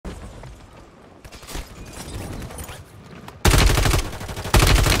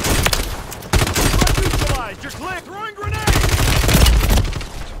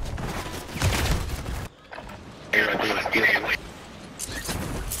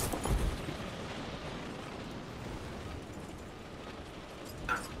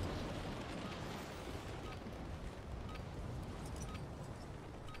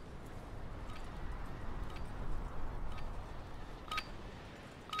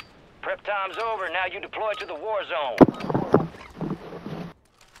Prep time's over. Now you deploy to the war zone.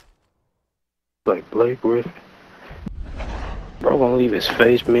 Like Blake Griffin. Bro gonna leave his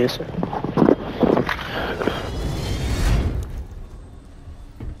face missing.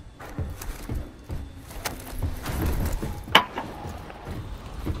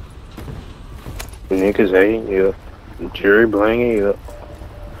 Niggas ain't you. Jury blanging you.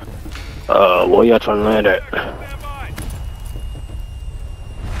 Where y'all trying to land at?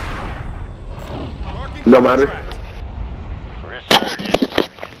 No matter.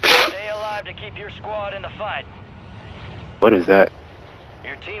 Stay alive to keep your squad in the fight. What is that?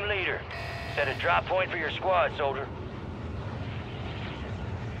 Your team leader. Set a drop point for your squad, soldier.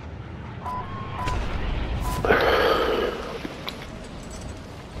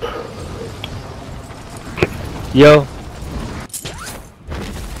 Yo.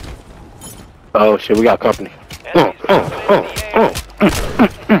 Oh shit, we got company.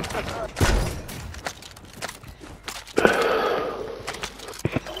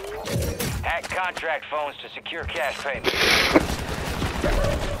 Hack contract phones to secure cash payments.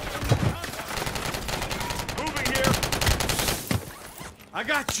 Moving here. I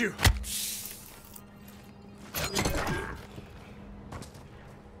got you.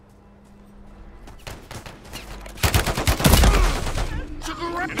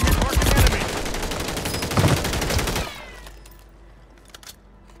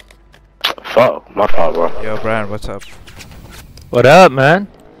 Fuck, my fault, bro. Yo, Brian, what's up? What up, man?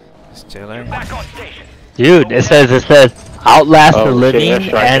 Just chilling. Back on station. Dude, it says Outlast Oh, the shit, Living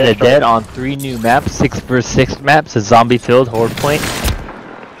that's right, and the that's right. Dead on 3 new maps, 6 vs 6 maps, a zombie filled horde point.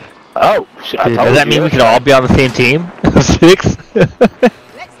 Oh shit, I Dude, told does that you, mean we that's could all right. be on the same team? 6? Let's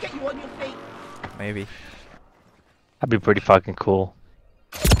get you on your feet. Maybe. That'd be pretty fucking cool.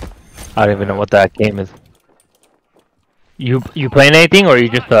 I don't even know what that game is. You playing anything or you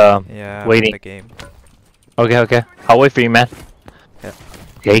just Yeah, waiting? the game. Okay. I'll wait for you, man. Yeah.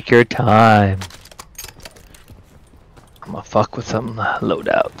 Take your time. I'm gonna fuck with some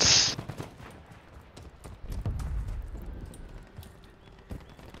loadouts.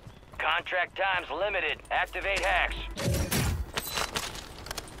 Contract time's limited. Activate hacks.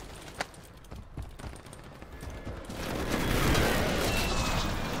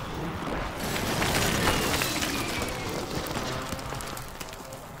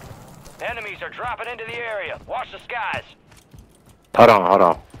 Enemies are dropping into the area. Watch the skies. Hold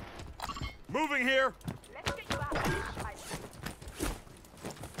on. Moving here. Let's get you out of this fight.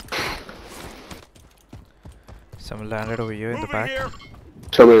 Someone landed over here in the Moving back. here.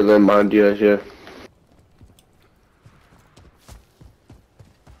 Somebody let mind you, yeah.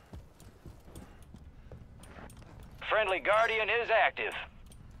 Friendly Guardian is active.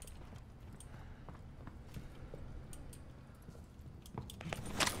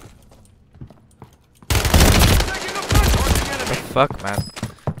 What the fuck, man?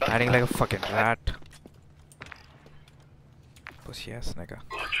 Hiding like a fucking rat. Pussy ass nigga.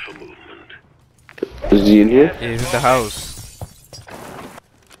 Is he in here? He's in the house.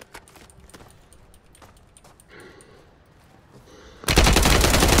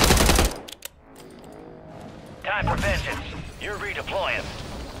 Time for vengeance. You're redeploying.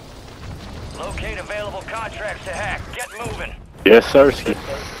 Locate available contracts to hack. Get moving. Yes, sir. Ski.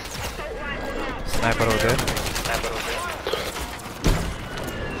 Sniper over there.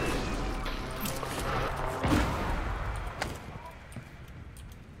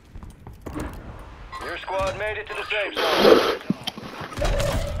 Your squad made it to the safe zone.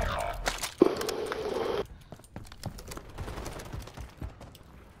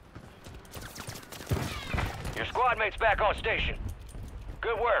 Your squad mate's back on station.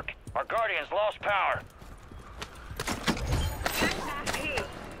 Good work. Our Guardians lost power.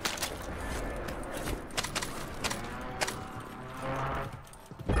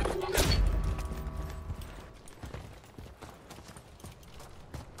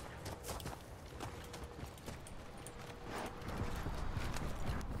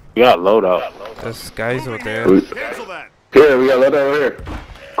 We got loadout. There's guys over there. Cancel that. Here, we got loadout over here.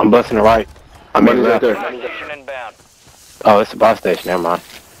 I'm busting the right. I'm in right there. Buy station inbound. Oh, it's the buy station. Never mind.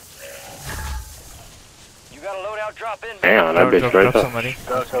 You got a loadout drop in. Damn, that bitch right Drop up. somebody. Get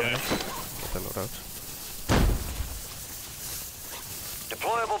the loadout.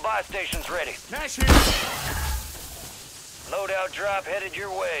 Deployable buy stations ready. Cash here. Loadout drop headed your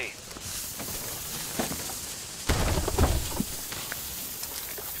way.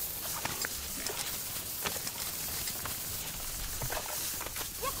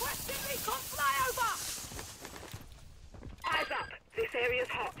 Requesting recon flyover. Eyes up. This area's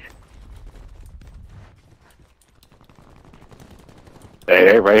hot. Hey,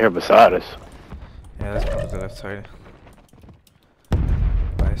 they right here beside us. Yeah, let's move to the left side.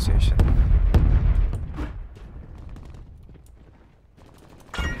 Fire station.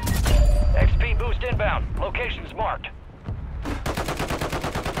 XP boost inbound. Location's marked.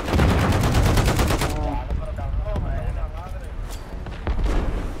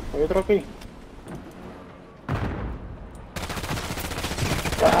 Hay otro aquí.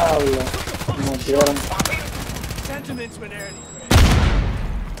 Diablo. Me metieron. Sentiments when early.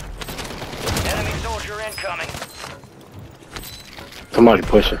 Enemy soldier incoming. Somebody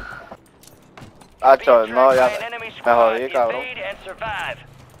pushing. Hacho, Being no, tracked ya by an enemy me squad. jodí, cabrón. Evade and survive.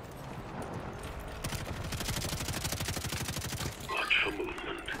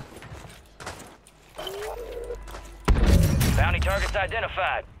 Bounty targets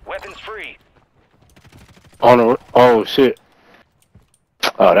identified. Weapons free. On the, oh shit.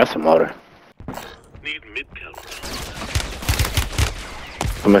 Oh, that's a motor. Need mid count.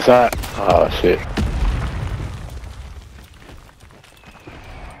 From inside. Oh shit.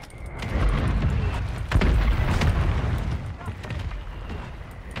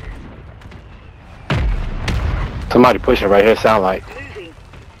 Somebody pushing right here, sound like.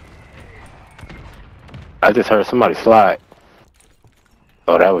 I just heard somebody slide.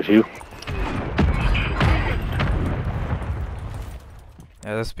 Oh, that was you?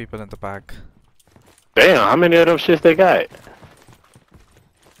 Yeah, there's people in the back. Damn, how many of them shits they got?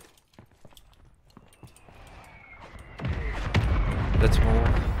 Let's move.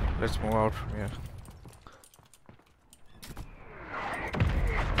 Let's move out from here.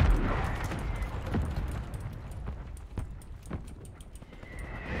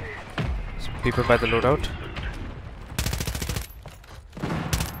 Some people by the loadout.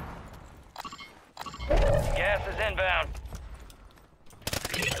 Gas is inbound.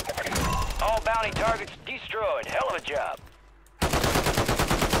 All bounty targets destroyed. Hell of a job.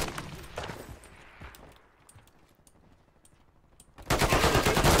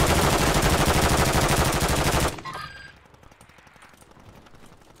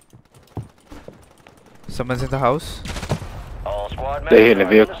 Someone's in the house. All squad They hit members the are in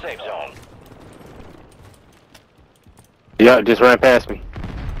vehicle. the safe zone. Yeah, just ran past me.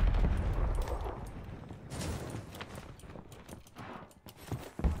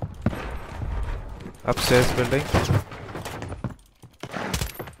 Upstairs building.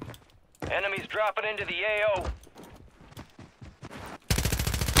 Enemies dropping into the AO.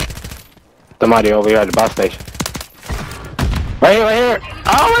 Somebody over here at the bus station. Right here, right here.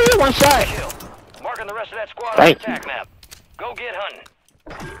 Oh, right here, one shot. Kill. Marking the rest of that squad on Thank the attack map. Go get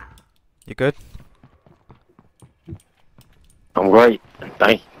hunting. You good? I'm great.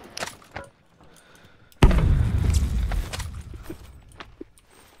 Thank you.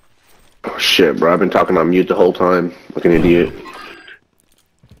 Oh shit, bro. I've been talking on mute the whole time. Like an idiot.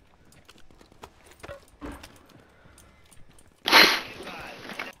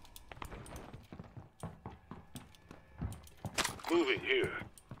 Moving here.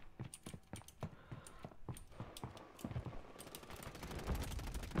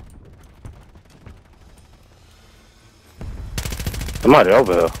 Somebody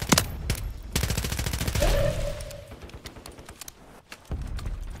over here.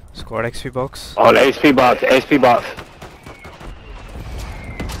 Squad XP box. Oh, the HP box, the HP box.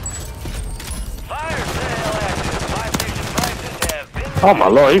 Fire sale active. Buy station prices have been Oh my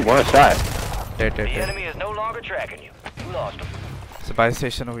lord, he one shot. Dead, dead, The dead. enemy is no longer tracking you. You lost him. It's a buy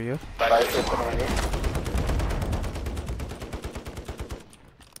station over here.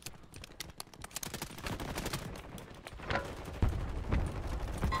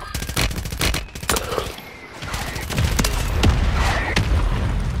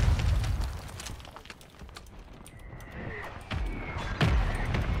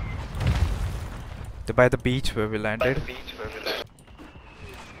 They're by the beach where we landed.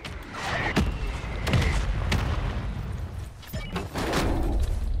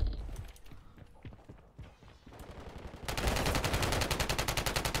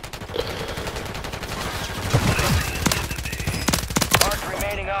 Mark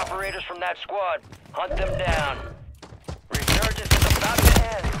remaining operators from that squad. Hunt them down. Resurgence is about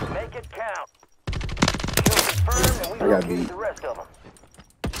to end. Make it count. Kill confirmed and we locate the rest of them.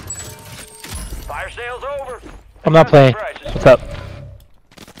 Fire sale's over. I'm not playing. Prices. What's up?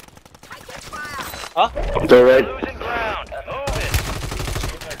 They're ready. Losing ground. Move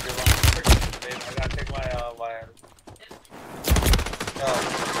it.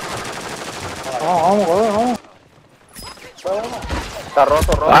 Está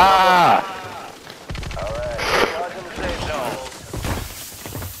roto, roto. Ah! Alright. Squad's in the safe zone.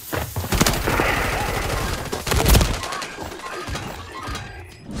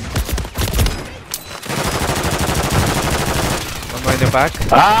 your back.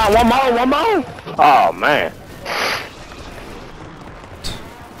 Ah, one more. Oh man.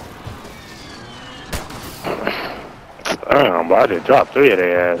 Damn, bro, I just dropped 3 of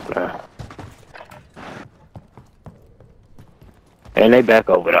their ass, man. And they back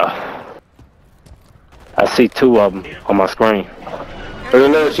over there. I see 2 of them on my screen. There's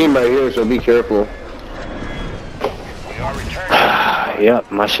another team right here, so be careful. We are returning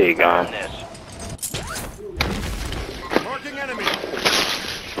Yep, my shit gone. on this. Marking enemy.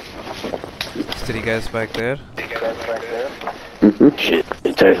 3 guys back there. Shit,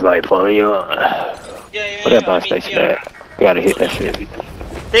 it tastes like fun, yo. Put that bus station back. You gotta hit that shit.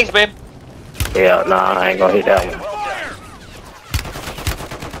 Thanks, babe. Yeah, nah, I ain't gonna hit that one. Well done.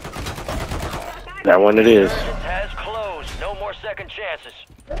 That one it is. It has closed. No more second chances.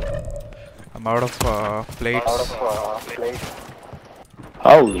 I'm out of plates.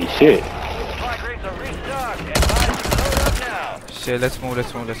 Holy shit. Supply crates are restocked. Advise you load up now. Shit, let's move.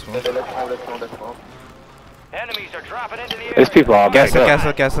 Enemies are dropping into the area. There's people all back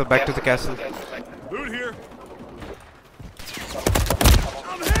up. Castle, back to the castle. Loot here.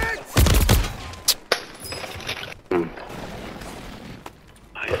 I'm hit.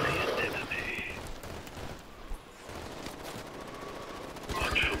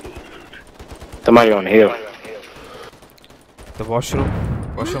 Somebody on the hill. The washroom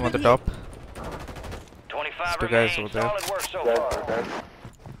on the top. 25 2 guys remain. over there. Solid work so far.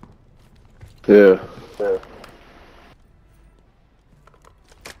 Yeah.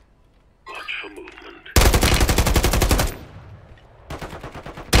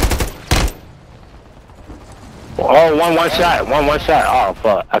 Oh, one shot. Oh,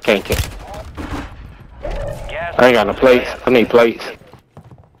 fuck. I can't kill. Gas I ain't got no plates. I need plates.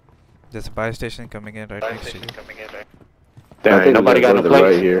 There's a buy station coming in right next to you. Damn, ain't nobody got no plates.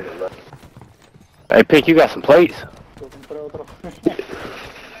 right here. Hey, Pick, you got some plates?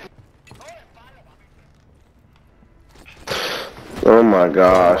 Oh my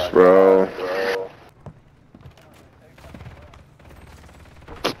gosh, bro.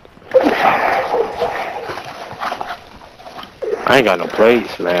 I ain't got no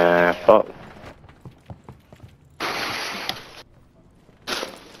plates, man. Fuck.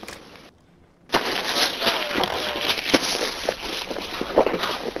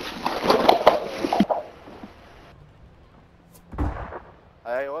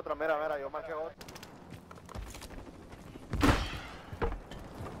 Ahí hay otro, mira, yo marqué otro.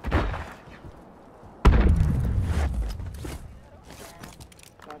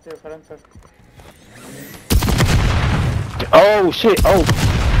 Oh, shit. Oh.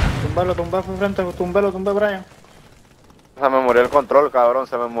 Tumbalo, Brian. Se me murió el control, cabrón,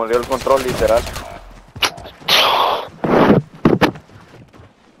 se me murió el control literal.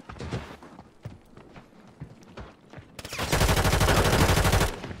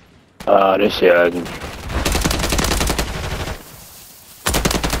 This shit ugly.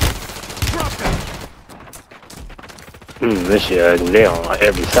 This shit ugly. They on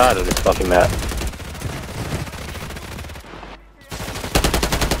every side of this fucking map.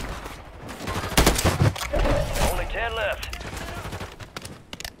 Only 10 left.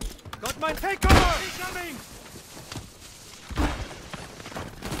 Got my takeover. Incoming.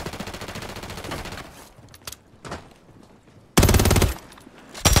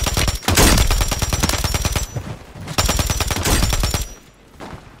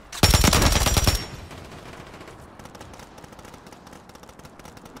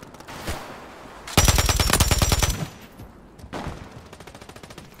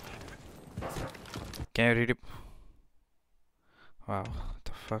 Can you read it? Wow, what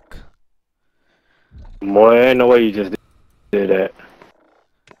the fuck? Boy, ain't no way you just did that.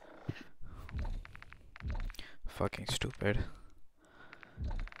 Fucking stupid.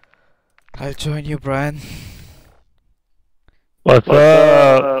 I'll join you, Brian. What's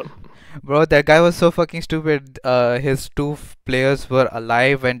up? Bro, that guy was so fucking stupid. His 2 players were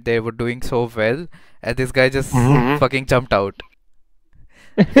alive and they were doing so well, and this guy just fucking jumped out.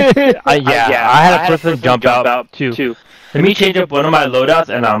 Yeah, I had a person jump out too. Let me change up one of my loadouts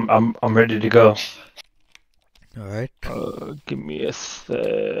and I'm ready to go. Alright. Give me a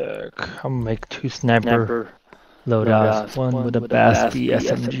sec. I'm gonna make 2 sniper loadouts. One with a Basti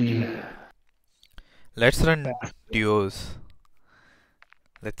SMG. Let's run duos.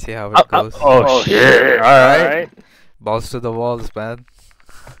 Let's see how it goes. Oh shit! Alright. Balls to the walls, man.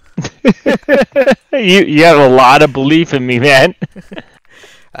 You have a lot of belief in me, man.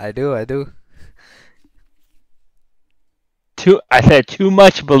 I do. I said too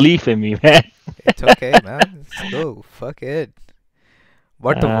much belief in me, man. It's okay, man. Let's go. Fuck it.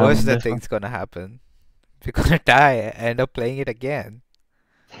 What the worst that thing's gonna happen? If you're gonna die, end up playing it again.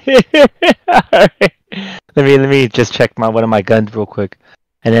 Alright. Let me just check one of my guns real quick,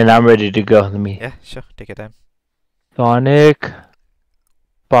 and then I'm ready to go. Let me. Yeah, sure. Take your time. Sonic,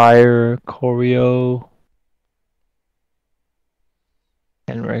 Fire, Choreo,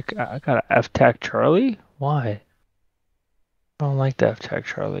 and Rick. I got a F-Tac Charlie. Why? I don't like the F-Tac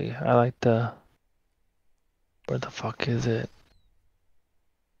Charlie. I like the. Where the fuck is it?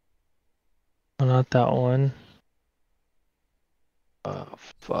 Oh, not that one. Oh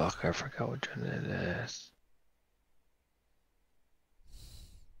fuck! I forgot which one it is.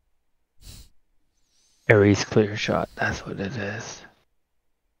 Ares clear shot. That's what it is.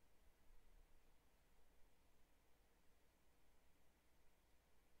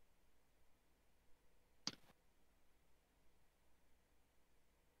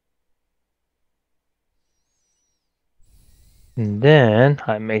 And then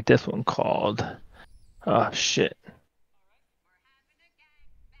I make this one called. Oh shit.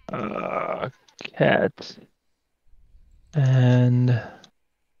 Cat. And.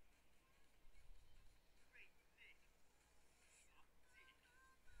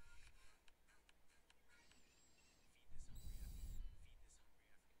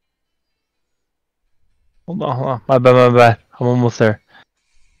 Hold on. My bad. I'm almost there.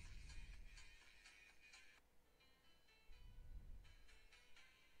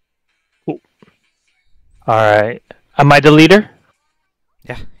 Alright. Am I the leader?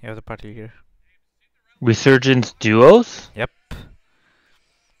 Yeah, you're the party leader. Resurgence duos? Yep.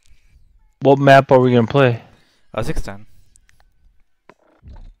 What map are we gonna play? 610.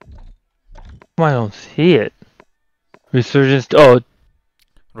 I don't see it. Resurgence. Oh,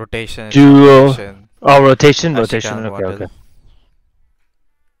 Rotation. duo. Rotation. Oh, rotation. Ashika Rotation. and Okay, Waddle. okay.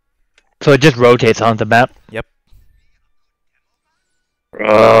 So it just rotates on the map. Yep.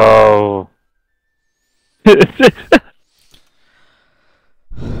 Oh.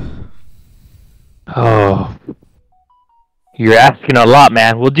 Oh. You're asking a lot,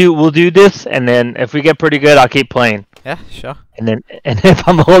 man. We'll do this, and then if we get pretty good, I'll keep playing. Yeah, sure. And if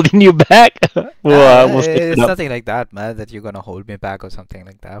I'm holding you back, we'll stick It's it up. nothing like that, man. That you're gonna hold me back or something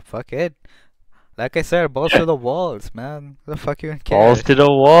like that. Fuck it. Like I said, balls to the walls, man. Who the fuck you even care? Balls to the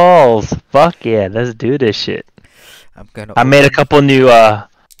walls. Fuck yeah, let's do this shit. I'm gonna. I made a open- couple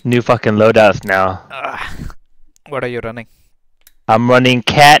new fucking loadouts now. What are you running? I'm running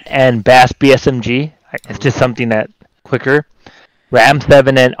Cat and Bass BSMG. It's just something that quicker. Ram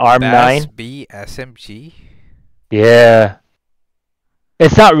 7 and Arm 9. B SMG. Yeah.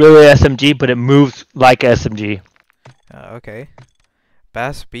 It's not really SMG, but it moves like SMG. Okay.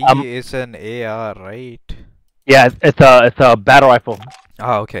 Bass B is an AR, right? Yeah, it's a battle rifle.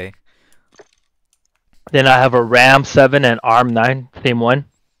 Oh, okay. Then I have a Ram 7 and Arm 9, same one.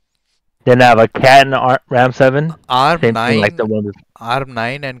 Then I have a Cat and Ram 7. Arm Same 9. thing like the one with Arm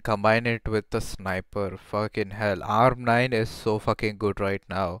 9 and combine it with the sniper. Fucking hell. Arm 9 is so fucking good right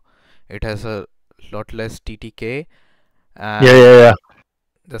now. It has a lot less TTK. And yeah.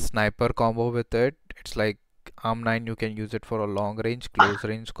 the sniper combo with it, it's like Arm 9 you can use it for a long range, close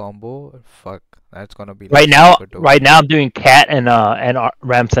range combo. Fuck, that's gonna be like super dope. Right now I'm doing Cat and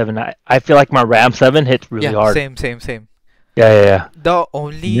Ram 7. I feel like my Ram 7 hits really hard. Same. Yeah. The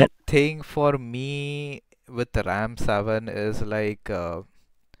only thing for me with the Ram 7 is like the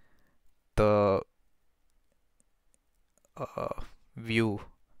view,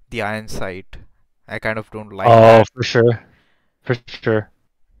 the iron sight. I kind of don't like that. For sure.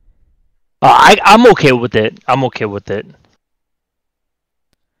 I'm okay with it.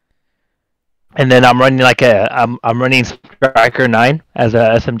 And then I'm running I'm running Striker 9 as a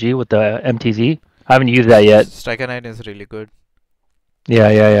SMG with the MTZ. I haven't used that yet. Striker 9 is really good.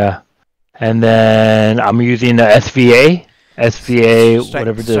 Yeah. And then I'm using the SVA,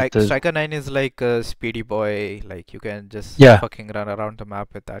 whatever the Striker 9 is like a speedy boy. Like you can just fucking run around the map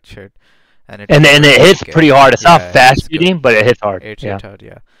with that shit. And it hits pretty hard. It's not fast it's shooting, good. but it hits hard. It hits hard,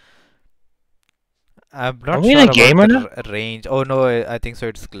 yeah. I'm Are not we in sure a game about or the not? range. Oh no, I think so.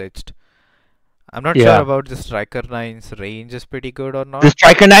 It's glitched. I'm not sure about the Striker 9's range is pretty good or not. The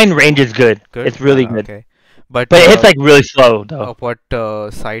Striker 9 range is good. It's really good. Okay. But it hits like really slow though. What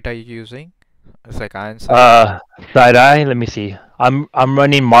sight are you using? It's like iron sight. Side eye. Let me see. I'm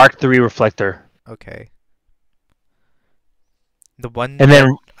running Mark III reflector. Okay. The one And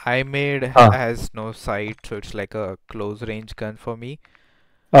then I made has no sight, so it's like a close range gun for me.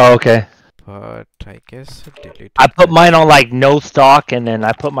 Oh, okay. But I guess delete. I put mine on like no stock, and then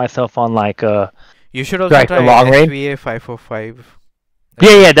I put myself on like You should also try long range. SVA 545.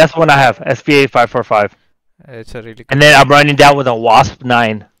 Yeah, that's the one I have. SVA 545. It's a really good And then I'm running down with a Wasp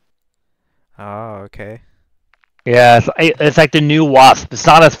 9. Oh, okay. Yeah, it's like the new Wasp. It's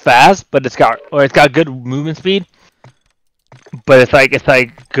not as fast, but it's got good movement speed. But it's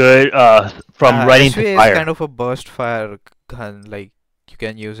like good from running to SVA is fire. kind of a burst fire gun. Like you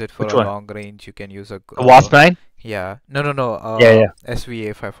can use it for Which a one? long range. You can use a The Wasp 9? yeah. No. Yeah, yeah.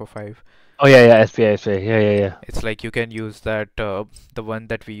 SVA 545. Oh yeah, SPA. Yeah. It's like you can use that the one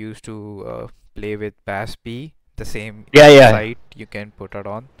that we used to play with Bass B. The same Yeah. sight you can put it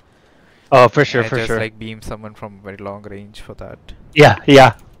on. Oh, for sure, And for just sure. like beam someone from very long range for that.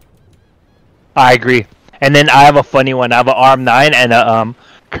 Yeah. I agree. And then I have a funny one. I have an arm 9 and a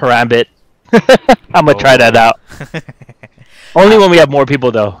karambit. I'm gonna try that out. Only when we have more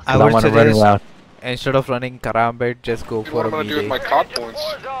people though, I because I would want to run suggest- around. Instead of running Karambit, just go for a What am I gonna do with melee. my cop points?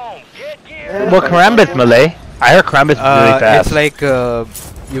 Warzone, get geared. Well, karambit's melee. I heard karambit's really fast. It's like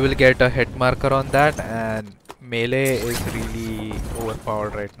you will get a hit marker on that, and melee is really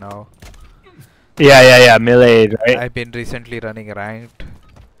overpowered right now. Yeah. Melee, right? I've been recently running ranked,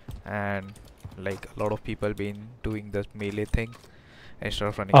 and like a lot of people been doing this melee thing instead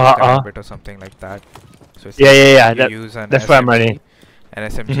of running Karambit or something like that. So it's Yeah. like That, you use an that's what I'm SMG, running. and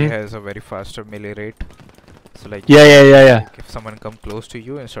SMG Mhm. has a very faster melee rate. So like Yeah. like if someone come close to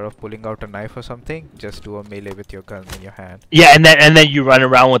you, instead of pulling out a knife or something, just do a melee with your gun in your hand. Yeah, and then you run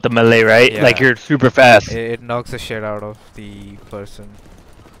around with the melee, right? Yeah. Like you're super fast. It knocks the shit out of the person.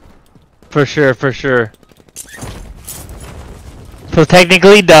 For sure. So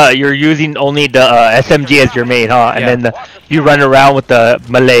technically, you're using only the SMG as your main, huh? And Yeah. then you run around with the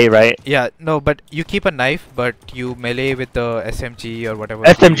melee, right? Yeah, no, but you keep a knife, but you melee with the SMG or whatever.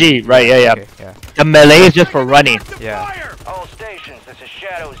 SMG, right? Yeah. Okay, yeah. The melee is just for running. Yeah. All stations, this is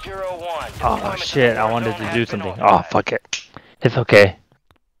Shadow 01. Oh Deployment shit! to I the wanted Warzone to has do been something. Oh authorized. fuck it. It's okay.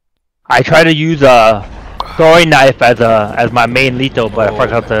 I try to use a throwing knife as my main lethal, but I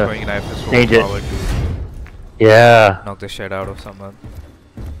forgot to throwing knife is change it. overpowered to Yeah. knock the shit out of someone.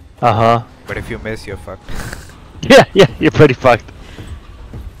 Uh-huh. But if you miss, you're fucked. Yeah, you're pretty fucked.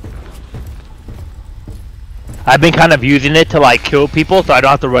 I've been kind of using it to like kill people so I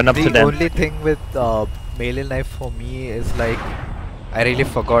don't have to run up to The them. only thing with melee knife for me is like I really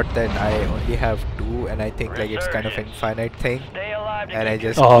forgot that I only have 2, and I think like it's kind of infinite thing, Stay alive to and I get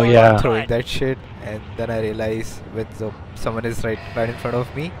just Oh, keep yeah. throwing that shit, and then I realize with someone is right in front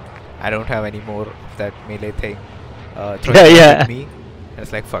of me, I don't have any more of that melee thing. Throwing Yeah. with me, and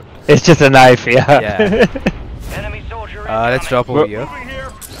it's like fuck. It's just a knife, yeah. Yeah. enemy soldier Let's incoming. drop over here. Moving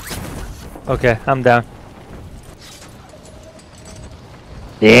here. Okay, I'm down.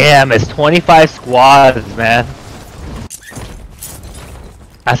 Damn, it's 25 squads, man.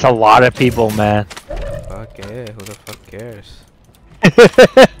 That's a lot of people, man. Okay, who the fuck cares?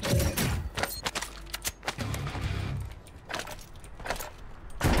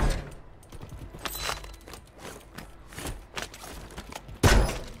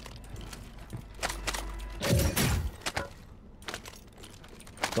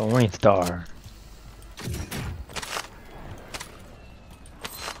 Throwing star.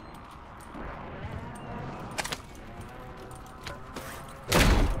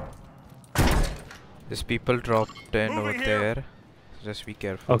 There's people dropped in over Moving here. there. Just be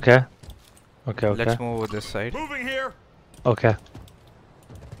careful. Okay. Let's move over this side. Moving here. Okay.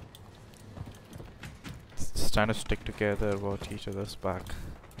 Just trying to stick together, watch each other's back.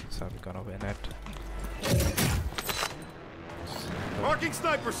 That's how we're gonna win it. Marking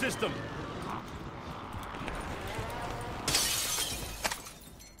sniper system.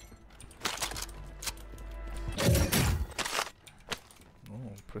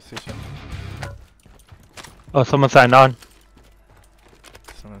 Oh, precision. Oh, someone signed on.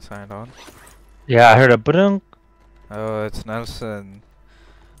 Someone signed on. Yeah, I heard a ba-dunk. Oh, it's Nelson.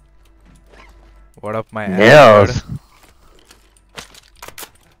 What up, my Nails. Android?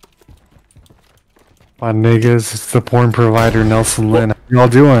 My niggas, it's the porn provider Nelson Lynn. How y'all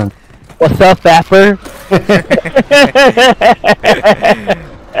doing? What's up, Fapper?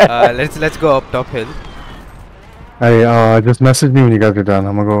 Let's go up top hill. Hey, just message me when you guys are done.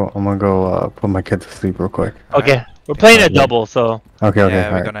 I'm gonna go put my kid to sleep real quick. Okay, we're playing a double, so. Okay, Yeah, we're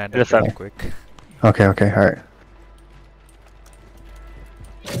alright. gonna end Yes, it sir. real quick. Okay, alright.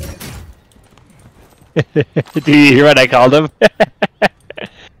 Did you hear what I called him?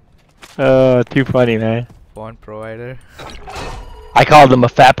 Oh, too funny, man. Porn provider. I called him a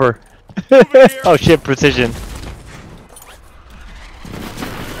Fapper. Oh shit, precision.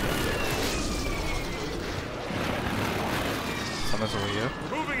 Someone's over here.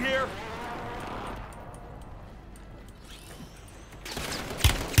 Moving here.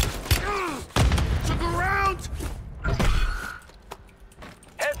 Took a round.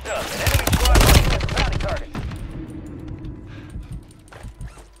 Heads up, an enemy squad running at the bounty target.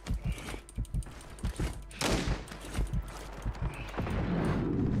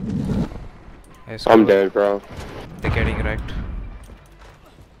 I'm dead, bro. They're getting wrecked.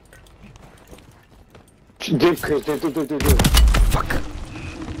 Dip, Chris, dip. Fuck.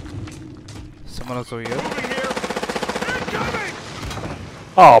 Someone else over here. Moving here. Incoming!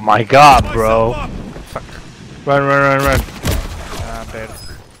 Oh my god, Myself bro. up. Fuck. Run. I'm dead.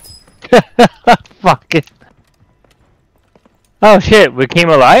 Fuck it. Oh shit, we came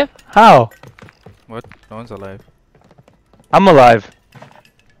alive? How? What? No one's alive. I'm alive.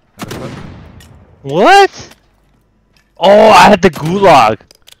 What the fuck? What? Oh, I had the gulag.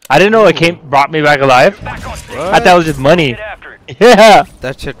 I didn't know it brought me back alive. Back on station. I thought it was just money. Get after it. Yeah.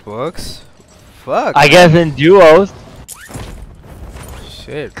 That shit works? Fuck. I guess in duos.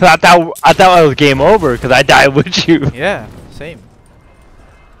 Shit. Cause I thought it was game over. Cause I died with you. Yeah, same.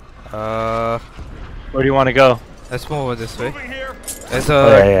 Where do you want to go? Let's move over this way. Moving here. There's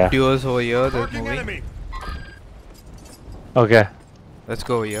yeah. duos over here. They're Marking moving. enemy. Okay. Let's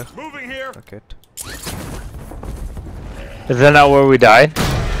go over here. Moving here. Fuck it. Is that not where we died?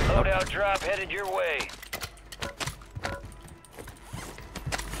 Loadout drop headed your way.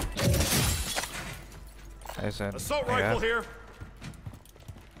 There's an Assault rifle here.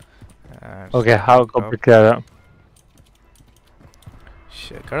 and Okay, I'll go drop. pick that up.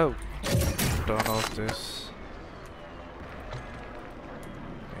 Shit, gotta turn off this.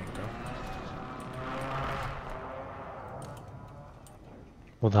 There you go.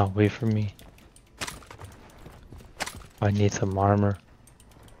 Hold on, wait for me. I need some armor.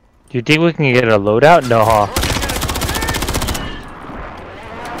 Do you think we can get a loadout? No, huh?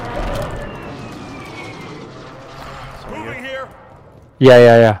 Moving here.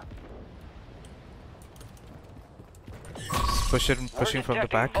 Yeah. Pushing from the Detecting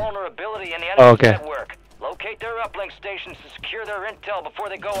back. Vulnerability in the Oh, enemy's okay. network. Locate their uplink stations to secure their intel before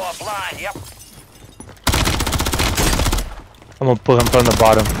they go offline. Yep. I'm gonna pull him from the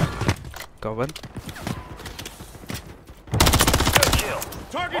bottom. Got one. Good kill.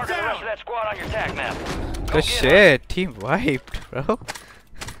 Target Mark the rest of down. that squad on your tac map. Go Good get 'em. shit. Team wiped, bro.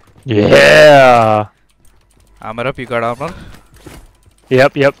 Yeah. Armor up. You got armor?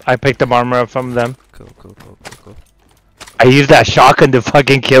 Yep. I picked up armor up from them. Go. I used that shotgun to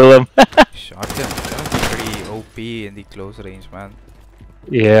fucking kill him. Shotgun. That's pretty OP in the close range, man.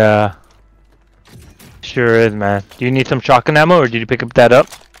 Yeah. Sure is, man. Do you need some shotgun ammo, or did you pick up that up?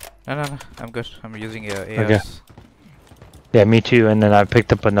 No. I'm good. I'm using ARs. Okay. Yeah, me too. And then I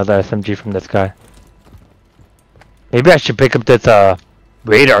picked up another SMG from this guy. Maybe I should pick up this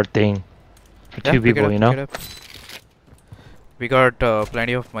radar thing for Yeah, two pick it people. up, You pick know? it up. We got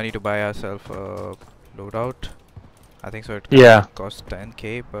plenty of money to buy ourselves a loadout. I think so. It Yeah. costs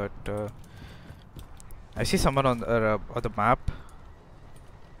 10k, but I see someone on the map.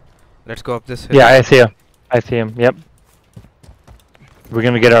 Let's go up this hill. Yeah, I see him. Yep. We're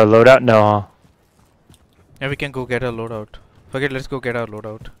gonna get our loadout? No, huh? Yeah, we can go get our loadout. Forget. Let's go get our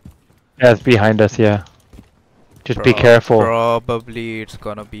loadout. Yeah, it's behind us. Yeah. Just be careful. Probably it's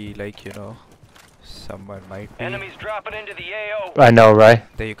gonna be like, you know, someone might be. Enemies dropping into the AO. I know, right?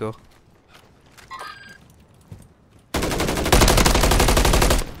 There you go.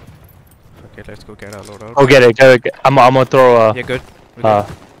 Okay, let's go get our loadout. Go get it. I'm gonna throw a. Yeah, good. We Uh,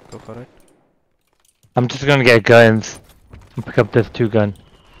 good. Go for it. I'm just gonna get guns. I'll pick up this 2-gun.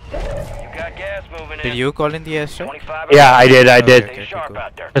 You got gas moving in. Did you call in the airstrike? 25 Yeah, I did. Okay. Stay sharp cool.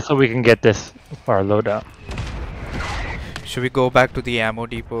 out there. Just so we can get this for our loadout. Should we go back to the ammo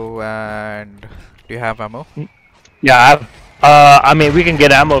depot and do you have ammo? Yeah, I mean, we can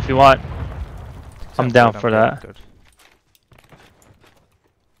get ammo if you want. I'm Sounds down good, for good, that. good.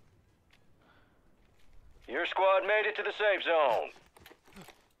 Your squad made it to the safe zone.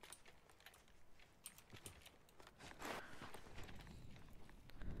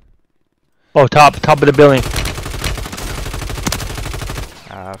 Oh, top of the building.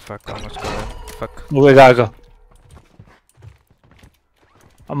 Ah, fuck, almost got it. Fuck. We gotta go.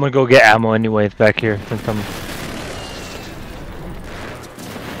 I'm gonna go get ammo anyways back here since I'm.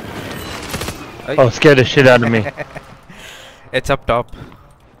 Oh, scared the shit out of me. It's up top.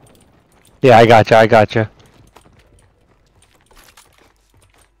 Yeah, I gotcha.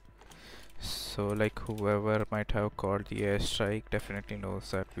 So like whoever might have called the airstrike definitely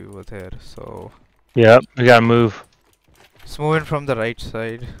knows that we were there. So Yep, we gotta move. it's moving from the right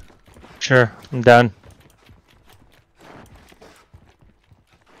side. Sure, I'm done.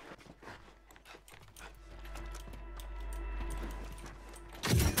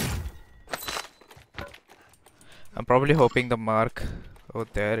 I'm probably hoping the mark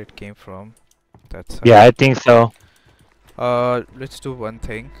out there it came from. That's Yeah, I think so. let's do one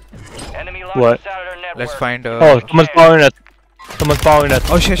thing. Enemy What? locked us out of their network. Let's find Oh, someone's following us. Someone's following us.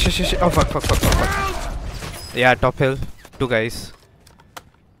 Oh shit, shit, shit, shit. Oh fuck, fuck, fuck, fuck, fuck. Yeah, top hill. 2 guys.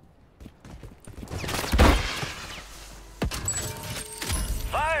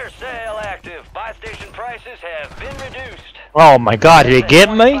 Fire sale active. Buy station prices have been reduced. Oh my god, did it get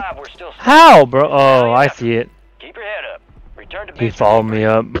me? We're still How, bro? Oh, I see it. Keep your head up. Return to He base. followed me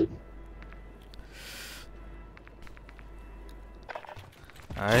up.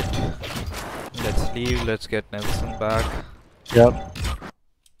 Alright. Let's leave. Let's get Nelson back. Yep.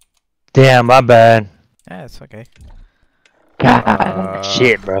 Damn, my bad. Yeah, it's okay. God,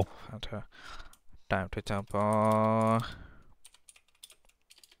 shit, bro. Time to jump on.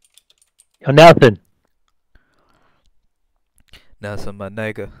 Yo, Nelson. Nelson, my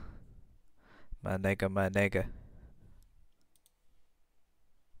nigga. My nigga, my nigga.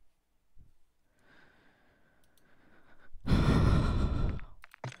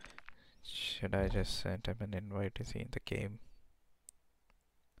 Should I just send him an invite? Is he in the game?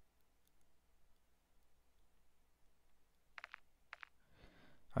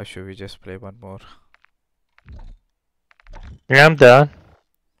 Or should we just play one more? Yeah, I'm done.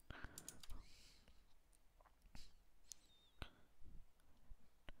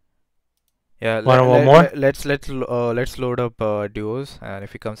 Yeah, one more? let's load up duos, and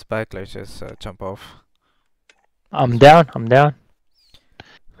if he comes back, let's just jump off. I'm down. I'm down.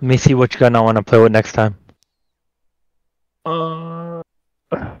 Let me see which gun I want to play with next time.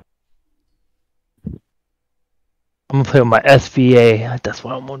 I'm gonna play with my SVA. That's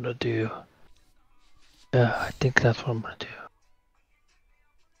what I'm gonna do. Yeah, I think that's what I'm gonna do.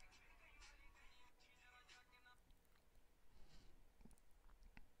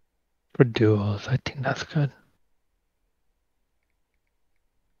 For duos, I think that's good.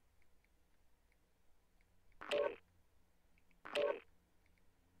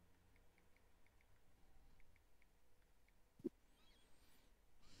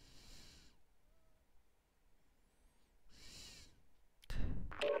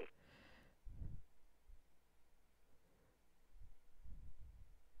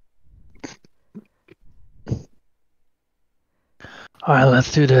 Alright,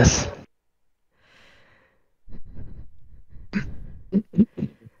 let's do this.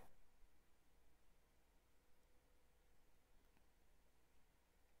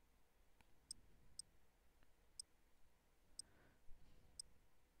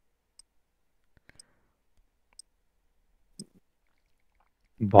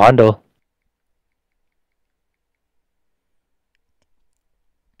 Bondo.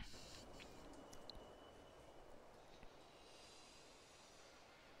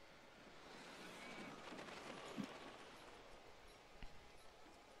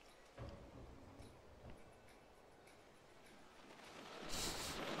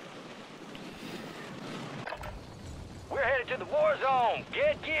 We're headed to the war zone.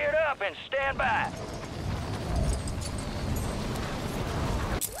 Get geared up and stand by.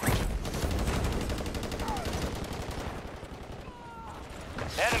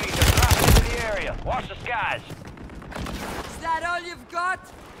 Enemies are dropping into the area. Watch the skies. Is that all you've got?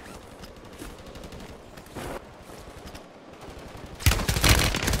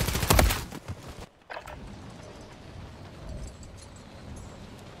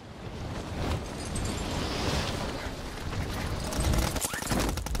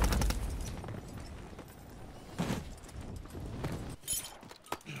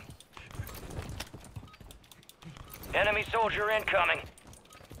 Enemy soldier incoming.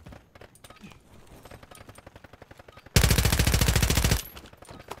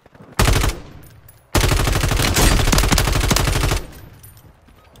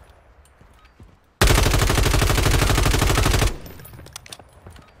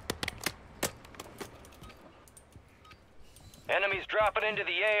 Enemies dropping into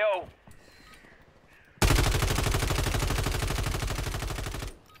the AO.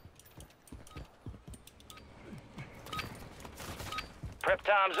 Prep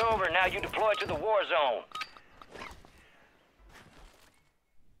time's over. Now you deploy to the war zone.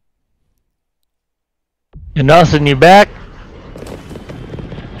 You Nelson, you back?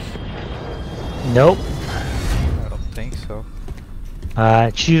 Nope. I don't think so.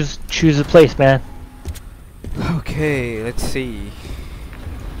 Choose a place, man. Okay, let's see.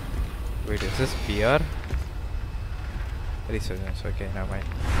 Wait, is this PR? Resurgence, okay, never mind.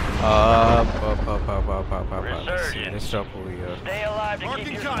 Let's see, let's drop over here. Stay alive to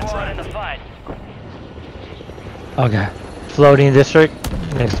keep your squad in the fight. Okay. Floating district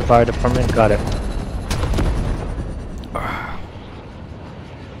next to fire department. Got it.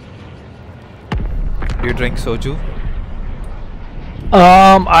 Do you drink soju?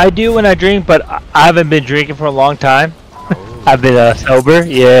 I do when I drink, but I haven't been drinking for a long time. Oh. I've been sober.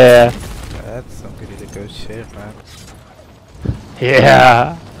 Yeah. That's some really good shit, man.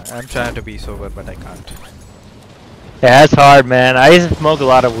 Yeah. I'm trying to be sober, but I can't. Yeah, it's hard, man. I used to smoke a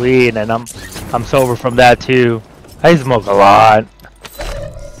lot of weed, and I'm sober from that too. I used to smoke a lot.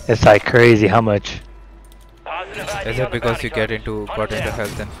 It's like crazy how much. Is it because you got into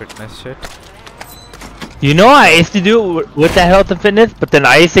health and fitness shit? You know, I used to do it with the health and fitness, but then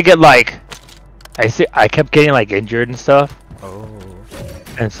I used to get like, I kept getting like injured and stuff, Oh.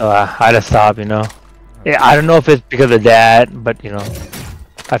 and so I had to stop. You know. Yeah, I don't know if it's because of that, but you know,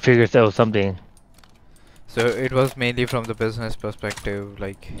 I figured there was something. So it was mainly from the business perspective,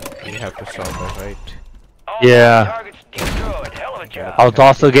 like you have to stop it, right? Yeah. Targets destroyed. Hell of a job. I was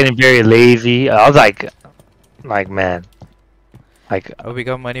also getting very lazy. I was like man, like, Oh, we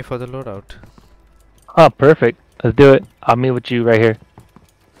got money for the loadout. oh, perfect. Let's do it. I'll meet with you right here.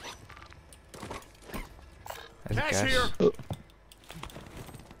 There's Cash cash. here.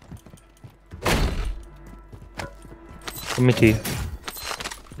 Let me to you.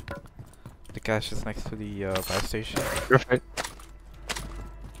 The cash is next to the buy station. Perfect.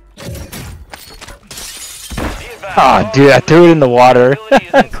 Ah, oh, dude, I threw it in the water.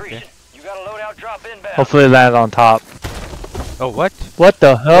 Hopefully it lands on top. Oh, what? What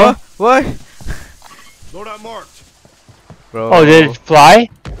the hell? What? Loadout marked. Bro. Oh, did it fly?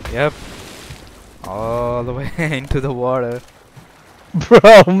 Yep. All the way into the water.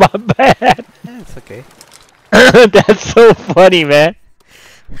 Bro, my bad. It's okay. That's so funny, man.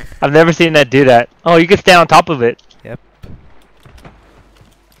 I've never seen that do that. Oh, you can stand on top of it. Yep.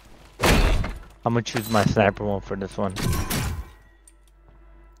 I'm gonna choose my sniper one for this one.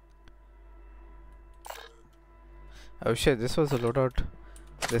 Oh shit, this was a loadout.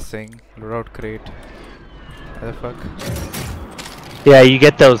 This thing. Loadout crate. What the fuck? Yeah, you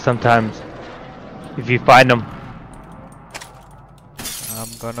get those sometimes. If you find them. I'm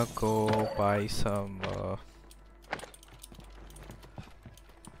gonna go buy some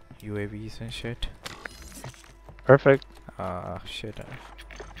UAVs and shit. Perfect. Shit.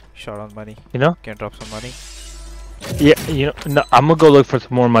 Short on money. You know? Can drop some money. Yeah, you know. No, I'm gonna go look for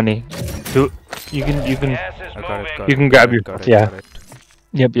some more money. Do you can I got it. you can grab your got it, yeah. got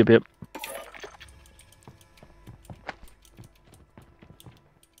it. Yep.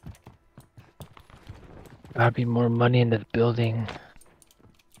 Gotta be more money in this building.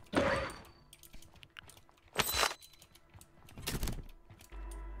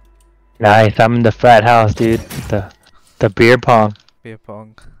 Nice, I'm in the frat house, dude. The beer pong. Beer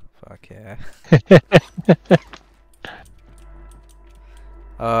pong. Fuck yeah.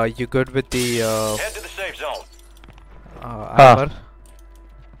 You good with the Head to the safe zone. armor?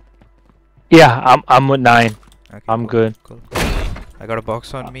 Yeah, I'm with 9. Okay, I'm cool, good. Cool. I got a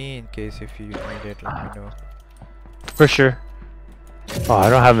box on me in case if you need it, let me know. For sure. Oh, I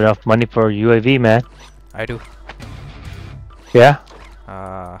don't have enough money for UAV, man. I do. Yeah?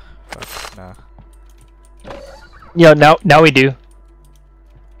 Fuck, nah. Yo, now we do.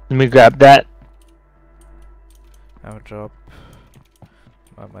 Let me grab that. I'll drop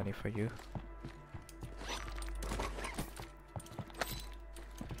my money for you.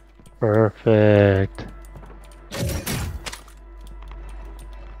 Perfect.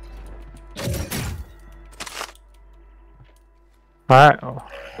 Alright, I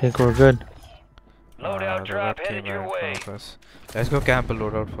think we're good. Loadout drop loadout headed came your right in way. front of us. Let's go camp a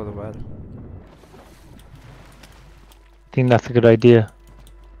loadout for the while. I think that's a good idea.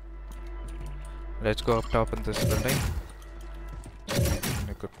 Let's go up top in this building.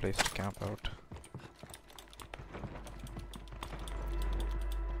 A good place to camp out.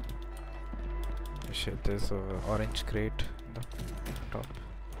 Oh shit, there's a orange crate in the top.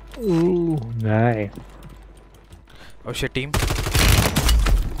 Ooh, nice. Oh shit, team.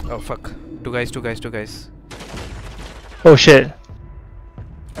 Oh fuck. Two guys. Oh shit.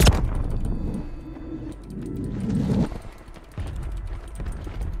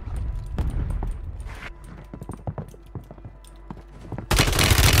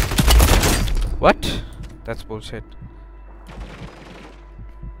 What? That's bullshit.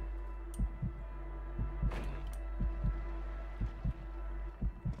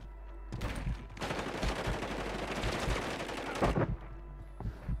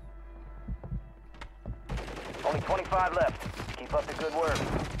 Only 25 left. Keep up the good work.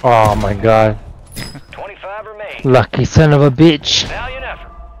 Oh my god. 25 remain. Lucky son of a bitch. Valiant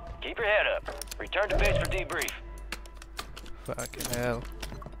effort. Keep your head up. Return to base for debrief. Fucking hell.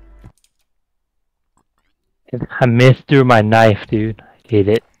 I missed through my knife, dude. I hate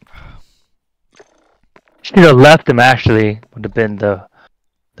it. Should have left him actually. Would have been the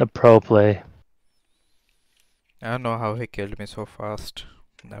pro play. I don't know how he killed me so fast.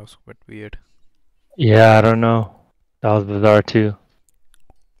 That was a bit weird. Yeah, I don't know. That was bizarre too.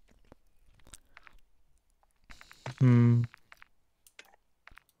 Hmm.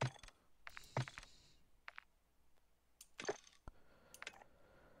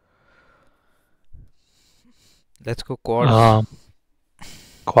 Let's go quads.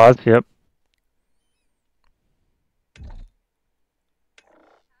 Quads, yep.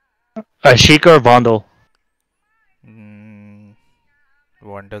 Ashika or Vondel?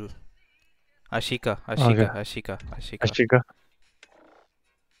 Vandal. Ashika. Okay. Ashika. Ashika.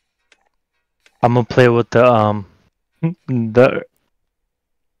 I'm gonna play with the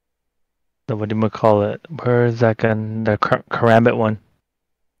what do you call it? Where is that gun? The Karambit one.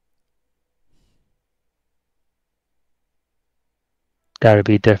 That'd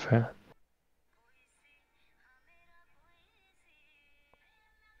be different.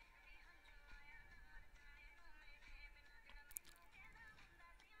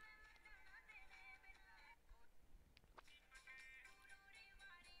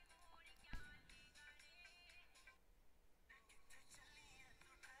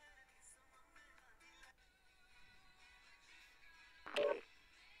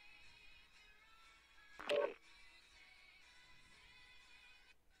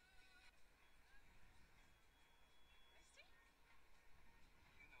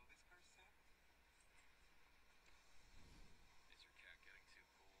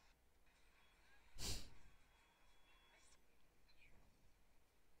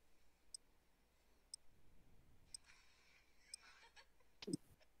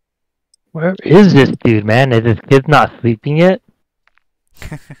 Where is this dude, man? Is this kid not sleeping yet?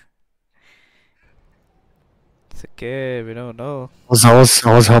 It's okay, we don't know. I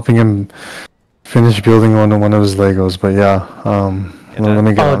was helping him finish building one of his Legos, but yeah, let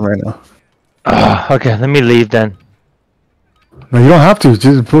me get on right now. Okay, let me leave then. No, you don't have to.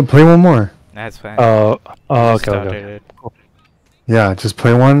 Just play one more. That's fine. Okay. Cool. Yeah, just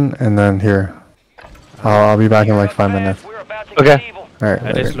play one and then here. I'll be back in like 5 minutes. Okay. Alright.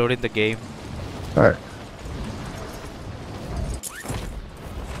 I just loaded the game. Alright.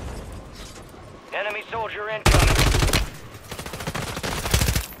 Enemy soldier incoming.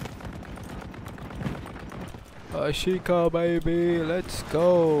 Ashika, baby, let's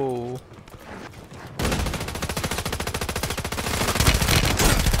go.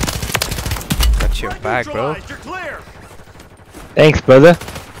 Got your back, bro. You're clear. Thanks, brother.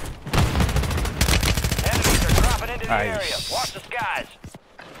 Enemies are dropping into the area. Nice. Watch the skies.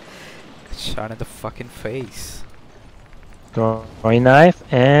 Shot in the fucking face. Throwing knife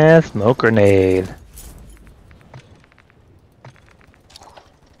and smoke grenade.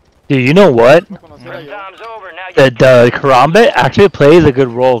 Dude, you know what? Time's over. Now The Karambit actually plays a good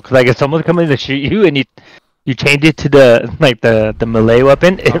role. Cause like if someone's coming to shoot you and you change it to the melee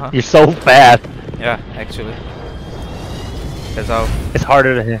weapon, you're so fast. Yeah, actually. That's how It's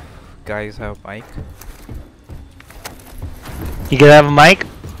harder to hit. guys have mic. You gonna have a mic?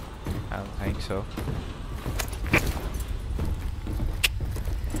 I don't think so.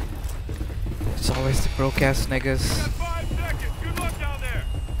 It's always the broadcast niggas. 5 seconds. Good luck down there.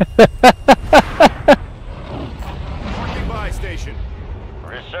 Marking buy station.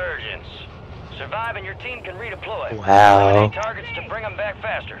 resurgence. Survive and your team can redeploy. Wow. Eliminate targets to bring them back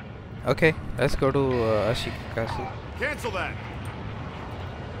faster. Okay, let's go to Ashika Castle. Cancel that.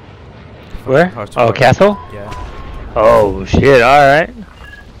 Where? Hearts Oh, War. castle? Yeah. Oh shit! All right.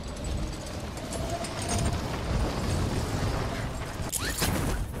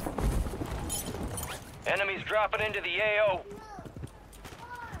 Enemies dropping into the AO.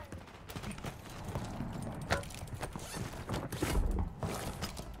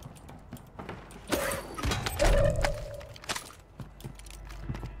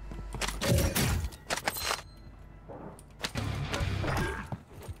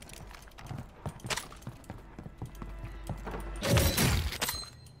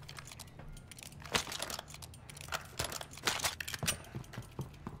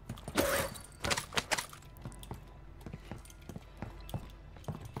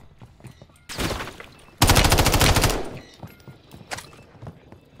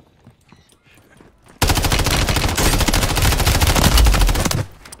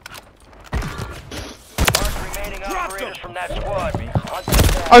 From that squad. Hunt them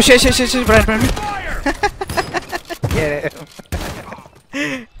down. Oh shit, Brand. Get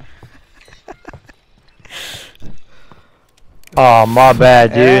him. Oh, my bad,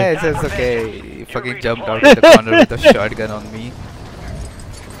 dude. Yeah, it's okay. He fucking jumped out of the corner with a shotgun on me.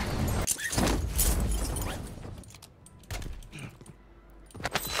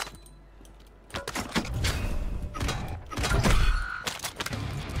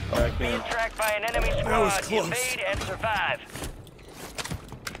 being tracked by an enemy That was squad. close. Evade and survive.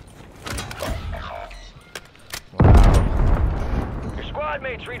 Your squad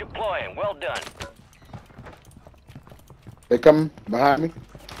mates redeploying. Well done. They come behind me.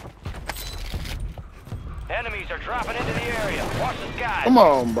 Enemies are dropping into the area. Watch the skies. Come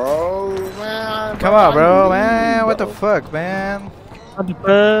on, bro, man. Come on, bro, Behind me, man. What the bro. fuck, man? What the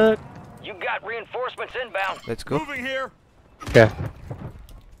fuck? You got reinforcements inbound. Let's go. Moving here. Okay.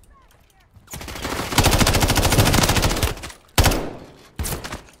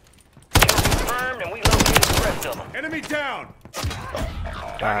 Kill confirmed, and we located the rest of them. Enemy down.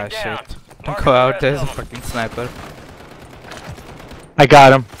 Ah, Target down. shit. Don't Marking go the out, rest there's a of 'em. fucking sniper. I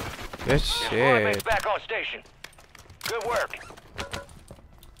got him. Good Your squad mates shit. back on station. Good work.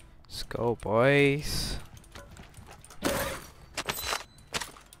 Let's go, boys.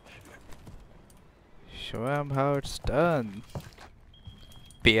 Show 'em how it's done.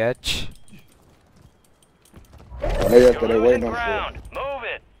 Bitch. Oh, they You're up there, they losing waiting on ground. Move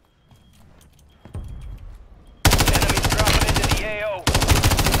it. Enemies dropping into the AO.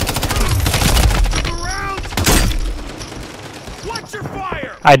 Around. Watch your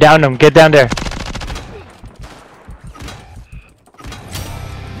fire. I downed him. Get down there.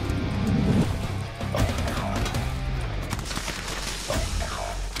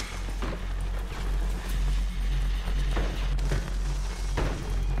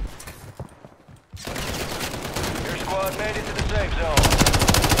 Your squad made it to the safe zone.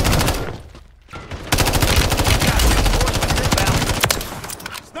 Got reinforcements inbound.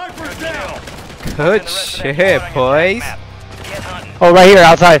 Sniper's down. Good The rest of that shit, squad on your boys. attack map. Get hunting. Oh, right here,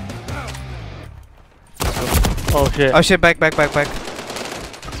 outside. Oh shit. Oh shit, back. One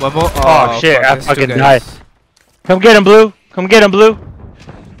more. Oh, shit, I there's two fucking guys. died. Come get him, Blue. Come get him, Blue.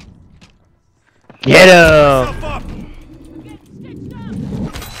 Get him. Yourself up.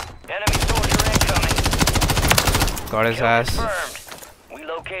 Enemy soldier incoming. Got his Kill ass. confirmed. We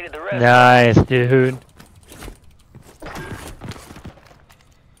located the rest. Nice, dude.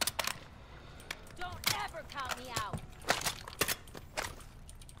 Don't ever count me out.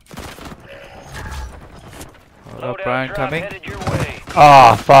 Hold up, Loadout Brian drop coming. headed your way.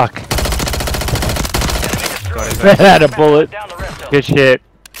 Oh, fuck. Enemy Got his destroyed. ass. Man, I had a bullet. Down the rest of them. Good shit.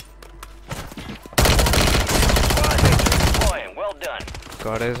 Squad mates redeploying. Well done.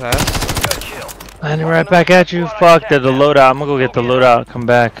 Got his ass. Good kill. Landing right back at you. Fuck, there's a loadout. I'm gonna go get the loadout. Come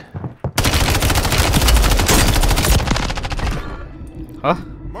back. Huh?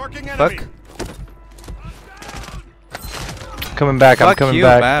 Marking enemy. Fuck. Coming back. I'm Fuck coming you,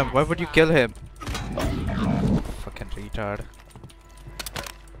 back. man. Why would you kill him? Fucking retard.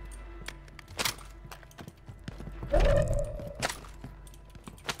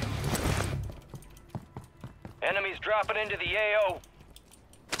 Enemies dropping into the AO.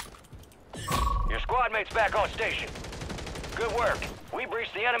 Your squad mates back on station. Good work. We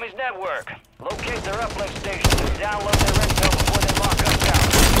breached the enemy's network. Locate their uplink station and download their intel before they lock us down.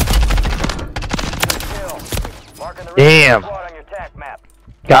 Good kill. Marking the rest Damn. of the squad on your attack map.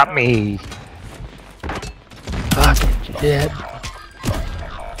 Got me. Fucking shit.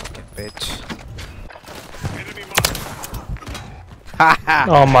 Fucking bitch. Enemy marked. Haha.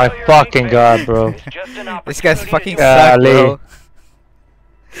 Oh my fucking god, bro. It's just an This guy's opportunity to fucking do- suck, Golly. bro.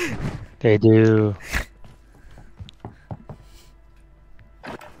 They do.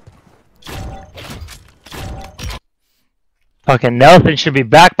 Fucking Nelson should be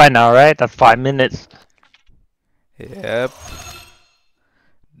back by now, right? That's 5 minutes. Yep.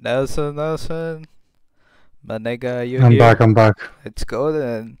 Nelson. My nigga, you I'm here? back, I'm back. Let's go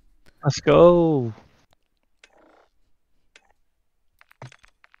then. Let's go.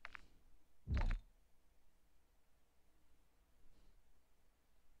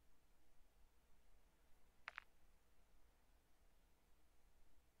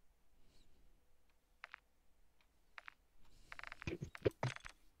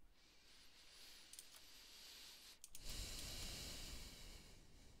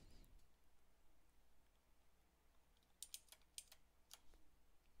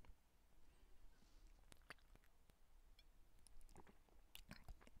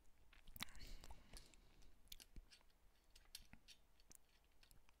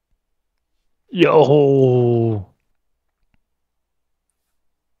 Yo.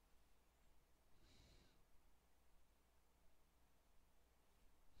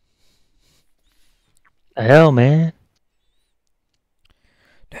 The hell, man.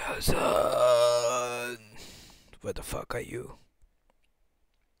 Nelson. Where the fuck are you?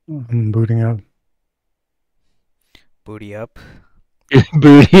 I'm booting up. Booty up.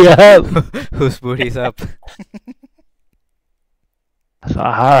 Booty up. Whose booty's up? That's what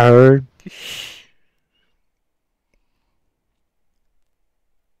I heard.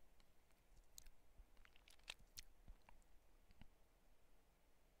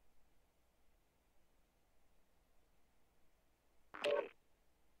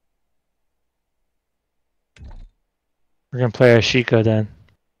 We're gonna play Ashika then.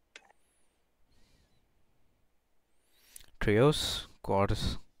 Trios?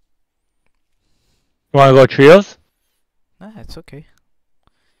 Quads? You wanna go trios? Nah, it's okay.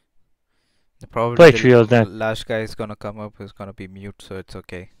 Probably Play the trios then. last guy is gonna come up is gonna be mute, so it's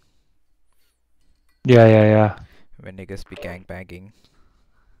okay. Yeah. When niggas be gangbanging.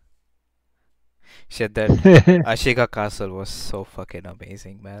 Shit, that Ashika Castle was so fucking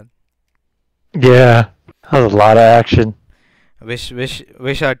amazing, man. Yeah. That was a lot of action.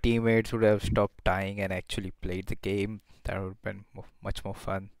 Wish our teammates would have stopped dying and actually played the game. That would have been much more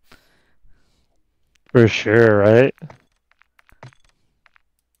fun. For sure, right?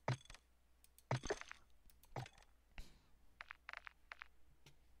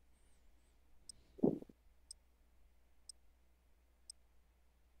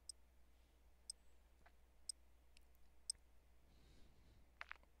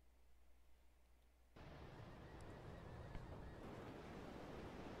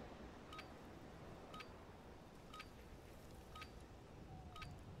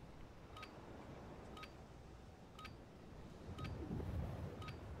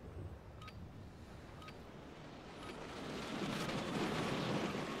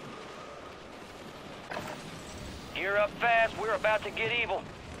 Gear up fast. We're about to get evil.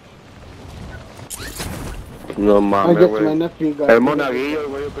 No I mames, guess my güey. nephew got. El monaguillo,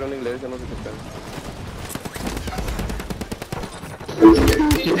 güey, yo creo en la iglesia, no sé qué está.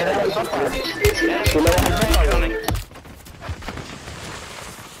 Coming.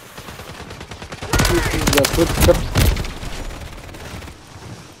 The footsteps.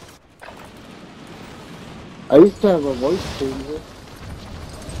 I used to have a voice changer.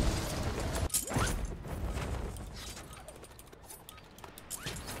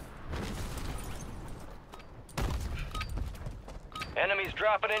 Enemies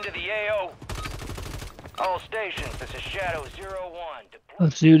dropping into the AO. All stations, this is Shadow 01.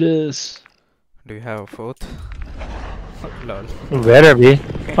 Let's do this. Do you have a fourth? Lol. We better be.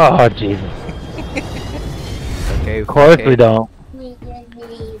 Oh, Jesus. Okay, Of course okay. we don't.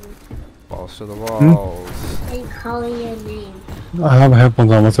 Balls to the walls. I'm calling your name. I have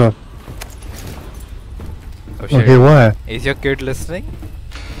headphones on. What's up? Oh shit. Okay, what? Is your kid listening?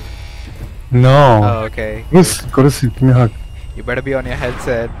 No. Oh, okay. Yes, go to sleep. Give me a hug. You better be on your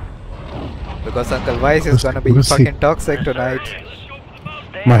headset. Because Uncle Vice is Let's gonna go be to sleep. fucking toxic tonight.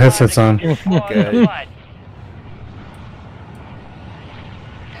 My headset's on. Good.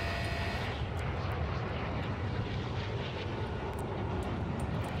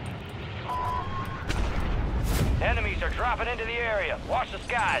 Enemies are dropping into the area. Watch the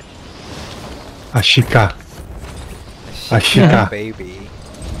skies. Ashika. Ashika. Baby.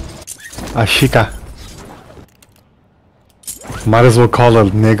 Ashika. Might as well call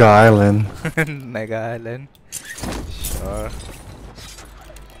it Nigga Island. Mega Island. Sure.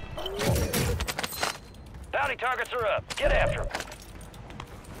 Bounty targets are up. Get after them.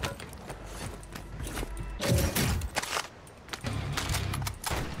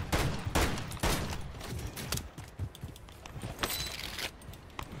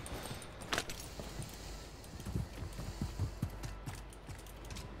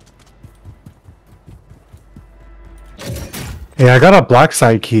 Hey, I got a black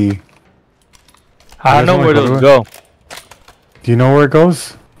side key. I don't know wanna where go to those it? go. Do you know where it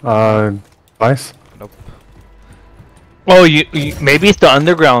goes? Vice? Nope. Oh, you maybe it's the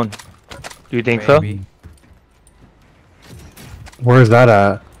underground. Do you think Maybe. Where is that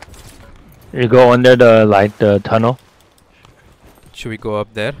at? so? You go under the tunnel. Should we go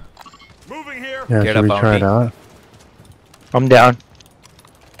up there? Moving here. Yeah, Get should a we try it bounty. out? I'm down.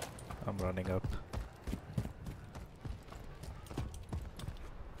 I'm running up.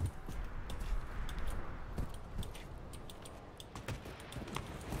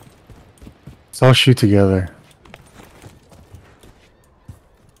 So I'll shoot together.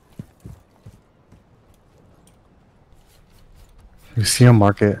 You see a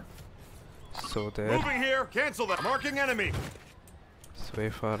market. So there. Moving here. Cancel that. Marking enemy. It's way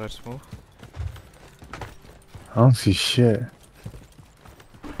far, let's move. I don't see shit.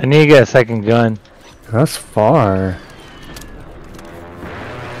 I need to get a second gun. That's far.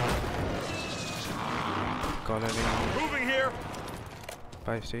 Colony. Moving here.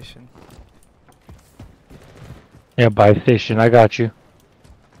 Buy station. Yeah, buy station. I got you.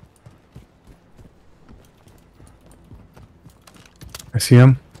 see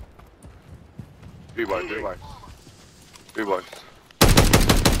him. Three boys.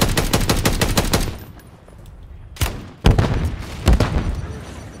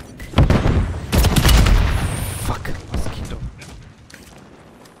 Fuck, mosquito.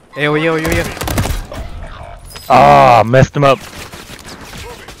 Hey, over here. Ah, messed him up.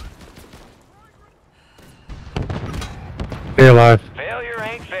 Stay alive. Failure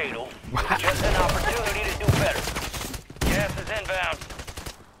ain't fatal. It's just an opportunity to do better. Gas is inbound.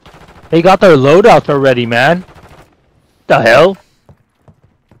 They got their loadouts already, man. The hell?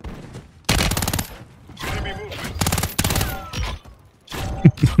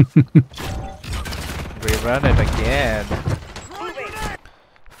 We run it again.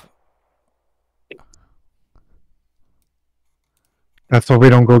 That's why we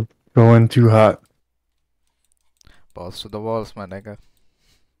don't go in too hot. Balls to the walls, my nigga.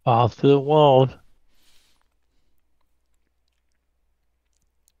 Off to the wall.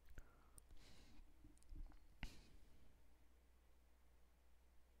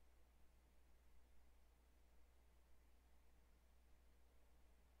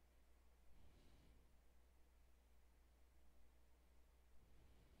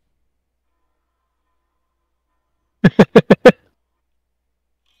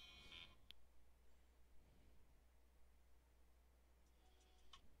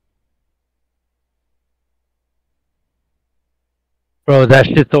 Bro, that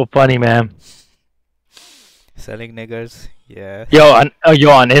shit's so funny, man. Selling niggers, yeah. Yo, on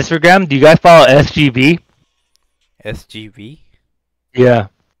Instagram, do you guys follow SGV? SGV? Yeah.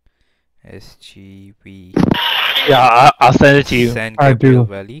 SGV. Yeah, I'll send it to you. San I Gabriel do.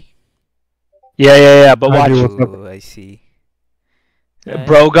 Valley. Yeah, but I watch. do. What's up? Oh, I see.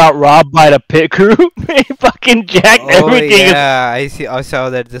 Bro got robbed by the pit crew. He fucking jacked Oh everything. yeah, I see. I saw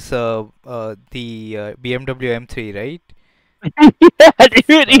that this the BMW M3, right? Yeah,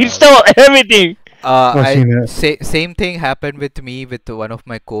 dude, he stole everything. I've seen it. Same thing happened with me with one of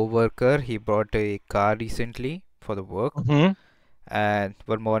my co-worker. He bought a car recently for the work, and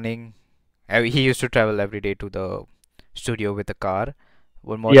one morning, he used to travel every day to the studio with the car.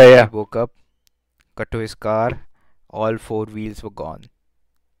 One morning Yeah. he woke up, got to his car, all four wheels were gone.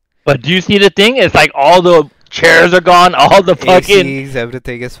 But do you see the thing? It's like all the chairs are gone, all the fucking ACs,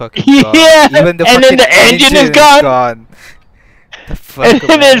 everything is fucking gone. yeah, Even the and fucking then the engine is gone. The fuck,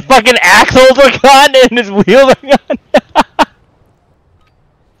 And then his fucking axles are gone, and his wheels are gone.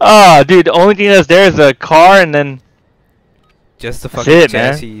 Oh, dude, the only thing that's there is a car, and then just the that's fucking it,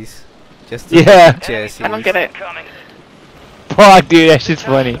 man. chassis. Just the Yeah. fucking chassis. I don't get it. Fuck, dude, that shit's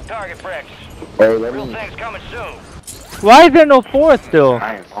funny. Target practice. Hey, let Real me. thing's coming soon. Why is there no fourth still?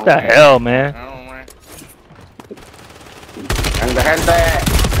 I ain't What the hell, man?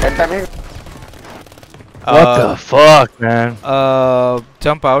 Gente, What the fuck, man?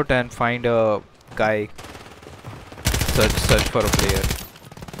 Jump out and find a guy. Search for a player.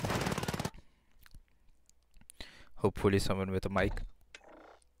 Hopefully someone with a mic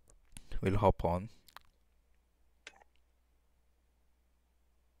will hop on.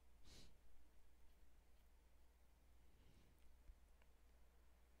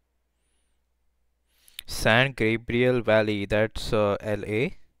 San Gabriel Valley, that's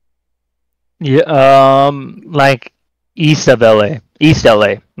LA. Yeah, like east of LA,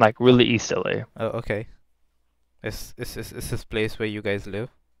 like really east LA. Oh, okay. Is this place where you guys live?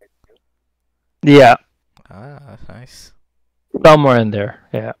 Yeah, Ah, nice. somewhere in there.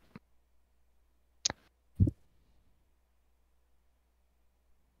 Yeah.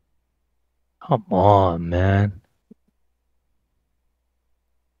 Come on, man.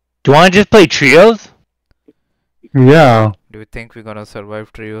 Do you want to just play trios? Yeah. Do you think we're gonna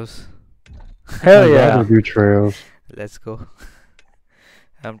survive trios? Hell I'd yeah. rather do trails. Let's go.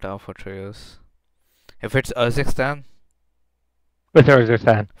 I'm down for trios. If it's Uzbekistan, With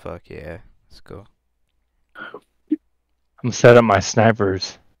Uzbekistan. fuck yeah, let's go. I'm set up my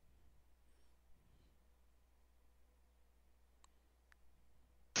snipers.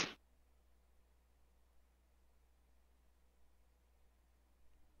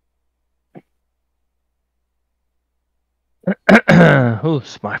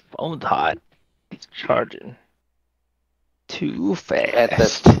 Oops, my phone's hot. It's charging too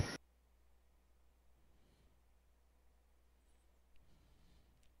fast.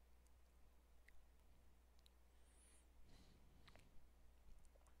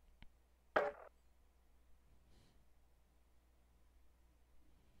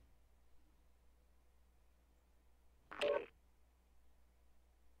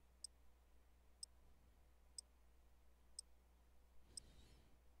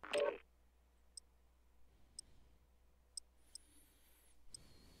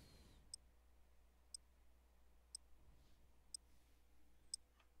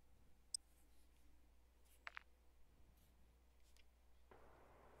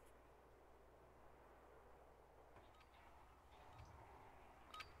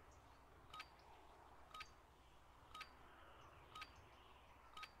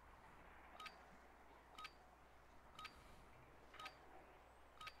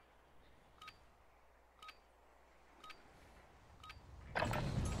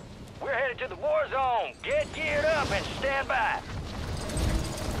 to the war zone. Get geared up and stand by.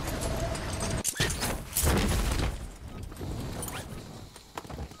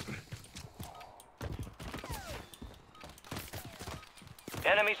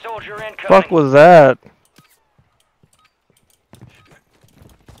 Enemy soldier incoming. Fuck was that?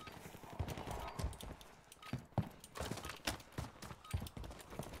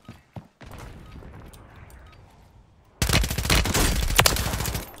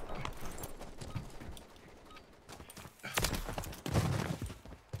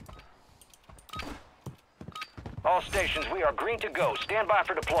 All stations, we are green to go. Stand by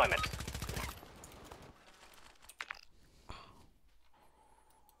for deployment.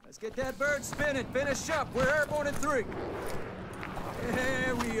 Let's get that bird spinning. Finish up. We're airborne in 3.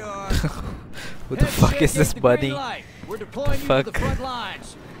 There we are. What the fuck is this, buddy? We're deploying you to the front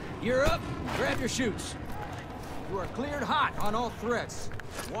lines. You're up. Grab your chutes. You are cleared hot on all threats.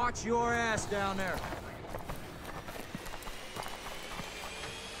 Watch your ass down there.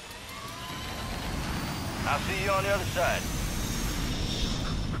 I'll see you on the other side.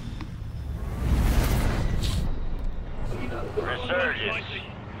 Resurgence.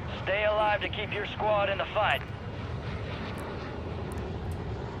 Stay alive to keep your squad in the fight.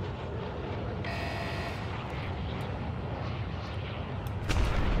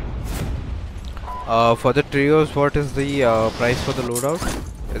 For the trios, what is the price for the loadout?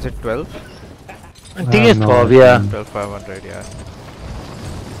 Is it 12? I think it's 12, yeah. 12,500, yeah.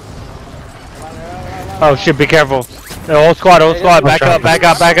 Oh shit, be careful. Whole squad, back up, back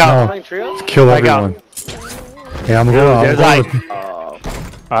up, back up. No. Kill Back up. everyone. Yeah, I'm going. There's like...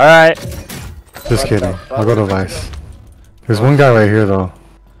 Alright. Just kidding. I'll go to Vice. There's one guy right here though.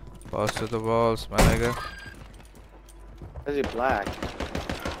 Pass to the walls, my nigga. Is he black?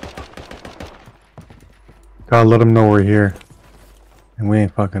 Gotta let him know we're here. And we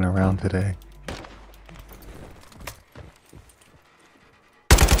ain't fucking around today.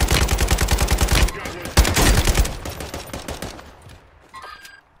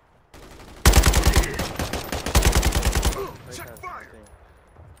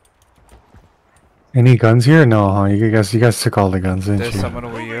 Any guns here? No, huh? You guys took all the guns, didn't There's you? someone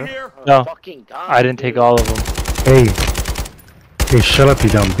over here. No, I didn't take all of them. Hey, shut up, you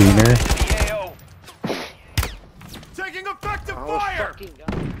dumb beaner. Taking effective fire.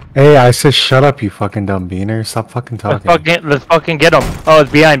 Hey, I said shut up, you fucking dumb beaner. Stop fucking talking. Let's fucking get him. Oh,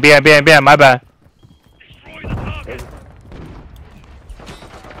 it's behind, my bad.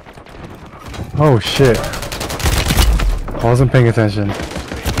 Oh shit. I wasn't paying attention.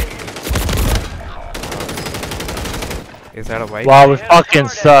 Is that a white? Wow, we fucking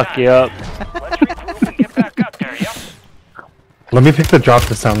suck, yup. Let me pick the drop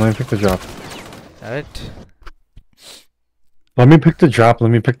this time. Let me pick the drop. Alright. Let me pick the drop. Let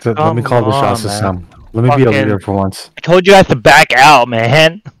me call the shots this man. time. Let me be a leader for once. I told you guys to back out,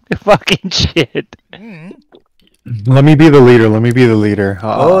 man. Fucking shit. Let me be the leader. Let me be the leader.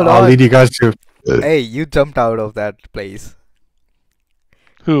 I'll lead you guys to. Hey, you jumped out of that place.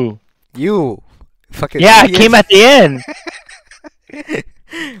 Who? You. Fucking yeah, idiot. I came at the end.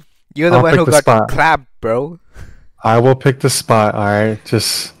 You're the one who got clapped, bro. I will pick the spot. All right,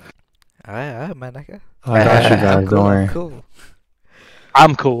 just. Alright, man. I got you guys. Don't worry.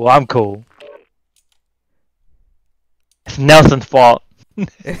 I'm cool. I'm cool. It's Nelson's fault.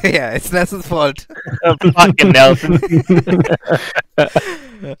 Yeah, it's Nelson's fault. Fucking Nelson.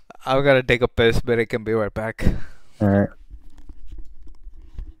 I'm gonna take a piss, but I can be right back. Alright.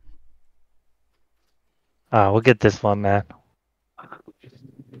 We'll get this one, man.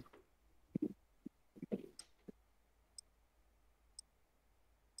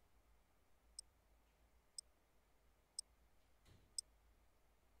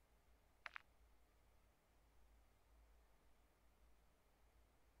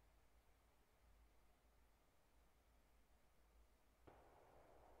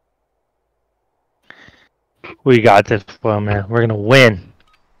 We got this one, man. We're gonna win.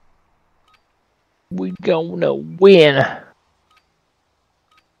 We gonna win.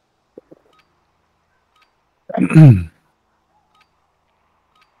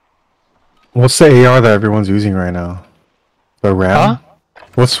 What's the AR that everyone's using right now? The RAM? Huh?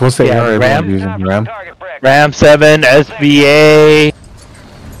 What's the AR everyone's using? RAM? RAM 7, SVA,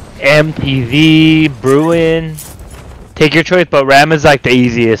 MTV, Bruin. Take your choice, but RAM is like the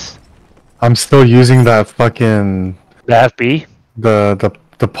easiest. I'm still using that fucking The FB? the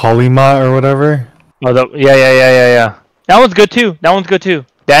Polymot or whatever. Oh, yeah. That one's good too.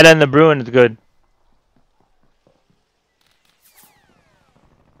 That and the Bruin is good.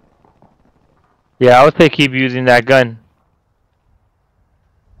 Yeah, I would say keep using that gun.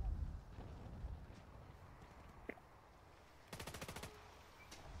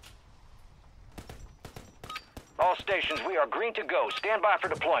 All stations, we are green to go. Stand by for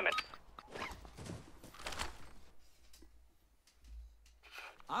deployment.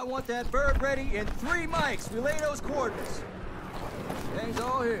 I want that bird ready in 3 mics. Relay those coordinates. Gang's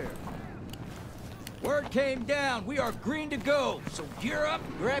all here. Word came down. We are green to go. So gear up,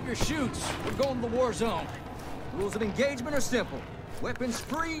 grab your chutes. We're going to the war zone. Rules of engagement are simple. Weapons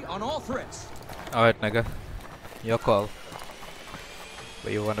free on all threats. Alright, nigga. Your call.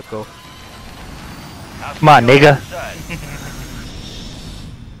 Where you wanna go? Come on, nigga.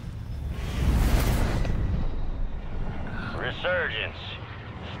 Resurgence.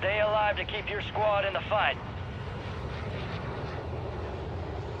 Stay alive to keep your squad in the fight.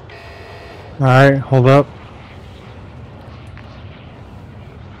 Alright, hold up.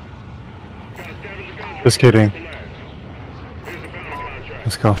 Just kidding.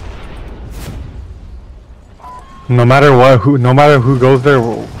 Let's go. No matter what, no matter who goes there,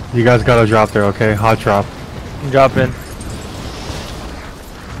 you guys gotta drop there, okay? Hot drop. I'm dropping.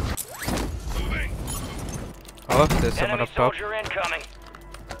 Oh, there's someone Enemy up top. soldier incoming.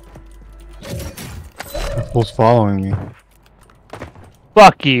 Who's following me?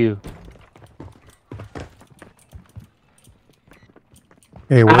 Fuck you.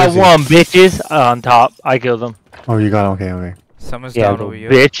 Hey, where I is he? won, bitches. On top. I killed him. Oh, you got him. Okay, okay. Someone's Yeah, down little over here.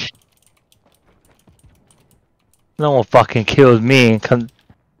 bitch. No one fucking kills me and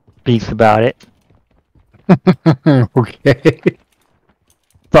speaks about it. Okay.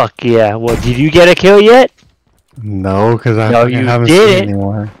 Fuck yeah. Well, did you get a kill yet? No, because I No, fucking you haven't seen didn't.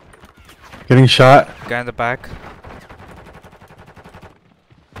 anyone. Getting shot. Guy in the back.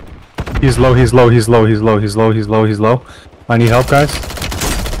 He's low, he's low, he's low, he's low, he's low, he's low, he's low. I need help, guys.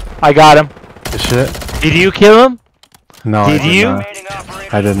 I got him. Good shit. Did you kill him? No, Did I did you?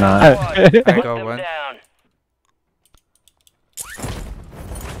 not. I did not. I Put got them one. down.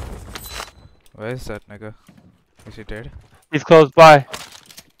 Where is that nigga? Is he dead? He's close by.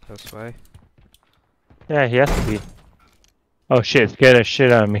 That's why. Yeah, he has to be. Oh shit, scared the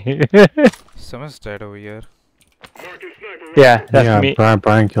shit out of me. Someone's dead over here. Yeah, that's Yeah, me.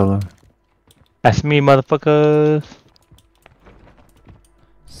 Brian killed him. That's me, motherfuckers.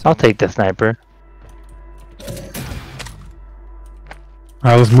 I'll take the sniper.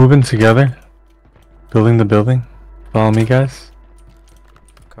 Alright, let's move in together. Building the building. Follow me, guys.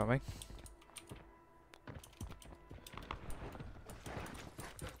 Coming.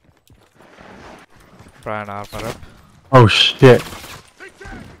 Brian, armor up. Oh shit.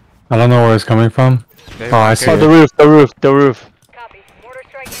 I don't know where it's coming from. There, Oh, I see Oh, it. the roof, the roof, the roof.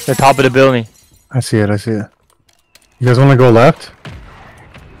 The top of the building. I see it, I see it. You guys want to go left?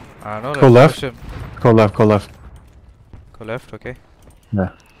 No, Go let's left. push him. Go left, go left. Go left, okay. Yeah.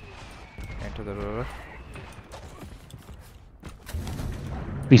 Into the river.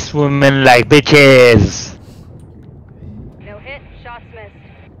 We swimming like bitches. No hit, shots missed.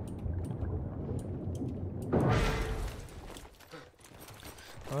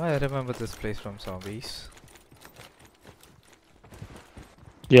 Oh, I remember this place from zombies.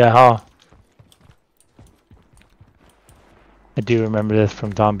 Yeah, huh? I do remember this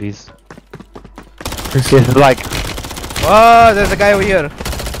from zombies. This is like, Oh, there's a guy over here.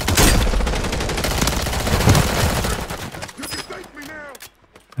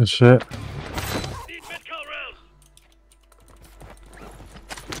 Good shit.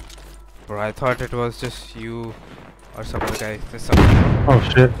 Bro, I thought it was just you or some other guy. There's some Oh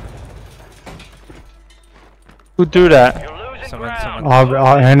shit. who threw that? You're losing someone, ground.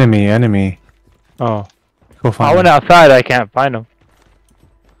 someone. Enemy. Oh, Go find I went him. outside. I can't find him.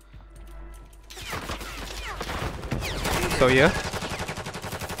 So yeah.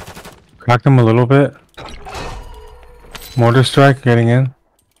 Cracked him a little bit. Mortar strike getting in.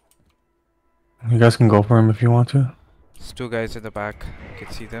 You guys can go for him if you want to. There's two guys in the back. You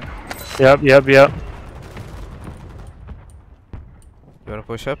can see them. Yep, yep, yep. You wanna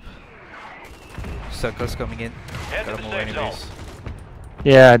push up? Circles coming in. Head to Gotta the move safe zone. anyways.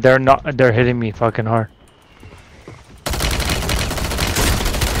 Yeah, they're not. They're hitting me fucking hard.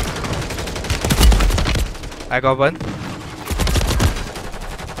 I got one.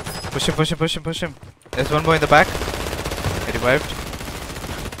 Push him, push him, push him, push him. There's one more in the back. He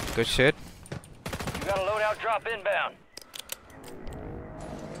revived. Good shit. You got a loadout drop inbound.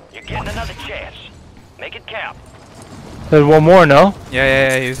 You're getting another chance. Make it count. There's one more, no?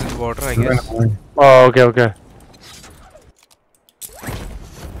 Yeah, he's in the water, I guess. Oh, okay, okay.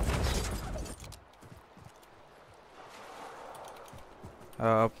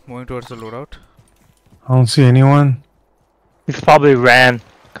 Moving towards the loadout. I don't see anyone. He's probably ran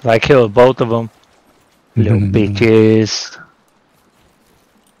because I killed both of them. Little bitches.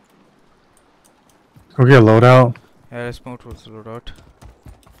 Go get a loadout. Yeah, let's move towards the loadout.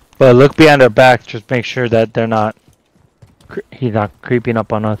 But look behind our back. Just make sure that they're not. He's not creeping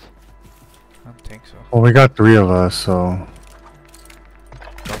up on us. I don't think so. Well, we got 3 of us, so.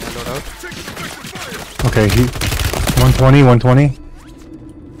 Got my loadout. Okay, 120, 120.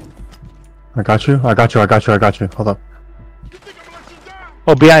 I got you. Hold up.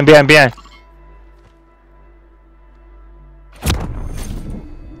 Oh, behind. Shit,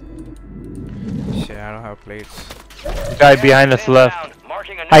 I don't have plates. The guy behind us left.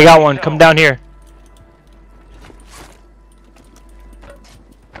 I got one. Come down here.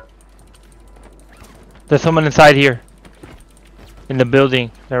 There's someone inside here. In the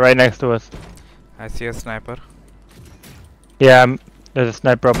building. They're right next to us. I see a sniper. Yeah, there's a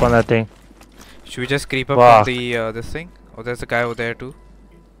sniper up on that thing. Should we just creep up Wow. on the this thing? Oh, there's a guy over there too.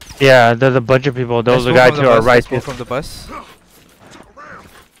 Yeah, there's a bunch of people. Those are the guys to our right. Let's move from the bus.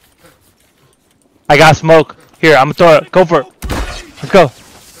 I got smoke. Here, I'm gonna throw it. Go for it. Let's go.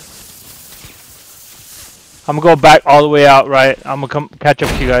 I'm gonna go back all the way out, right? I'm gonna come catch up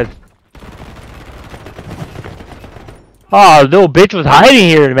to you guys. Oh, little bitch was hiding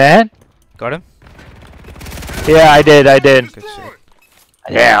here, man. Got him? Yeah, I did. Good shit.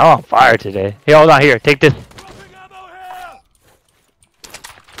 Yeah, I'm on fire today. Hey, hold on here. Take this.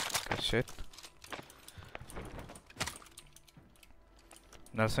 Good shit.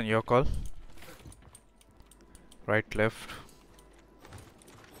 Nelson, your call. Right, left.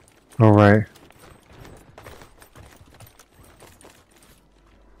 Alright.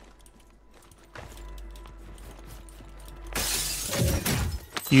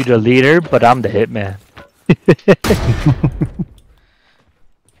 You the leader, but I'm the hitman.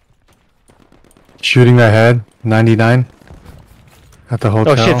 Shooting ahead, 99. At the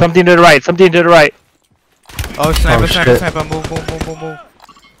hotel. Oh shit, something to the right. Oh, sniper, shit. sniper. Move.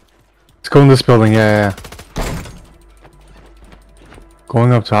 Let's go in this building, yeah.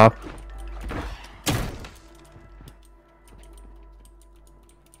 Going up top.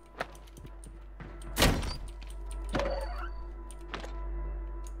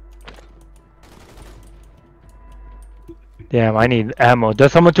 Damn, I need ammo.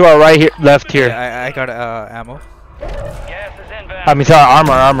 There's someone to our right here, left here. Yeah, I got ammo. Gas is inbound. I mean, sorry,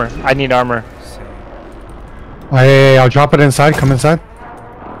 armor. I need armor. Same. Oh, yeah, I'll drop it inside. Come inside.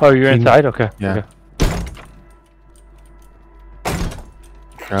 Oh, you're inside? Okay. Yeah. Okay.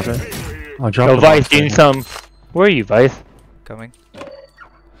 Grab it. I'll drop Yo, the Vice, box do you right need some? Where are you, Vice? Coming.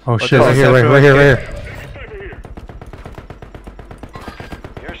 Oh shit, there's right here.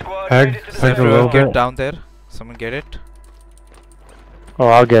 Your squad Peg, made it to the peg a zone. little Get bit. down there. Someone get it. Oh,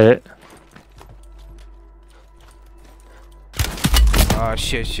 I'll get it. Ah,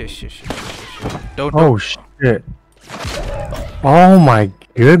 shit. Don't. Oh shit. Oh my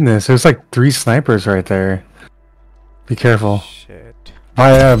goodness, there's like 3 snipers right there. Be careful. Shit.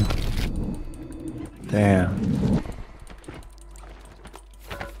 I am. Damn.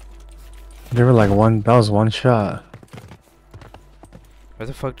 They were like that was one shot. Where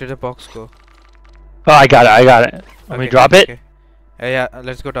the fuck did the box go? Oh, I got it. Let me drop it. Okay. Yeah,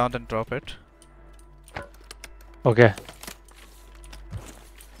 let's go down and drop it. Okay.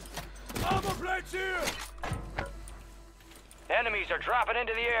 Enemies are dropping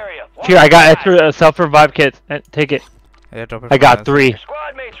into the area. Here, I got extra self-revive kits. Take it. Yeah, drop it. I got 3. Your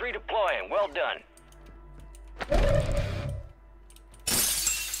squad mates redeploying. Well done.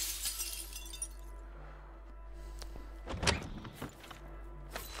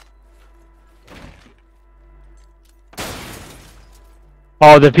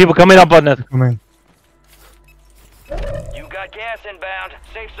 Oh, the people coming up on us. Come in. You got gas inbound.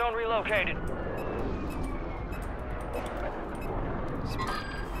 Safe zone relocated.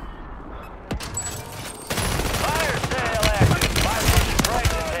 Fire sale active. 500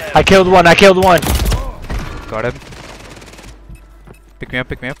 prices ahead. I killed one. Got him. Pick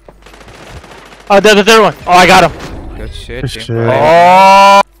me up. Oh, there's a third one. Oh, I got him. Good shit. Good team. shit.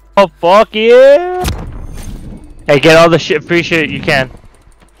 Oh, fuck yeah. Hey, get all the free shit you can.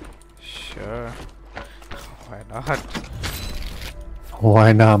 Sure. Why not?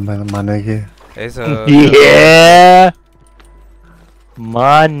 Why not, man, my nigga? There's a Yeah.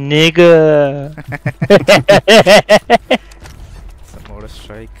 My nigga. some mortar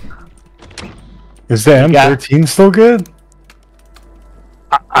strike. Is the M13 still good?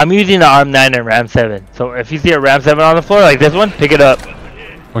 I'm using the ARM 9 and RAM 7. So if you see a RAM 7 on the floor like this one, pick it up.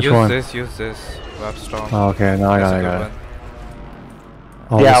 Which one? Use this. Web storm. Oh, okay, now I got it.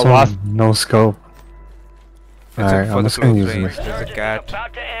 Oh, Yeah, this one, Wasp. no scope. Alright, I'm just gonna use range. this. There's a cat.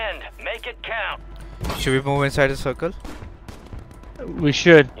 About to end. Make it count. Should we move inside the circle? We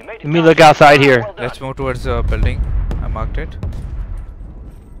should. Let me look outside here. Let's move towards the building. I marked it.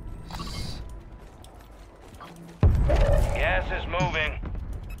 Gas is moving.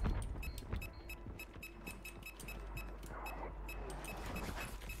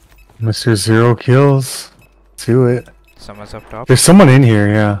 Mr. Zero Kills. Let's do it. Someone's up top. There's someone in here,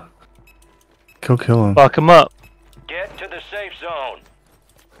 yeah. Kill him. Fuck him up. Get to the safe zone.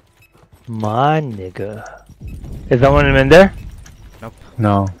 My nigga. Is that one in there? Nope.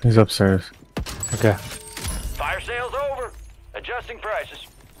 No, he's upstairs. Okay. Fire sales over. Adjusting prices.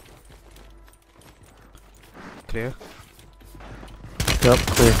 Clear. Yep,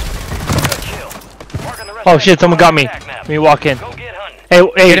 clear. Good kill. Marking the rest Oh of shit, that someone got squad me. attack map. Let me walk in. Go get hunting.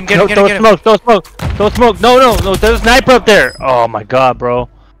 Hey, Get him, get him, get him, don't get him. smoke, don't smoke, don't smoke. No, there's a sniper up there. Oh my god, bro.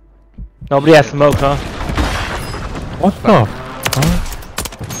 Nobody has smoke, huh? What the?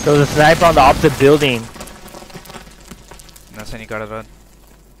 Huh? There was a sniper on the opposite building. Nasan, you gotta run.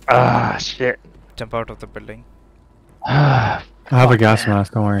 Ah, shit. Jump out of the building. I have a gas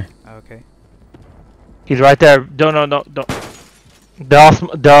mask, don't worry. Okay. He's right there. Don't.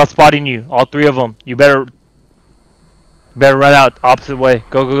 They're all spotting you. All three of them. You better run out opposite way.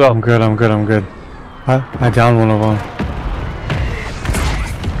 Go. I'm good. I downed one of them.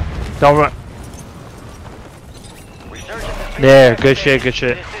 Don't run. There, good shit. This is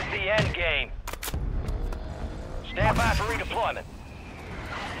the end game. Stand by for redeployment.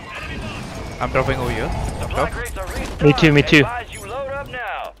 I'm dropping over here. Supply Up. crates are restocked. Me too. Advise you load up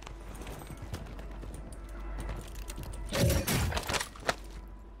now.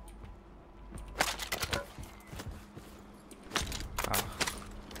 Ah.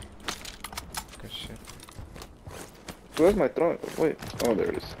 Good shit. Where's my throne? Wait. Oh, there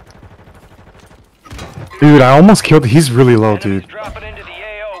it is. Dude, I almost killed. He's really low, Enemies dude. dropping into the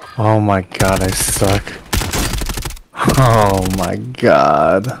AO. Oh my god, I suck. Oh my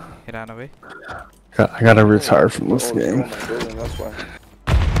god. He ran away. I gotta retire from this Oh, game. my building, that's why.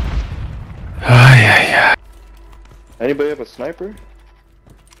 Yeah. Anybody have a sniper?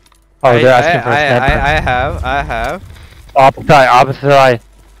 Oh, they're asking for a sniper. I have. Opposite side.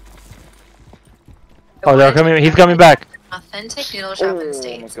 Oh, they're coming. He's coming back. Authentic noodle shop in Oh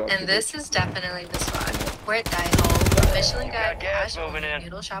States, my God, and this is definitely the spot. We're at Diet Hole, Michelin Guide gas cash moving only in.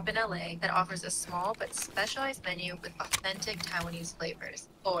 noodle shop in LA that offers a small but specialized menu with authentic Taiwanese flavors.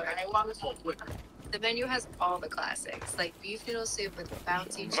 Or the menu has all the classics, like beef noodle soup with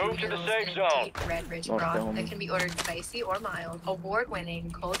bouncy Move chewy to the noodles safe and zone. deep red rich Oh, broth hell that no. can be ordered spicy or mild.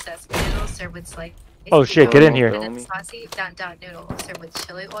 Award-winning cold sesame noodles served with sliced Oh shit, get in here. and then saucy dot noodle served with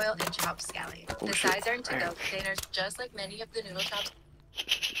chili oil and chopped scallion. Oh, The shit. sides are to-go containers, just like many of the noodle shops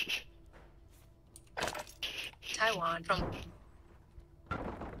in Taiwan. From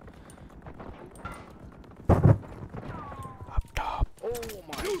Up top. Oh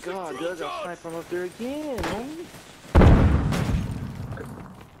my god, there's a sniper from up there again, homie.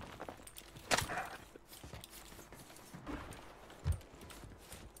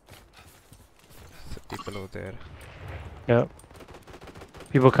 People over there. Yep.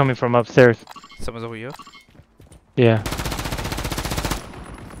 People coming from upstairs. Someone's over here. Yeah.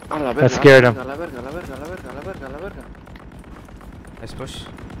 A la That scared him. A la verga, a la verga, a la verga, a la verga, a la verga. Let's push.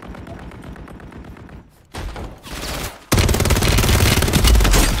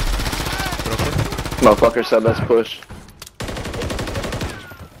 Broken. Motherfucker said let's push.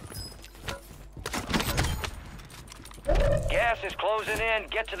 Gas is closing in.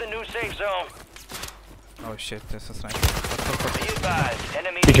 Get to the new safe zone. Oh shit, there's a sniper. Be advised.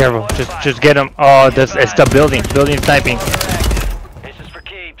 Enemies Be careful. deployed Just get him. Oh, this it's the building. Building sniping. This is for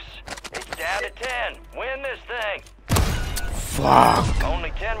keeps. It's down to 10. Win this thing. Fuck.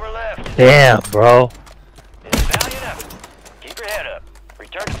 Only 10 were left. Damn, bro. It's a valiant effort. Keep your head up.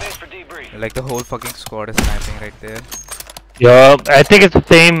 Return to base for debrief. Like the whole fucking squad is sniping right there. Yup. I think it's the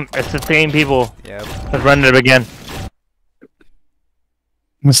same. It's the same people. Yep. Let's run it again.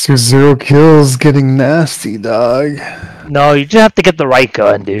 Mr. Zero Kills getting nasty, dog. No, you just have to get the right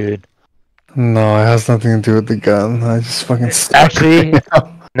gun, dude. No, it has nothing to do with the gun. I just fucking suck. Actually,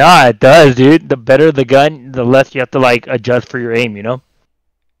 nah, it does, dude. The better the gun, the less you have to like adjust for your aim. You know.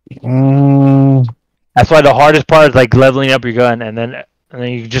 That's why the hardest part is like leveling up your gun, and then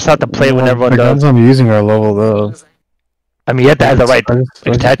you just have to play when everyone the does. guns I'm using are level though. I mean, you have to have the right I just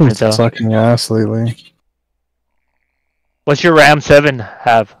been attachment though. sucking ass lately. What's your RAM 7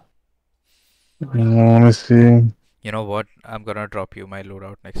 have? Let me see. You know what? I'm gonna drop you my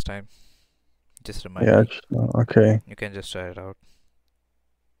loadout next time. Just remind Yeah, me. okay. You can just try it out.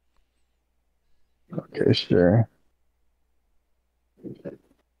 Okay, sure.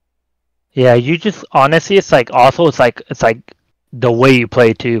 Yeah, you just honestly, it's like the way you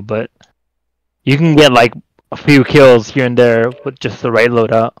play too, but you can get like a few kills here and there with just the right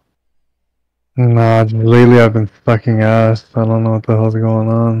loadout. Nah, lately I've been fucking ass. I don't know what the hell's going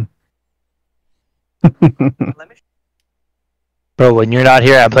on. Bro, when you're not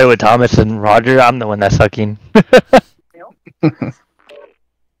here, I play with Thomas and Roger. I'm the one that's sucking.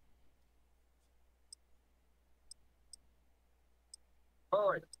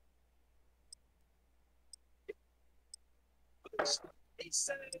 He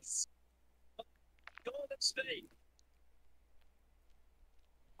says, Golden State.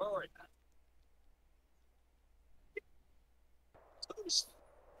 Forward.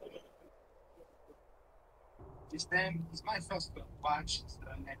 It's my first watch.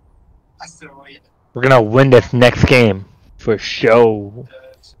 We're gonna win this next game for sure.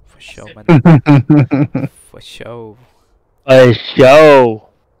 For sure, man. For sure. A show.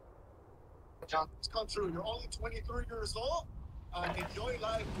 It's come true. You're only 23 years old. Enjoy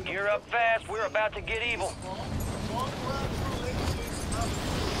life. Gear up fast. We're about to get evil.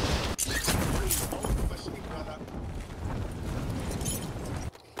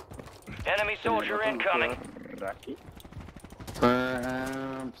 Enemy soldier incoming.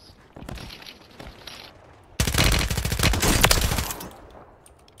 Perhaps.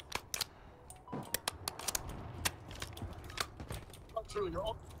 Come true. You're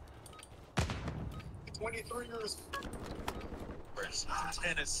only 23 years old.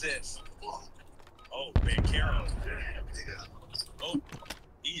 10 assists. Oh, big Carol. Oh,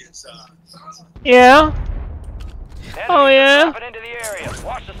 he is, Yeah. Enemies Oh are yeah. dropping into the area.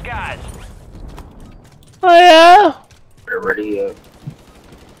 Watch the skies. Oh yeah. We're ready up.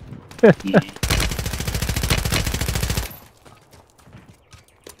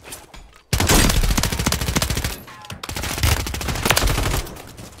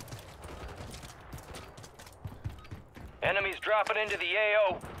 Enemies dropping into the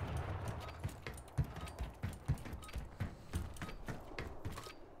AO.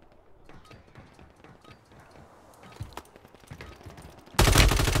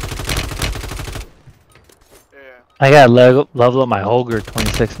 I gotta level up my Holger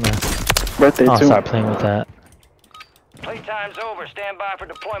 26 now. Birthday I'll too. start playing with that. Playtime's over. Stand by for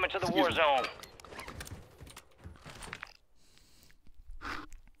deployment to the war zone.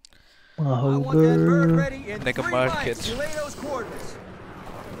 I want that bird ready in Nigga 3 market. mics. Relay those coordinates.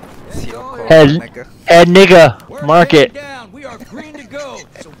 See your Go call, ahead. nigga. Head nigga, We're market. heading down. We are green to go.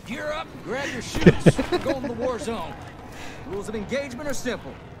 So gear up and grab your shoes. We're going to the war zone. Rules of engagement are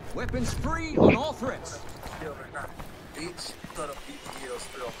simple. Weapons free on all threats.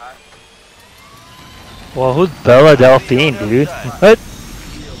 Well, who's Bella Delphine, dude? What?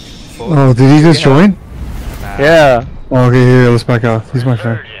 Oh, did he just join? Yeah. Oh, okay, here, let's back out. He's my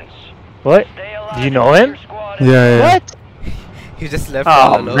friend. What? Do you know him? Yeah. What? You just left Oh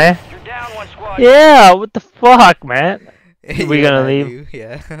all alone. man. You're down one squad. Yeah. What the fuck, man? We Yeah, gonna I leave? knew,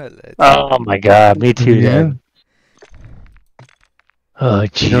 yeah. Let's- Oh my god, me too, Yeah. then. Oh Yo,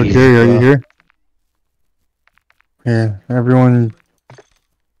 jeez. Gary, are you bro. here? Here, everyone.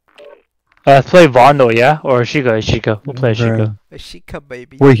 Let's play Vondo, yeah? Or Ashika. We'll play Ashika. A Shika,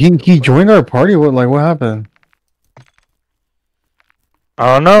 baby. Wait, he joined our party? What happened?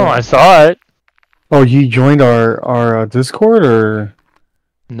 I don't know, I saw it. Oh, he joined our Discord, or?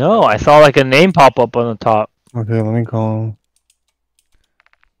 No, I saw like a name pop up on the top. Okay, let me call him.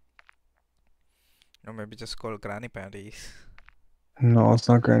 Or maybe just call Granny Panties. No, it's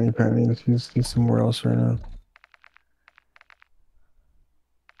not Granny Panties. He's somewhere else right now.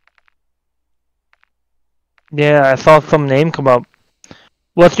 Yeah, I saw some name come up.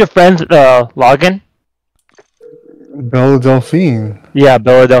 What's your friend's login? Bella Delphine. Yeah,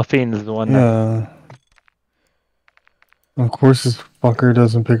 Bella Delphine is the one. Yeah. Of course this fucker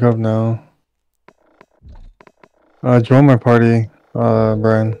doesn't pick up now. Join my party,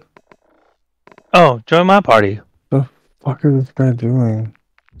 Brian. Oh, join my party. The fuck is this guy doing?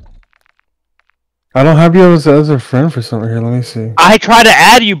 I don't have you as a friend for something. Here, let me see. I tried to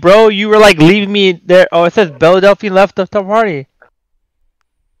add you, bro. You were like leaving me there. Oh, it says Bella Delphine left the party.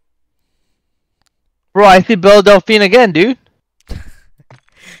 Bro, I see Bella Delphine again, dude.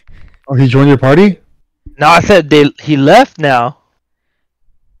 Oh, he joined your party? No, I said he left now.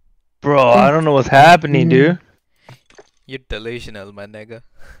 Bro, I don't know what's happening, dude. You're delusional, my nigga.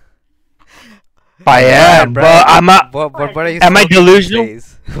 I am, but I'm not. What are you Am I smoking delusional? these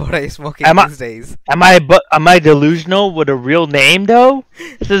days? What are you smoking Am I- these days? Am I delusional with a real name though?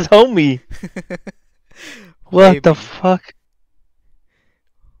 This is homie. What the fuck?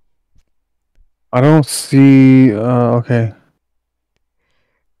 I don't see. Okay.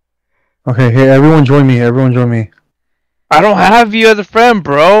 Okay, hey, everyone join me. Everyone join me. I don't have you as a friend,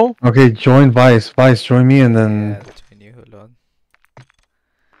 bro. Okay, join Vice. Vice, join me, and then. Yeah, that's when you hold on.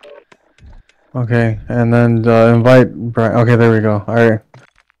 Okay, and then invite Brian. Okay, there we go. All right.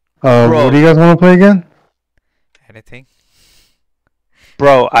 Bro. What do you guys want to play again? Anything?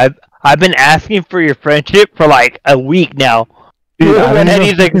 Bro, I've been asking for your friendship for like a week now. Dude, I don't And even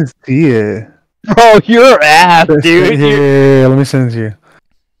he's like, see it. bro, you're ass, dude. Yeah, let me send it to you.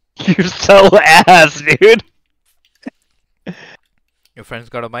 You're so ass, dude. Your friend's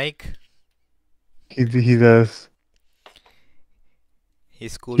got a mic? He does.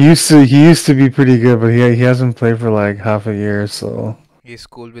 He's cool. He used to be pretty good, but he hasn't played for like half a year, so. He's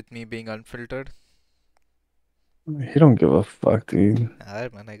cool with me being unfiltered. He don't give a fuck, dude.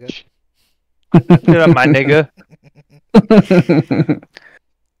 Alright, my nigga. Shut up, my nigga.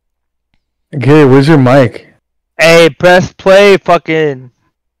 Okay, where's your mic? Hey, press play, fucking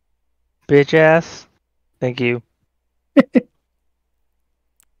bitch ass. Thank you.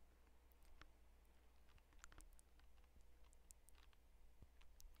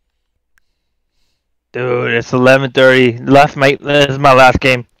 Dude, it's 11:30. This is my last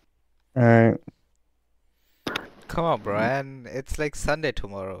game. Alright. Come on, Brian. It's like Sunday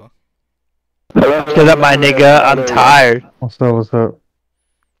tomorrow. Shut up, my nigga. I'm tired. What's up? What's up?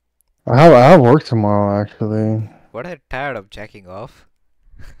 I have work tomorrow, actually. What are you tired of jacking off?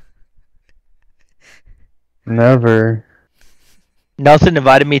 Never. Nelson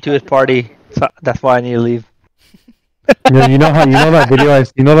invited me to his party, so that's why I need to leave. Yeah, you know that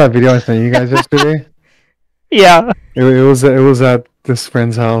video I sent you guys yesterday? Yeah. It was at this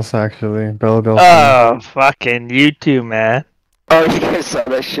friend's house, actually, Philadelphia. Oh, fucking you two, man. Oh, you guys saw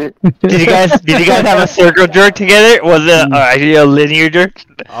that shit? Did you guys have a circle jerk together? Was it actually a linear jerk?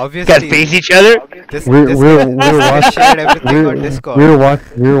 Obviously. You guys face each other? We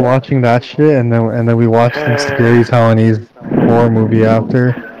were watching that shit, and then we watched some scary Taiwanese horror movie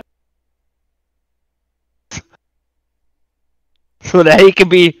after. So that he can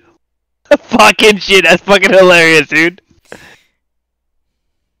be fucking shit. That's fucking hilarious, dude.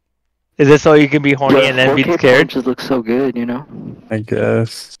 Is this so you can be horny and then be scared? Just looks so good, you know. I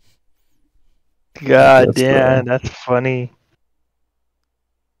guess. God damn, that's funny.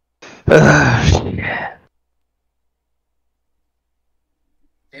 There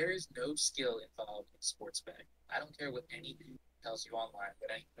is no skill involved in sports betting. I don't care what anyone tells you online,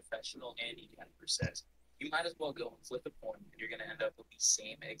 what any professional handicapper says. You might as well go and flip a coin, and you're going to end up with the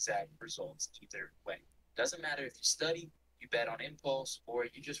same exact results either way. Doesn't matter if you study, you bet on impulse, or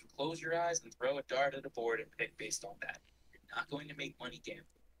you just close your eyes and throw a dart at a board and pick based on that. You're not going to make money gambling.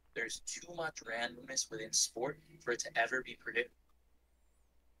 There's too much randomness within sport for it to ever be predictable.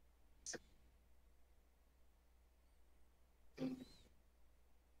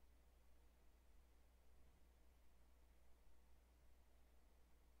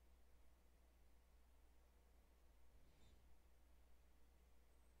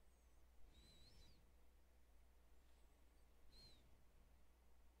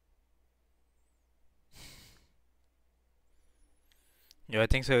 Yeah, I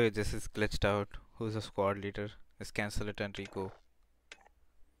think so. This is glitched out. Who's the squad leader? Let's cancel it and re-go.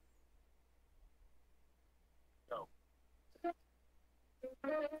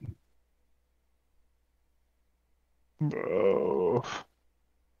 Bro.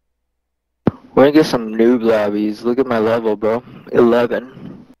 We're gonna get some noob lobbies. Look at my level, bro. 11.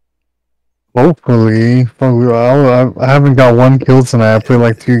 Hopefully. Fuck, I haven't got one kill tonight. I played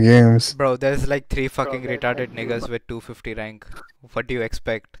like 2 games. Bro, there's like 3 fucking retarded niggas with 250 rank. What do you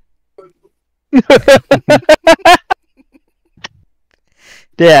expect? Yeah,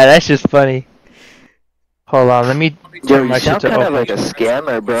 that's just funny. Hold on, let me Yo, turn you my shit sound to kind of open. like a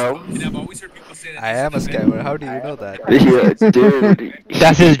scammer, bro. I am a scammer. How do you know that? Yeah, dude.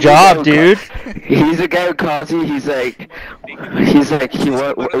 That's his job, dude. He's the guy who calls you. He's like,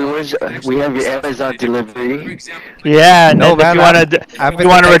 we have your Amazon delivery. Yeah, and No, then man, if you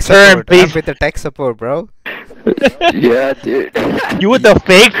want to return, please. I'm with the tech support, bro. Yeah, dude. You with the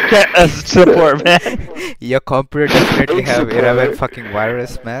fake support, man. Your computer definitely Fake have support. 11 fucking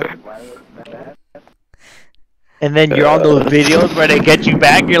virus, man. And then you're on those videos where they get you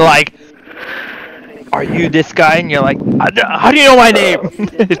back. You're like, "Are you this guy?" And you're like, "How do you know my name?"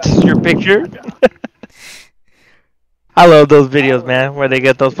 It's just your picture. I love those videos, man, where they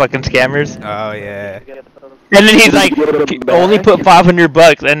get those fucking scammers. Oh yeah. And then he's like, "Only put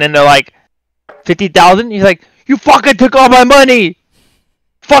 $500," and then they're like, 50,000. He's like, "You fucking took all my money.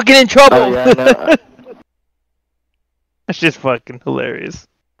 Fucking in trouble." Oh, yeah, no. That's just fucking hilarious.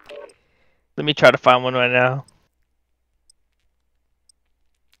 Let me try to find one right now.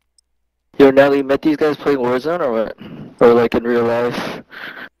 Yo, Nelly, you met these guys playing Warzone or what? Or like in real life?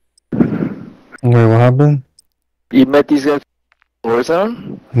 Wait, what happened? You met these guys playing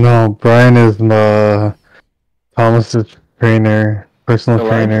Warzone? No, Brian is Thomas's trainer, personal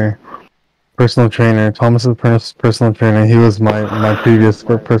trainer. Personal trainer. Thomas's personal trainer. He was my previous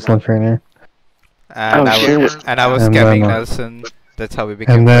personal trainer. And I was scamming Nelson. That's how we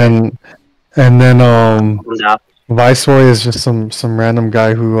became and then Viceroy is just some random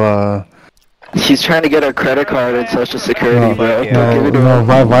guy who He's trying to get a credit card and social security, bro.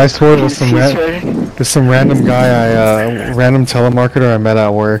 Viceroy was some random guy random telemarketer I met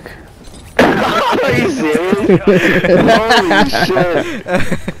at work. Are you serious? Holy shit.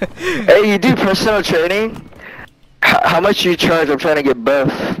 Hey, you do personal training? How much do you charge? I'm trying to get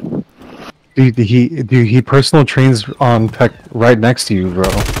buff. Dude, he personal trains on tech right next to you, bro.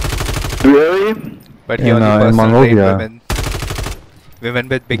 Really? But he only personal trained women. Women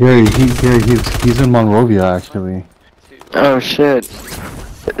with big he's in Monrovia actually. Oh shit.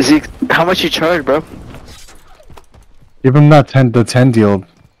 How much you charge, bro? Give him that the 10 deal,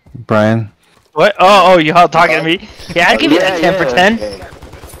 Brian. What? Oh, you all talking to me? Yeah, I'd give you that 10 for 10.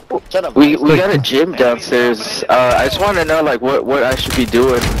 We got a gym downstairs. I just want to know like what I should be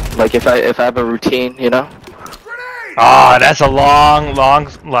doing, like if I have a routine, you know. Oh, that's a long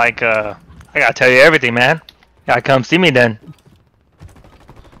like I gotta tell you everything, man. Gotta come see me then.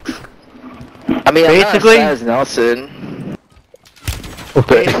 I mean, basically, I'm not as Nelson.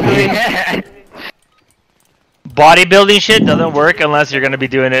 Bodybuilding shit doesn't work unless you're gonna be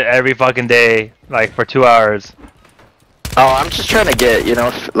doing it every fucking day, like for 2 hours. Oh, I'm just trying to get, you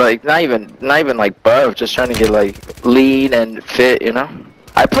know, like not even like buff, just trying to get like lean and fit, you know.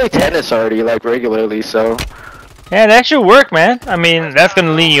 I play tennis already, like regularly, so. Yeah, that should work, man. I mean, that's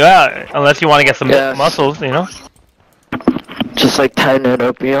gonna lean you out unless you want to get some muscles, you know. Just like tighten it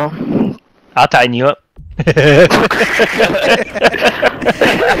up, you know. I'll tighten you up. That's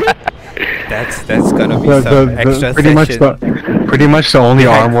gonna be some extra session. Pretty much the only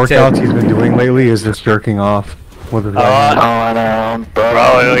arm workouts he's been doing lately is just jerking off with his right hand.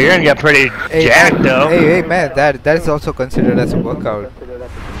 Bro, you're gonna get pretty jacked though. Hey man, that is also considered as a workout.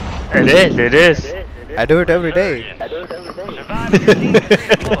 It is. I do it every day.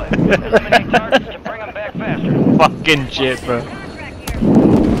 Fucking shit, bro.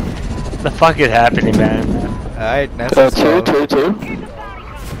 The fuck is happening, man? Alright, Nelson. Two.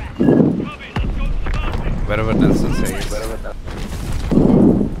 Whatever Nelson says.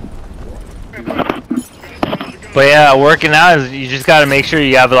 But yeah, working out is you just gotta make sure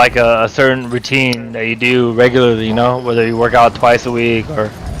you have like a certain routine that you do regularly, you know, whether you work out twice a week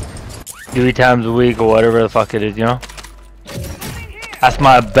or 3 times a week or whatever the fuck it is, you know. That's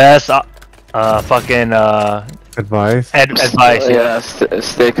my best fucking advice. Advice. Yeah,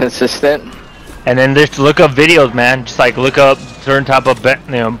 stay consistent. And then just look up videos, man. Just like look up certain type of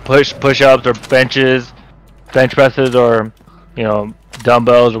push-ups or bench presses or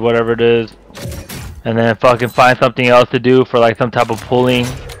dumbbells or whatever it is. And then fucking find something else to do for like some type of pulling.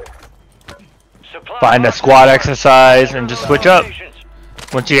 Find a squat exercise and just switch up.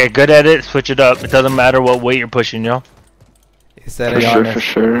 Once you get good at it, switch it up. It doesn't matter what weight you're pushing, you know? Is there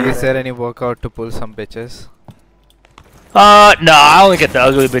Is there any workout to pull some bitches? No, I only get the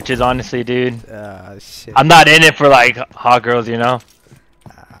ugly bitches, honestly, dude. Shit. I'm not in it for like hot girls, you know?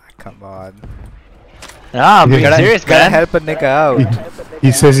 Come on. Nah, I'm being serious, gotta man. help a nigga out.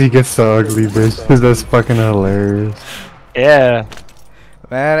 He says he gets the ugly bitches. That's fucking hilarious. Yeah.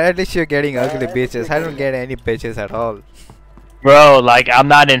 Man, at least you're getting ugly bitches. I don't get any bitches at all. Bro, like, I'm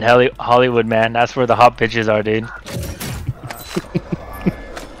not in Hollywood, man. That's where the hot bitches are, dude.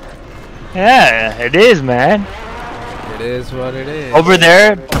 Yeah, it is, man. It is what it is. Over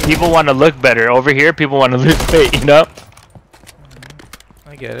there, people want to look better. Over here, people want to lose weight, you know?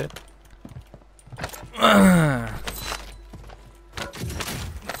 I get it.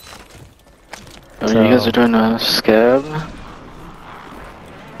 You guys are doing a scab?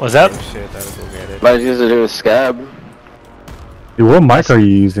 What's up? Oh, shit, I'll go get it. Why you guys are doing a scab? Dude, what mic are you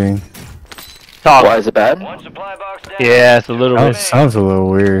using? Talk. Why is it bad? Yeah, it's a little bit. Sounds a little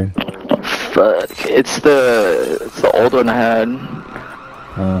weird. Fuck, it's the old one I had.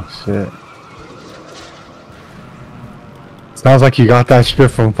 Oh shit. Sounds like you got that shit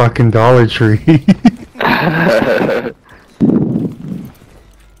from fucking Dollar Tree.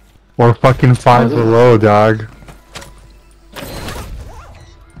 Or fucking Five Below, dog.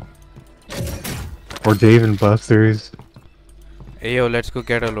 Or Dave and Buster's. Hey yo, let's go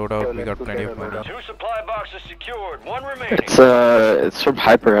get a loadout. We got plenty of money. 2 supply boxes secured. 1 remaining. It's from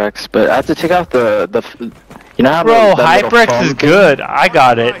HyperX, but I have to take out the You know how Bro, that little HyperX foam is thing? good. I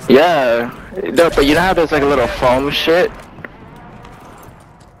got it. Yeah. No, but you know how there's like a little foam shit?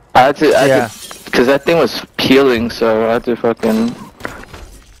 Yeah. Because that thing was peeling, so I had to fucking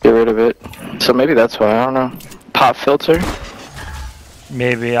get rid of it. So maybe that's why, I don't know. Pop filter?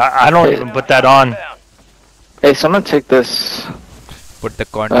 Maybe. I don't even put that on. Hey, someone take this. Put the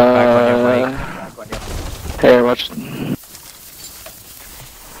condom back on your mic. Hey, watch.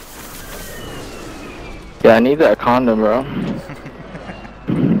 Yeah, I need that condom, bro. Some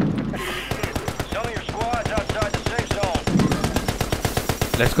of your squad's outside the safe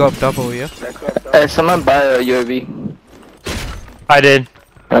zone. Let's go up top over here. Hey, someone buy a UAV. I did.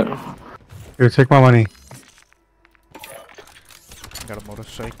 Here, take my money. Got a motor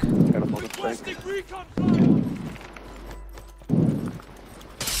strike.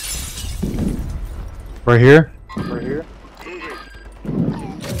 Right here.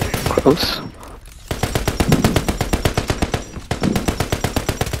 Close.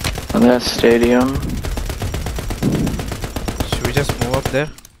 On that stadium. Should we just move up there?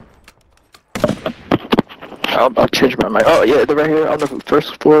 I'll change my mind. Oh yeah, they're right here on the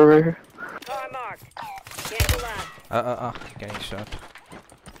first floor right here. Getting shot.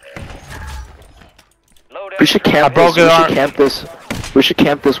 We should camp this. We should camp this. We should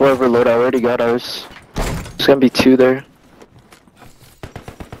camp this wherever load already got ours. There's gonna be two there.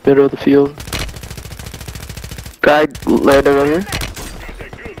 Middle of the field. Guy landed right here.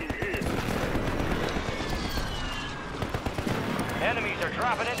 Enemies are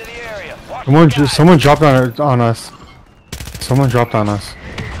dropping into the area. Someone dropped on us. Someone dropped on us.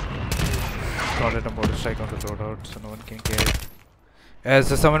 Got it, a motor strike on the loadout, so no one can carry it. Is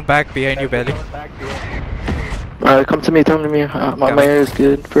there someone back behind you, Belly? Alright, come to me, come to me. My air is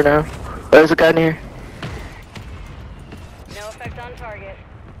good for now. There's a guy in here. No effect on target.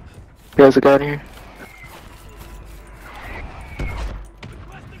 There's a guy in here.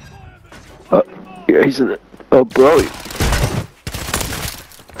 Oh, yeah, he's in the. Oh, bro.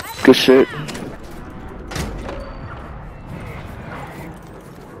 Good shit.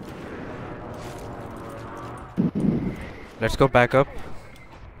 Let's go back up.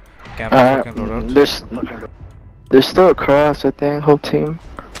 Camp fucking loadout. There's still a cross, I think, whole team.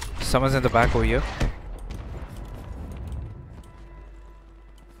 Someone's in the back over here.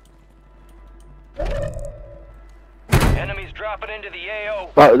 Enemies dropping into the AO.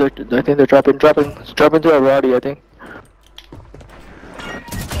 Oh, I think they're dropping to a Roddy, I think.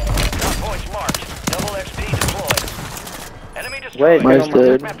 Drop points marked. Double XP deployed. Enemy destroyed. Wait, mine's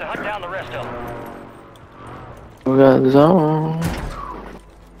dead. We have to hunt down the rest of them. We got the zone.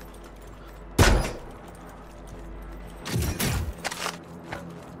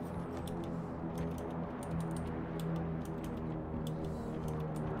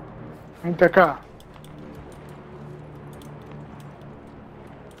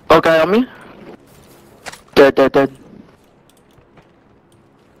 Okay, on me. Dead.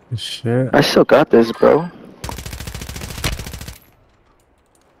 Shit. I still got this, bro.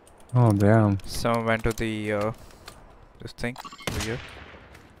 Oh damn. Someone went to the this thing over here.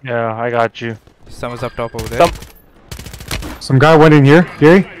 Yeah, I got you. Someone's up top over there. Some guy went in here,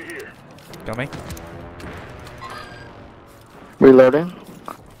 Gary. Coming. Reloading.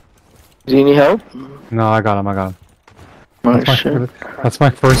 Do you need help? No, I got him. Oh, shit. That's my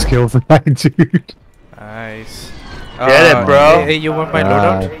first kill tonight, dude. Nice. Get it, bro. Hey, you want my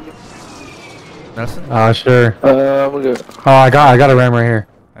loadout? Nelson? Sure. We're good. Oh, I got a ram right here.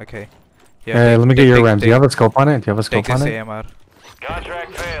 Okay. Hey, let me get your ram. Do you have a scope on it? Take this AMR.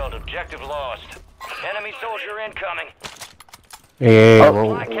 Contract failed. Objective lost. Enemy soldier incoming. Hey,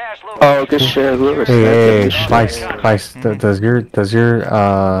 Oh, good shit. Hey, Vice. Does your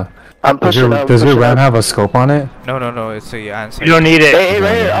I'm pushing up. Does your ram have a scope on it? No, it's a answer. You don't need it. Hey,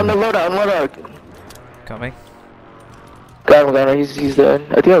 right here, on the loadout. Coming. Got him. He's dead.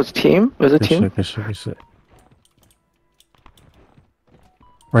 I think that was team. Was it team? Good shit.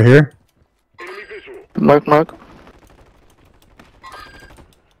 Right here? Mark.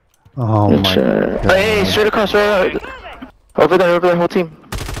 Oh my god. Hey, straight across, right over there, whole team.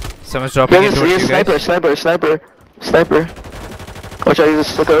 Someone's dropping into you guys. Sniper. Watch out, he's a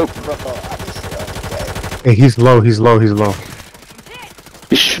slicker. Hey, he's low. He's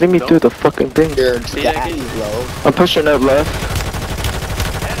He's shooting me through the fucking thing. I'm pushing up left.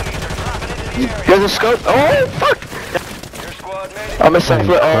 There's a scope. Oh, fuck! I'm a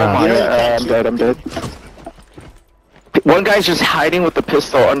sniper. Oh my god, I'm dead. One guy's just hiding with the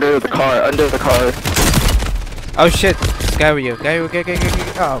pistol under the car. Oh shit! Guy over you. Guy.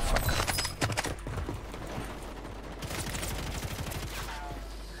 Oh fuck.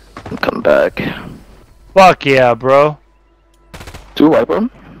 Come back. Fuck yeah, bro. Do you wipe him?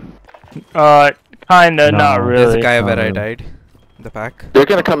 Kinda, No. not really. There's a guy where I really. died. In the back. They're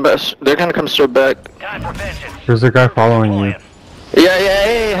gonna come back. They're gonna come straight back. Time for vengeance. There's a guy following you.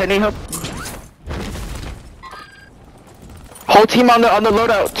 Yeah, I need help. Whole team on the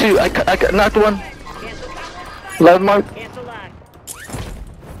loadout too. I knocked one. Left mark.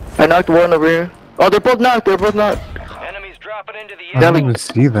 I knocked one over here. Oh, they're both knocked. Enemies dropping into the I don't even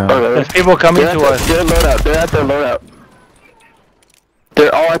see them. There's people coming to us. They're at their loadout.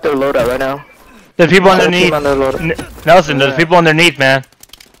 They're all at their loadout right now. There's people Whole underneath. team on their loadout. Nelson, there's people underneath, man.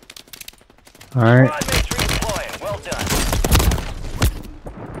 Alright. Squad mates redeploying. Well done.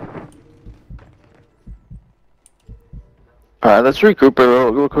 Alright, let's regroup it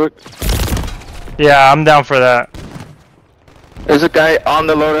real quick. Yeah, I'm down for that. There's a guy on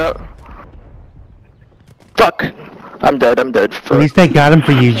the loadout. Fuck! I'm dead. At Fuck. least they got him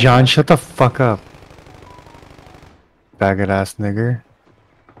for you, John. Shut the fuck up. Faggot ass nigger.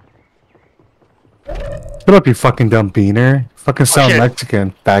 Shut up, you fucking dumb beaner. Fucking sound shit.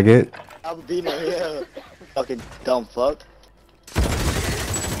 Mexican, faggot. I'm being here. Fucking dumb fuck.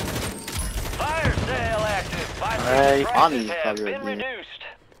 Fire sale active. Alright. Bonnie Have probably been would be. reduced.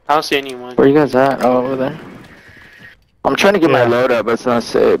 I don't see anyone. Where you guys at? Oh, over there. I'm trying to get my Yeah. loadout, but it's not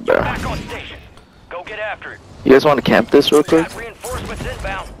saved, bro. Back on station. Go get after it. You guys want to camp this real quick? Got reinforcements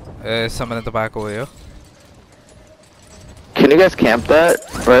inbound. Someone in the back over here. Can you guys camp that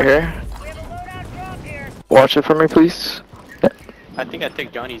right here? Watch it for me, please. I think I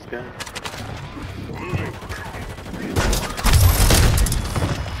take Johnny's gun.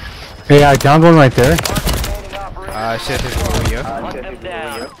 Hey, I downed one right there. Shit is over here. Hunt them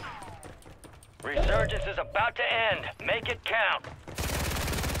down. Resurgence is about to end. Make it count.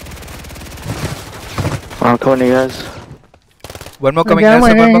 I'm coming to you guys. One more coming,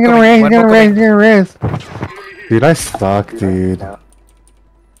 Nelson. One more coming. One more coming. Dude, I suck, dude.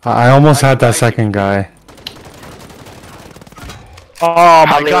 I almost had that second guy. Oh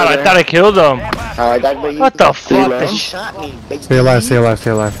my many god, were I there? thought I killed him. What What the fuck? low? This Shot me, baby. Stay alive, stay alive,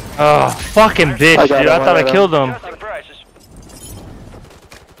 stay alive. Oh, fucking bitch, I dude. got I him, thought I got killed him. Adjusting prices.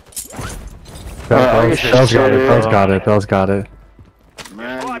 Bell's got it, Bell's got it.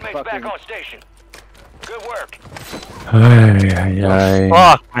 Man, Squad mates back fucking. on station. Good work. Ay, ay, ay.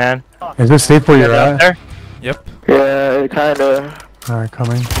 Fuck, man. Is this safe where you're Down at? there? Yep. Yeah, kinda. Alright,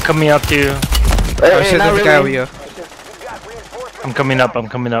 coming. I'm coming up to you. Oh shit, there's a guy over here. I'm coming up, I'm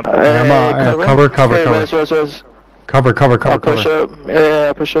coming up. Cover, cover, Hey, cover. res. Cover, cover, cover, I'll push cover. up.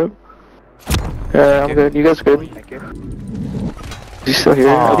 Yeah, push up. Yeah, I'm good. You guys good? You still here?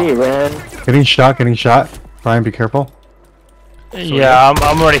 I think he ran. Getting shot. Brian, be careful. Yeah,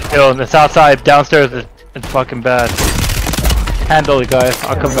 I'm already killed. It's outside, downstairs. It's fucking bad. Handle it, guys.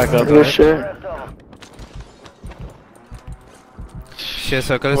 I'll come back up. Good shit. Shit,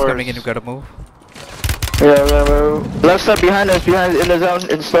 circle is coming in. You gotta move. Yeah. Left side behind us, in the zone,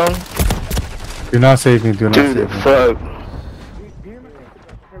 in stone. Do not save me, do not Dude, save me. fuck.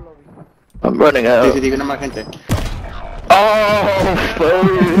 I'm running out. Sí, viene más gente. Oh, fuck.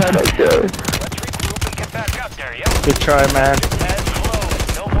 Let's regroup and get back up there, yo. Good try, man. Head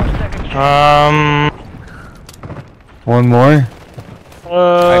closed. No more second chance. One more. I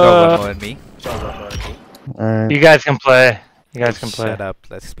got one more in me. Alright. You guys can play. You guys can play. Shut up.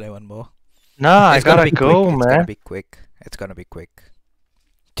 Let's play one more. Nah, I It's gonna gotta be go, quick. It's gonna man. be quick. It's gonna be quick.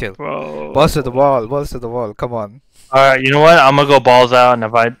 Chill. Bro. Balls to the wall. Balls to the wall. Come on. Alright, you know what? I'm gonna go balls out, and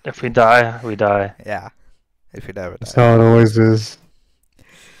if we die, we die. Yeah. If you never That's die. how it always is.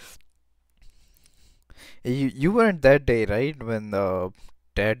 You weren't that day, right? When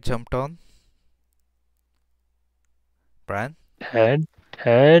Dad jumped on. Brian. Ted?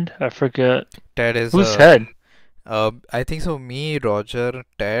 I forget. Ted is Who's Ted? I think so. Me, Roger,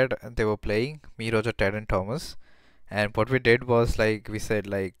 Ted, they were playing. Me, Roger, Ted, and Thomas. And what we did was like we said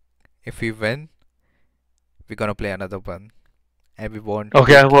like, if we win, we're gonna play another one, and we won.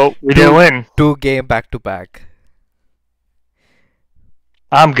 Okay, well, we didn't win. 2 game back to back.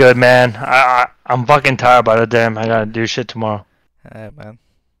 I'm good, man. I'm fucking tired by the damn. I gotta do shit tomorrow. Man.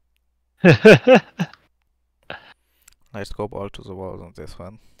 Let's go ball to the walls on this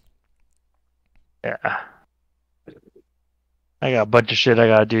one. Yeah. I got a bunch of shit I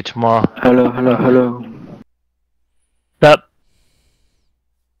gotta do tomorrow. Hello. Yep.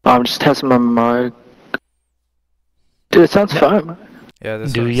 I'm just testing my mic. Dude, it sounds fine, man. Yeah,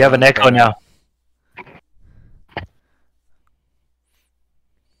 this Dude, one you have an sounds echo better. now.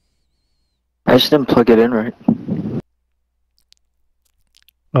 I just didn't plug it in right.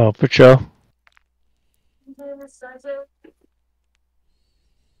 Oh, for sure.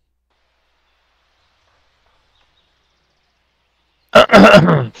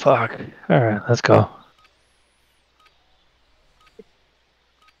 Fuck. Alright, let's go.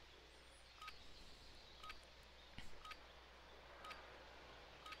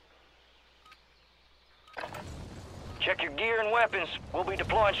 Check your gear and weapons. We'll be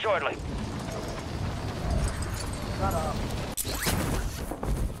deploying shortly.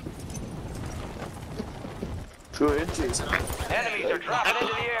 Enemies are dropping into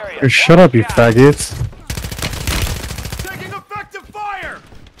the area. Shut up, you faggots. Taking effective fire!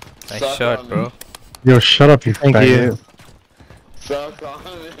 Nice shot, bro. Yo, shut up, you Thank faggot. Suck on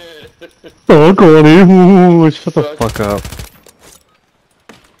it. Suck on it. Ooh, shut the fuck up.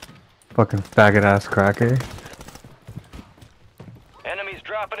 Fucking faggot ass cracker. Enemies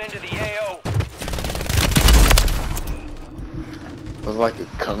dropping into the AO. It was like a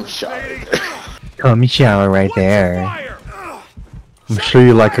cum shot. Cum shower right there. I'm sure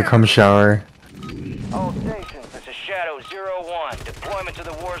you like a cum shower. All stations, this is Shadow 01. Deployment to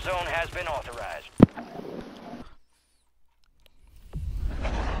the war zone has been authorized.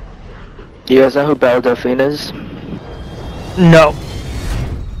 You guys know who Belle Delphine is? No.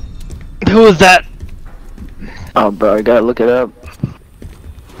 Who was that? Oh, bro, I gotta look it up.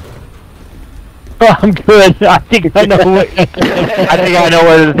 Oh, I'm good. I think I know what. I think I know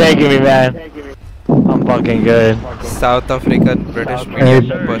where it's taking me, man. I'm fucking good. South African British Hey,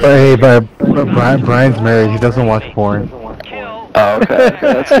 medium. but Brian's married. He doesn't watch porn. Oh, okay.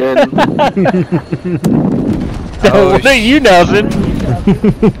 That's good. What are you, Nelson?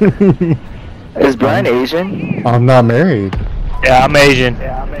 Is Brian Asian? I'm not married. Yeah, I'm Asian.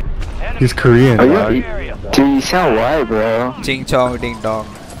 He's Korean. Are dog. you? Dude, you sound white, bro. Ching chong ding dong.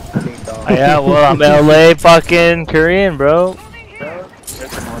 Yeah, well, I'm LA fucking Korean, bro.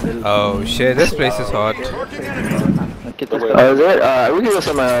 Oh shit, this place is hot. Oh, is it? We can go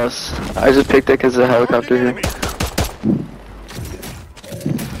somewhere else. I just picked it because there's a helicopter here.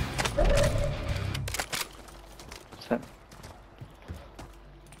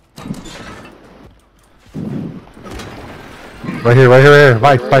 Right here, right here,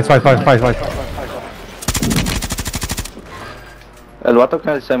 right here. Fight. El vato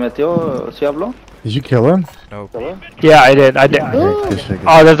que se metió, ¿sí habló? Did you kill him? No. Yeah, I did.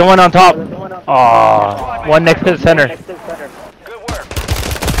 Oh, there's the one on top. Oh, one next to the center.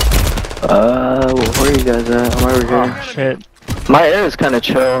 Where are you guys at? I'm over here. Oh, shit. My air is kind of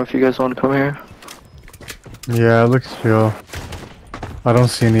chill if you guys want to come here. Yeah, it looks chill. I don't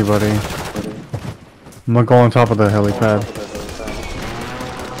see anybody. I'm gonna go on top of the helipad.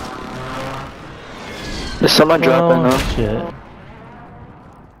 There's someone dropping, huh? Shit.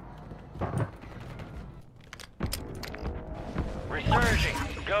 Resurging.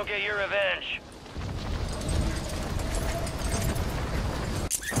 Go get your revenge.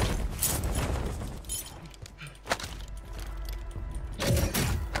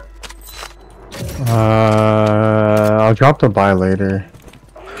 I'll drop the buy later.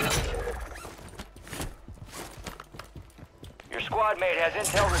 Your squad mate has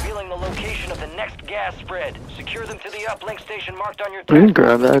intel revealing the location of the next gas spread. Secure them to the uplink station marked on your We can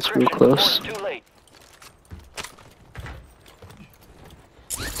grab that, it's real close. Too late.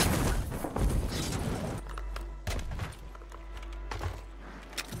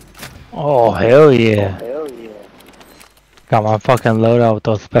 Oh, hell yeah. Got my fucking loadout with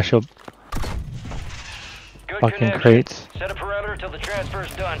those special Good fucking connection. crates. Set a perimeter till the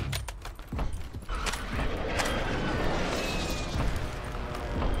transfer's done.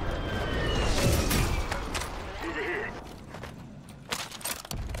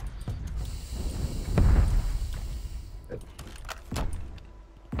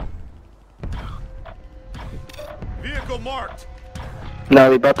 Vehicle marked. No,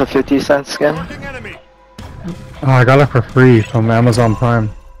 we bought the 50-cent skin. Enemy. Oh, I got it for free from Amazon Prime.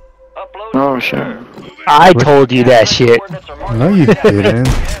 Oh, sure. I told you that shit. No, you didn't.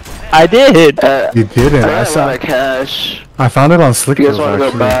 I did. You didn't. I I got a lot of cash. I found it on Slick You guys Deals,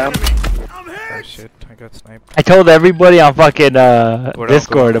 want to go actually. buy? Oh shit, I got sniped. I told everybody on fucking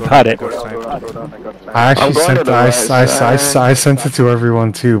Discord about it. I actually I'm going sent to the I sent it to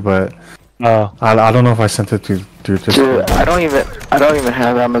everyone too, but Oh. I don't know if I sent it to Dude, Discord. I don't even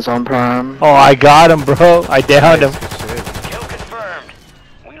have Amazon Prime. Oh, I got him, bro. I downed him. Kill confirmed.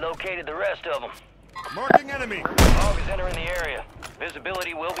 We located the rest of them. Marking enemy. Hog is entering the area.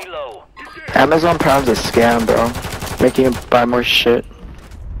 Visibility will be low. Amazon Prime's a scam, bro. Making you buy more shit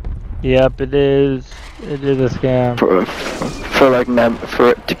Yep, it is. It is a scam. for like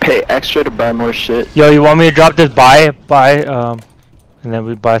to pay extra to buy more shit. Yo, you want me to drop this buy, and then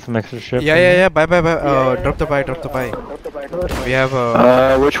we buy some extra shit? Yeah. Bye. Drop the buy. We have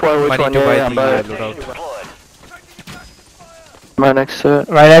Which one? money Which one? to buy Yeah, the buy. loadout. Right next to it.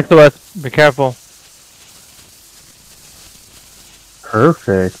 Right next to us. Be careful.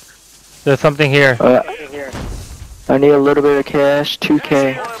 Perfect. There's something here. I need a little bit of cash.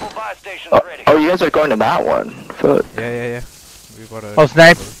 2K. Oh, you guys are going to that one. Fuck. Yeah. We got a. Oh,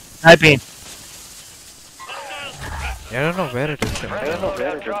 sniping. Yeah, I don't know where it is.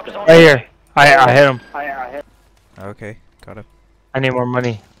 Right here. I hit him. Okay, got it. I need more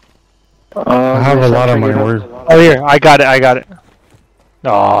money. I have a lot of money. Where's... Oh, here. I got it.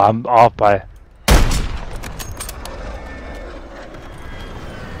 Oh, I'm off by.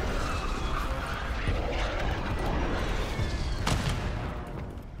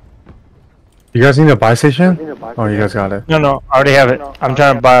 You guys need a buy station? Oh, you guys got it. No, I already have it. I'm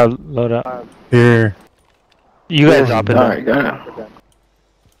trying to buy a loadout. Here. You guys drop it. Alright, got it.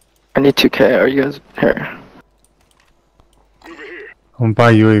 I need 2K. Are you guys here? I'm gonna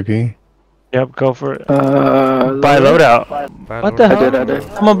buy UAV. Yep, go for it. Buy a loadout. What the hell? I did.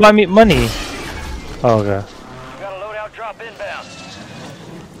 I'm gonna buy me money. Oh, okay. Got a loadout drop inbound.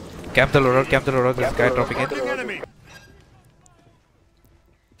 Camp the loadout, this guy dropping in.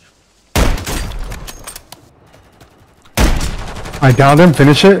 I downed him.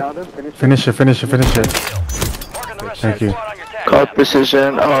 Finish it. Finish it. Thank you. Call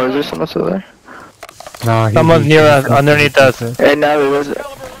precision. Oh, is there someone still there? Nah, Someone's near us, underneath us. Hey, now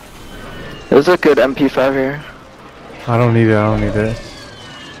there's a good MP5 here. I don't need it.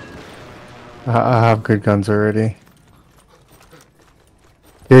 I have good guns already.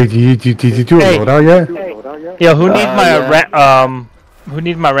 Hey, did you do a loadout yet? Yo, who needs my who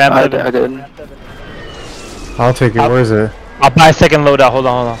needs my RAM? I didn't. I'll take it. Where is it? I'll buy a second loadout. Hold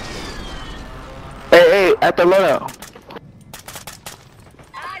on. Hey, at the loadout.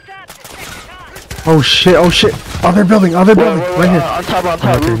 Oh shit! Other building, right here. On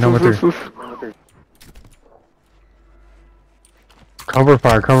top. Number three. Cover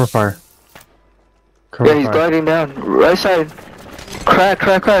fire. Yeah, he's gliding down. Right side. Crack.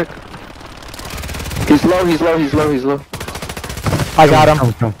 He's low. I got him.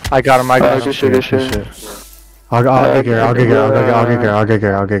 Come. I got him. Good shit. I'll get gear.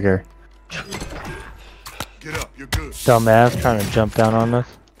 Get up, you're good. Dumbass trying to jump down on us.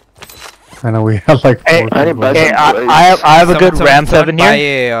 I know we had like. Hey, I have a good RAM 7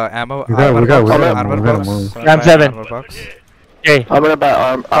 here. Ammo. We got RAM 7. Hey, I'm gonna buy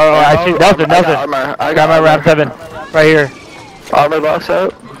arm. Oh, I see Nelson. I got my RAM 7 right here. Armor box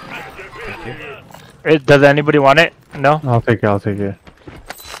out. Does anybody want it? No. I'll take it.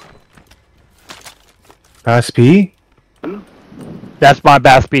 Bass P? That's my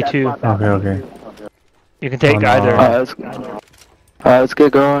Bass B too. Okay. You can take either. Let's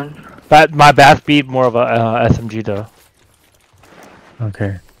get going. But my Bass B more of a SMG though.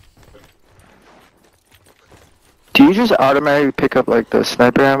 Okay. Do you just automatically pick up like the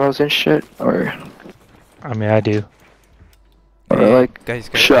sniper ammos and shit, or? I mean, I do. Or like guys.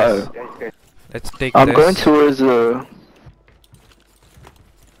 Let's take I'm this. going towards a.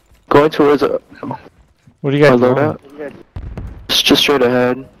 What do you guys loadout? It's just straight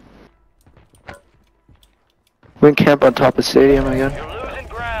ahead. We can camp on top of stadium again. You're losing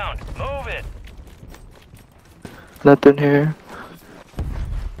ground. Move it. Nothing here.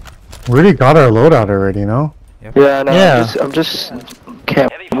 We already got our loadout already, no? Yep. Yeah, no. Yeah. I'm just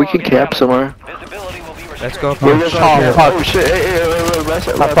camp. We can camp somewhere. Let's go. Oh shit! Hey,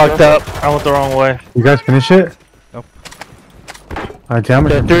 I fucked up. I went the wrong way. You guys finish it? Nope. I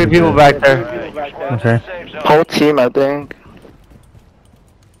damaged. There's 3 people back there. Okay. Whole team, I think.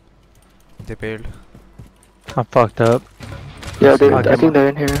 They bailed. I fucked up. Yeah, I think they're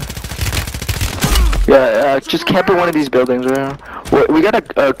in here. Yeah, just camp in one of these buildings right now. We got a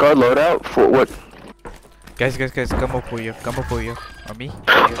guard loadout for what? Guys, come up here. On me.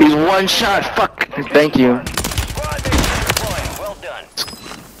 He's one shot. Fuck. Thank you. Well done.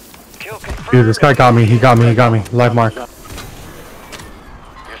 Dude, this guy got me. He got me. Live mark. Your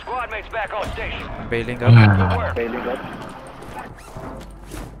squad mates back on station. I'm bailing up.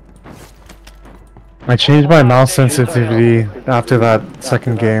 I changed my mouse sensitivity after that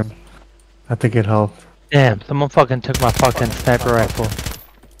second game. I think it helped. Damn, someone fucking took my fucking sniper rifle.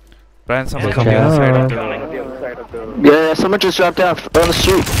 Brian, someone Come on the other side of on. the... Yeah, someone just dropped down on the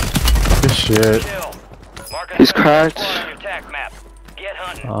street. Good shit. He's cracked.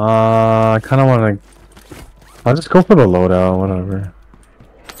 I kind of want to. I'll just go for the loadout, whatever.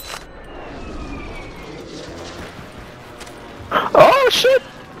 Oh shit!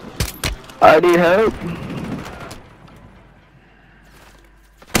 I need help.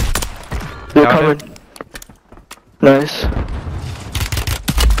 They're coming. Nice.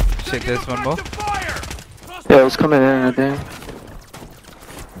 Shit, there's one more. Yeah, it was coming in, I think.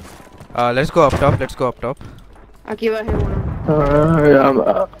 Let's go up top. Let's go up top. Aquí bajé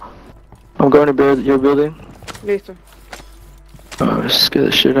uno. I'm going to build your building. Listo. Oh, scare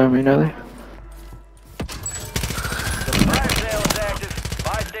the shit out of me, Nelly.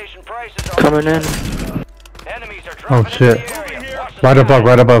 Coming in. Oh shit. Right above,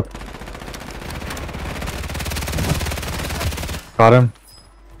 right above. Got him?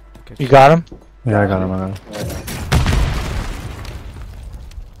 You got him? Yeah, I got him, I got him.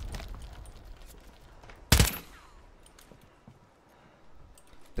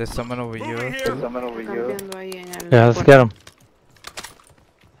 There's someone over here. Yeah, let's get him.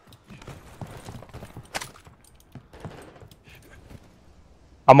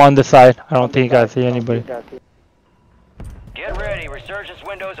 I'm on this side. I don't think you guys see anybody. Get ready, resurgence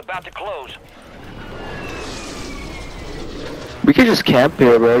window is about to close. We could just camp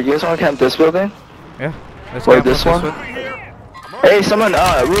here, bro. You guys want to camp this building? Yeah. Let's Or camp this on one? Hey, someone,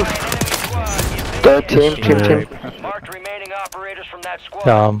 roof. The team. Marked remaining operators from that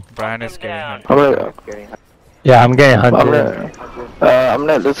squad. Brian is getting hunted. Yeah, I'm getting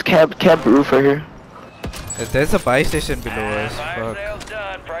hunted. Let's camp roof right here. There's a buy station below us.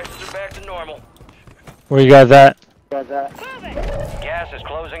 Fuck. Prices are back to normal. Where you guys at? Gas is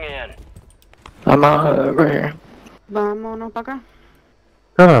closing in. I'm right here. Vámonos para acá.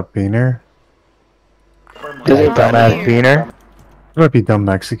 Shut up, Beaner. Dumbass Beaner. You might be dumb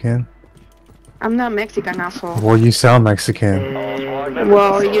Mexican. I'm not Mexican, asshole. Well, you sound Mexican.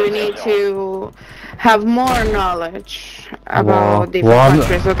 Well, you need to have more knowledge about different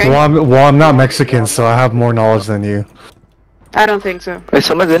countries, okay? Well, I'm not Mexican, so I have more knowledge than you. I don't think so. Hey,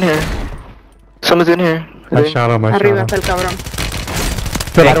 someone's in here. Someone's in here. I shot him, I Arriba shot está el him.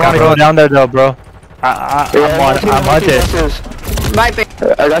 cabrón. I don't want to go down there though, bro. I'm hunted. Bye, babe.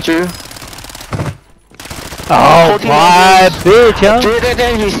 I got you. Oh, my bitch, huh?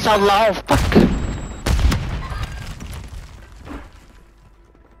 Dude, he's so low. Fuck.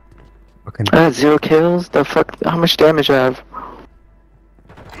 I had 0 kills. The fuck? How much damage I have?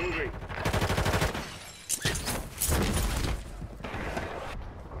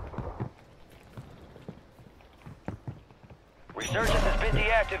 Resurgence has been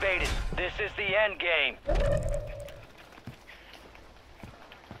deactivated. This is the end game.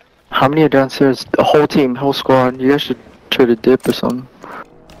 How many are downstairs? The whole team, whole squad. You guys should try to dip or something.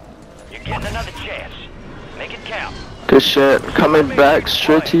 You're getting another chance. Make it count. Good shit. Coming back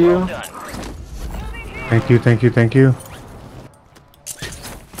straight to you. Thank you, thank you, thank you.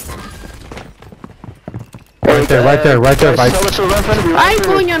 Right there, right there, right there, Vice. Ay,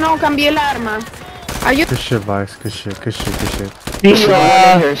 coño, no, cambié el arma. Good shit, Vice. Good shit, good shit, good shit.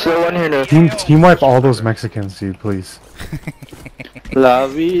 One here now. Team wipe all those Mexicans, dude, please. La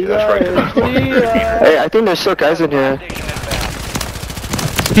vida. Hey, I think there's still guys in here.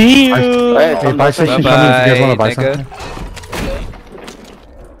 See you. Hey, buy station coming if you guys want to buy something.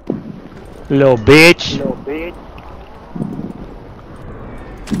 Little bitch.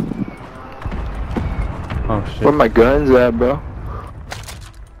 Oh shit. Where my guns at, bro?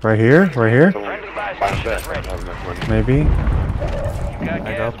 Right here? Right here? Maybe?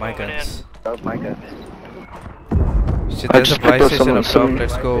 I got my guns. Shit, I there's a just buy picked up station up top. some-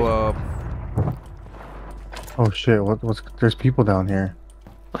 Let's go. Oh shit, what's there's people down here.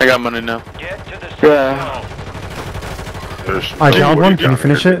 I got money now. Yeah. I found one, can you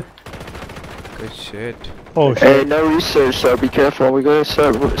finish it? Good shit. Oh Hey, shit. no research, so be careful. We gotta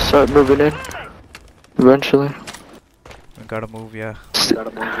start moving in. Eventually. We gotta move, yeah.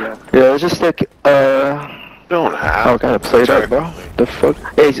 Yeah, it's just like, Don't have. oh, gotta play it up, bro. The fuck?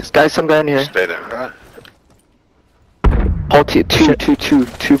 Hey, guys, some guy in here. Stay there, right? Whole team,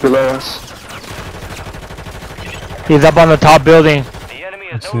 two below us. He's up on the top building. The enemy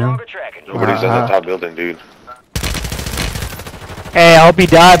I is see no him. longer tracking. Nobody's in the top building, dude. Hey, I hope he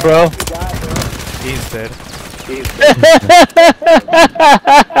died, bro. He's dead.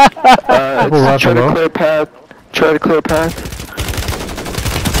 Try to clear path. Try to clear path.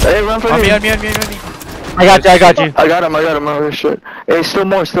 Hey, run for On me. me, on me, on me, on me. I got you, I got you. I got him. Oh shit. Hey, still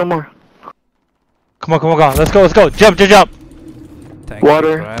more. Come on. Let's go. Jump. Thank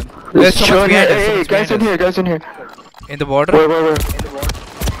Water. you, Brian. There's There's someone behind us. Hey, Someone's guys behind in us. here. In the water? Where?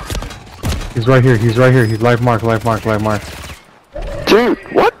 He's right here, he's live mark. Dude,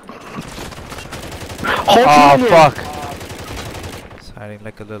 what? Whole Oh, team in fuck. It's hiding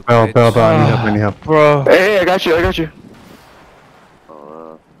like a little Bell, bitch. I need help. Bro. Hey, I got you.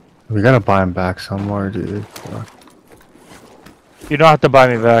 We gotta buy him back somewhere, dude. You don't have to buy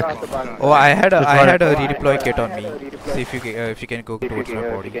me back. Oh, I had a Just redeploy kit on me. See if you can go towards my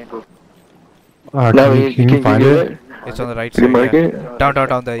body. No, Can you find it? It's on the right Did you side. mark Yeah. it? Down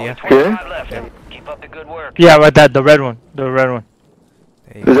there. Yeah. Here? Yeah. Keep up the good work. Yeah, right that the red one. The red one.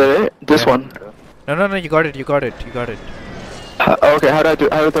 There you Is go. that it? This Yeah. one? No. You got it. Okay, how do I do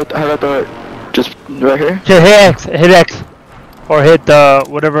it? Just right here? Just hit X. Or hit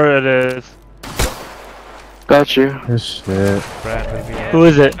whatever it is. Got you. Oh, shit. Brad will be Who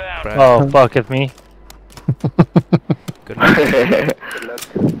is it? Brad. Oh, fuck, it's me. Good luck.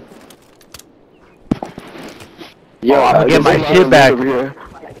 Yo, I'm gonna get my shit back.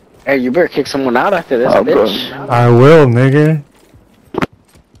 Hey, you better kick someone out after this, bitch. I will, nigga.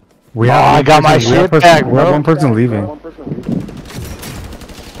 I got my shit back, We have bro. one person leaving.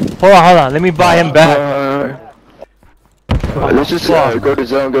 Hold on. Let me buy him back. Let's just go to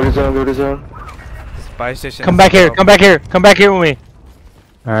zone. Buy station. Come back here with me.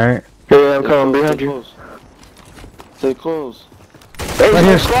 Alright. Yeah, I'm coming behind you. Stay close. Hey, right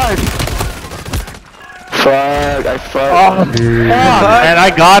here, squad! Fuck, I fucked. Oh, man,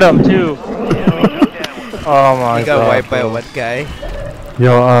 I got him too. Oh my god. He got wiped by one guy.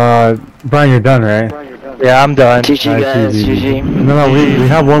 Yo, Brian, you're done, right? Yeah, I'm done. GG guys, GG. No, we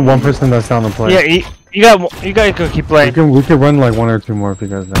have one person that's down to play. Yeah, you guys can keep playing. We can run like one or two more if you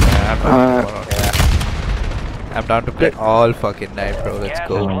guys want. I'm down to play all fucking night, bro. Let's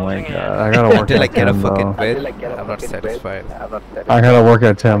go. Oh my god, I gotta work Until I at get a 10, fucking though. win, I'm not satisfied. I gotta work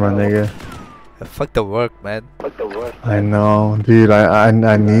at 10, my nigga. Fuck the work, man. I know, dude. I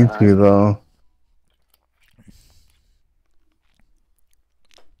need to though.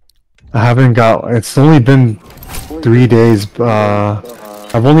 I haven't got. It's only been 3 days.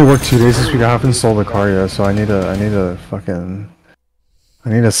 I've only worked 2 days this week. I haven't sold a car yet, so I need to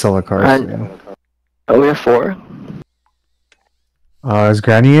sell a car soon. Oh, we have 4. Is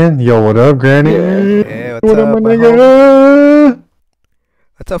Granny in? Yo, what up, Granny? Yeah, what's What up, up, my my nigga?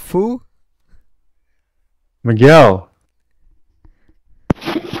 What's up, fool? Miguel.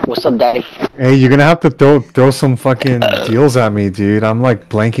 What's up, daddy? Hey, you're gonna have to throw some fucking deals at me, dude. I'm like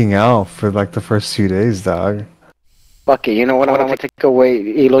blanking out for like the first 2 days, dog. Fuck it, you know what? I want to take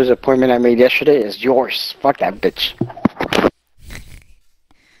away Elo's appointment I made yesterday is yours. Fuck that bitch.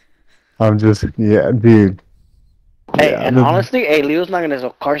 I'm just, yeah, dude. Hey, Yeah, and honestly, hey, Leo's not gonna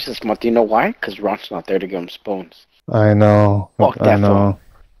sell cars this month. You know why? Because Ron's not there to give him spoons. I know. Fuck I that know. fool.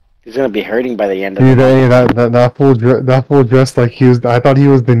 He's gonna be hurting by the end of Dude, the hey, that fool dressed like he was. I thought he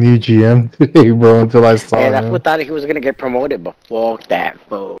was the new GM today, bro. Until I saw Hey, him. that fool thought he was gonna get promoted, but fuck that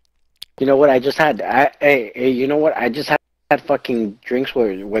fool. You know what? I just had. Hey, you know what? I just had fucking drinks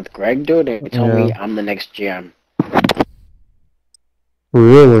with Greg, dude, and he told me I'm the next GM.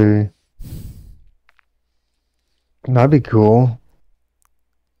 Really? That'd be cool.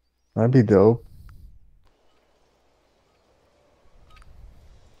 That'd be dope.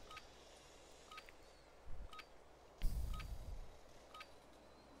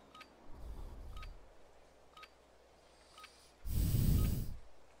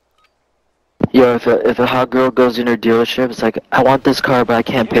 Yo, if a hot girl goes in her dealership, it's like, I want this car, but I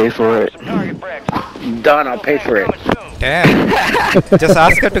can't pay for it. Done, I'll pay for it. Damn. Just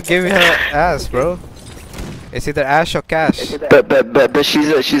ask her to give you her ass, bro. It's either ass or cash. But she's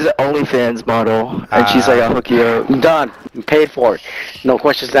an OnlyFans model, and she's like, I'll hook you up. Done. Paid for it. No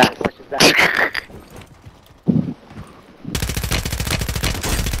questions asked.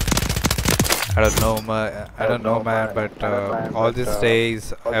 I don't know, man, but all these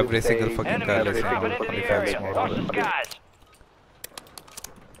days, every single fucking girl is on OnlyFans model.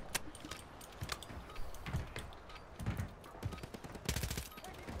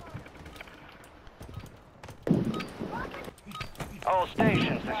 All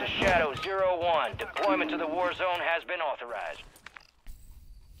stations, this is Shadow 01. Deployment to the war zone has been authorized.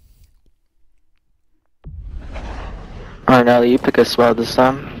 Alright, Natalie, you pick a spot this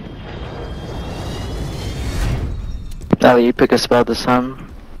time. Natalie, you pick a spot this time.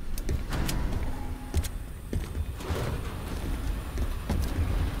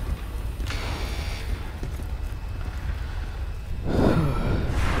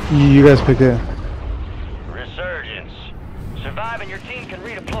 You guys pick it. Resurgence. Survive and your team can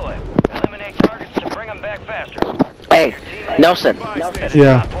redeploy. Eliminate targets to bring them back faster. Hey, Nelson.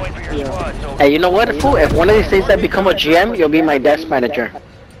 Yeah. Hey, you know what, fool? If one of these days I become a GM, you'll be my desk manager.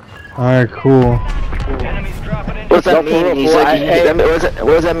 Alright, cool. What's that mean? He's like,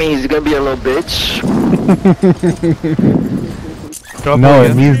 what does that mean? He's gonna be a little bitch? No,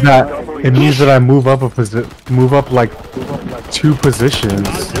 it means that I move up like 2 positions.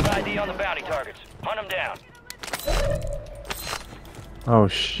 ID on the bounty targets. Hunt them down. Oh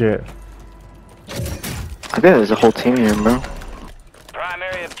shit. I bet there's a whole team here, bro.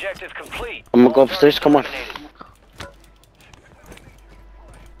 Primary objective complete. I'm gonna go upstairs, come on.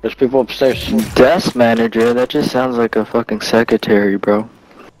 There's people upstairs. Desk manager? That just sounds like a fucking secretary, bro.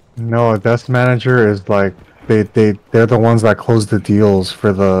 No, a desk manager is like they're the ones that close the deals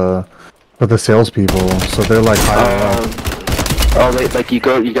for the salespeople. So they're like higher up. Oh, like you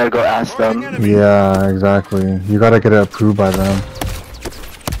gotta go ask them. Yeah, exactly. You gotta get it approved by them.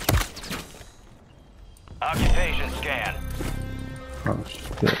 Occupation scan. Oh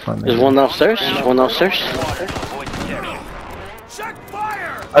shit! There's one downstairs. There's one downstairs.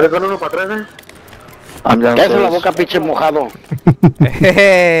 I'm Cállate la downstairs. boca, pinche mojado.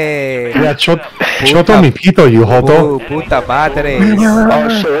 Hey. Yeah, choto mi pito, you hoto. Puta madre. Oh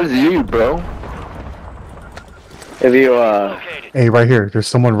shit, it's you, bro. If you Hey, right here. There's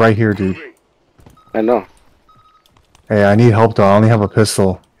someone right here, dude. I know. Hey, I need help though. I only have a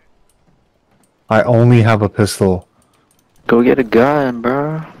pistol. I only have a pistol. Go get a gun,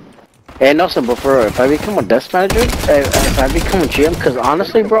 bro. Hey Nelson, but for real, if I become a desk manager, if I become a GM, because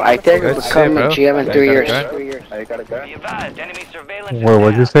honestly, bro, I think I'll become a GM in 3 years. Wait,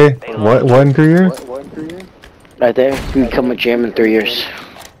 what'd you say? What in 3 years? I think I'll become a GM in 3 years.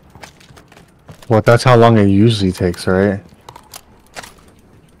 Well, that's how long it usually takes, right?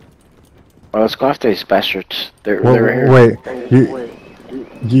 Well, let's go after these bastards. They're Well, here. wait,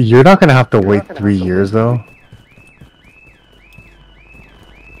 you're not gonna have to wait 3 years though.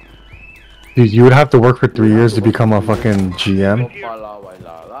 Dude, you would have to work for 3 years to become a fucking GM.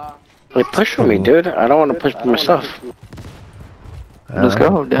 They push for me, dude. I don't want to push for myself. Let's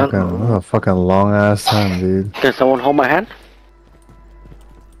go, down. That's a fucking long ass time, dude. Can someone hold my hand?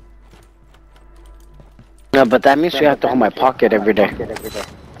 No, but that means you have to hold my pocket every day.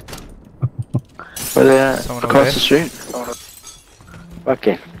 Where they at? Someone Across over the street?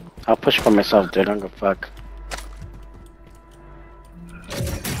 Okay. I'll push for myself, dude. I don't give a fuck.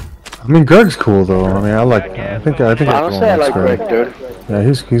 I mean, Greg's cool though. I mean, I think Honestly, I like Greg, dude. Yeah,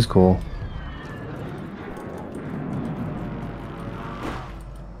 he's cool.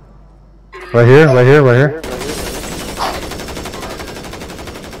 Right here.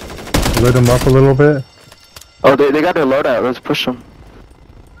 Lit him up a little bit. Oh, they got their loadout. Let's push them.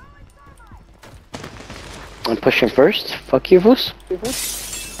 I'm pushing first. Fuck you, Voos.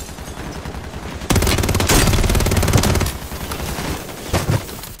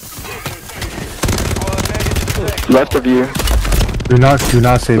 Left of you. Do not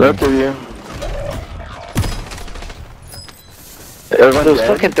save me. Left of you. Those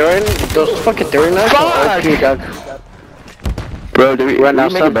fucking throwing knives are OP, dog. Bro, do we Run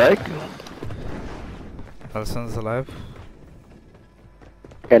make it outside. back? Alson's alive.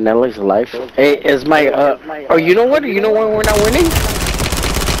 Okay, Nelly's alive. Hey, is my oh, you know what? You know when we're not winning?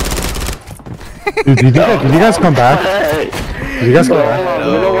 Dude, did you guys come back? Did you guys come back?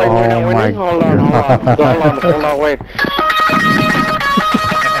 You know why we're not winning? Hold on, wait.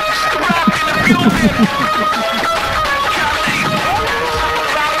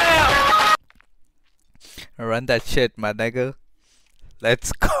 Run that shit, my nigga.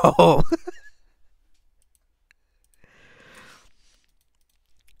 Let's go.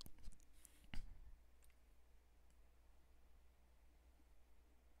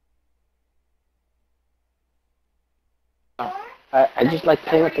 I just like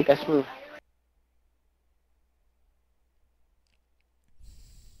playing with the guys from.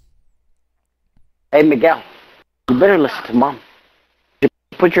 Hey Miguel, you better listen to mom. Did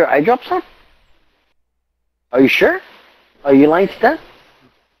you put your eye drops on? Are you sure? Are you lying to that?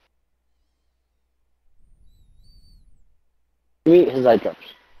 Give me his eye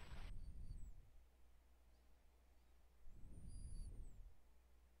drops.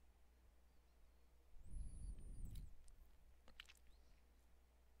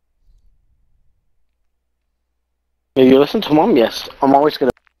 If you listen to mom, yes. I'm always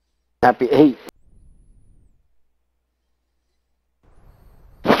gonna be happy. Hey.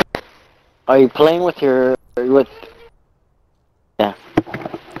 Are you playing with your yeah.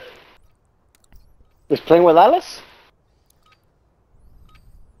 Is playing with Alice?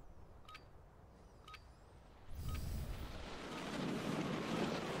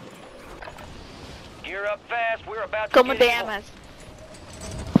 Gear up fast. We're about to ¿Cómo get te in. llamas?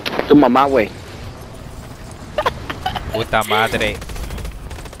 To my way. Puta madre.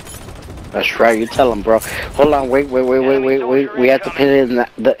 That's right, you tell him, bro. Hold on, wait. We have to play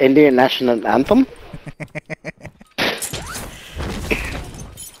the Indian national anthem?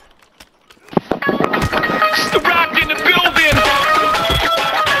 Rock in the building.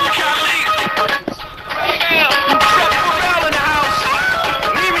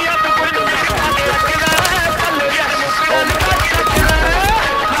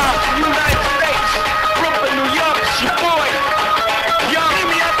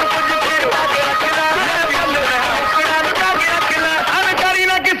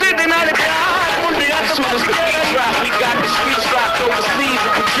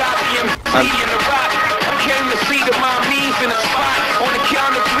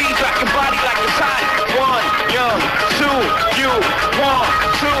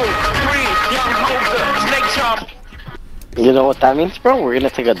 You know what that means, bro? We're gonna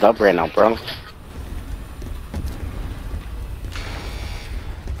take a dub right now, bro.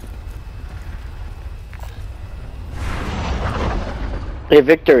 Hey,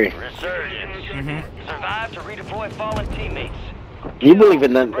 victory. Survive to redeploy fallen teammates. You believe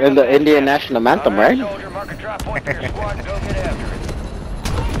in the Indian national anthem, right?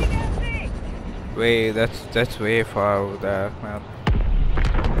 Wait, that's way far over there, man.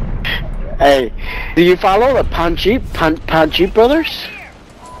 Hey, do you follow the Panchi brothers?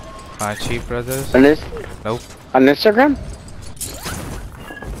 Panchi brothers? Nope. On Instagram?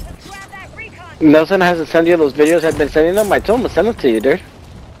 Nelson hasn't sent you those videos I've been sending them. I told him to send them to you, dude.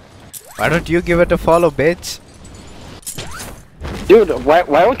 Why don't you give it a follow, bitch? Dude, why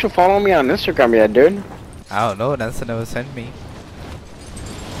don't you follow me on Instagram yet, dude? I don't know, Nelson never sent me.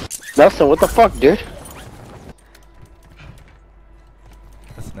 Nelson, what the fuck, dude?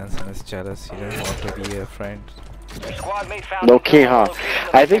 Nelson is jealous, he doesn't want to be a friend. Okay, huh?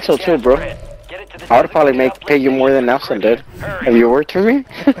 I think so too, bro. I would probably pay you more than Nelson did. If you worked for me?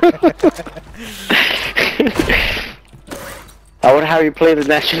 I would have you play the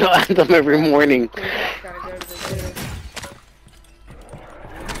national anthem every morning.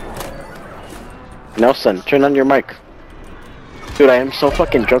 Nelson, turn on your mic. Dude, I am so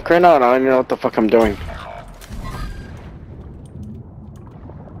fucking drunk right now and I don't even know what the fuck I'm doing.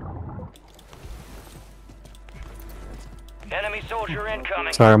 Enemy soldier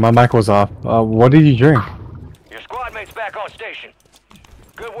incoming. Sorry, my mic was off. What did you drink? Your squad mate's back on station.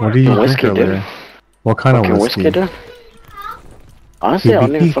 Good work. What did you drink whiskey, earlier? dude. What kind of Whiskey, dude? Honestly, I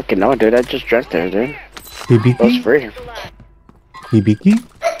don't even fucking know, dude. I just drank there, dude. Hibiki? That was free. Hibiki?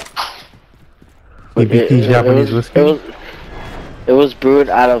 Hibiki Japanese whiskey? It was brewed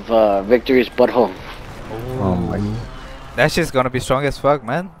out of Victory's butthole. Oh my. That shit's gonna be strong as fuck,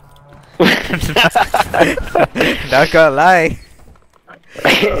 man. Not gonna lie.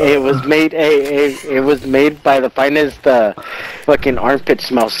 It was made. It was made by the finest fucking armpit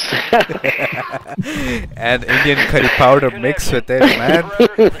smells. And Indian curry powder mixed with it, man.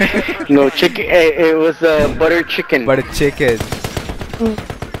 No chicken. It was butter chicken. Butter chicken.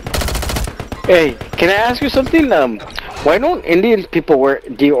 Hey, can I ask you something? Why don't Indian people wear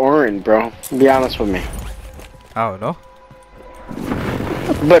deodorant, bro? Be honest with me. I don't know.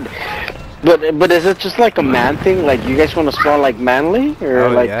 But is it just like a man thing? Like you guys want to smell like manly, or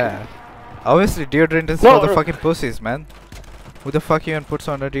like? Yeah. Obviously, deodorant is for the fucking pussies, man. Who the fuck even puts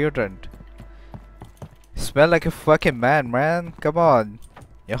on a deodorant? Smell like a fucking man, man. Come on.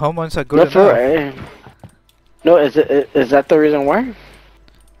 Your hormones are good enough. No, is that the reason why?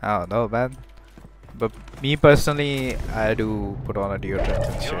 I don't know, man. But me personally, I do put on a deodorant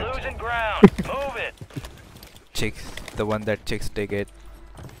and shit. You're losing ground. Move it. Chicks, the one that chicks dig it.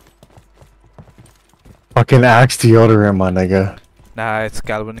 Fucking Axe deodorant, my nigga. Nah, it's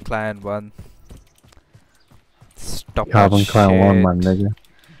Calvin Klein one. Stop Calvin that Klein shit. one, my nigga.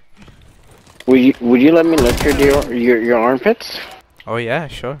 Would you let me lick your armpits? Oh yeah,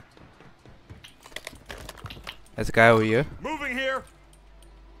 sure. There's a guy over here. Moving here.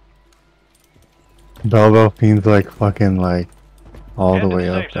 Belbo Fiend's like fucking like all the way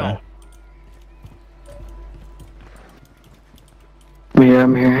up there. Yeah,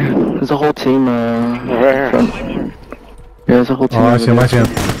 I'm here. There's a whole team, right here. Yeah, there's a whole team. Oh, I see him, I see him.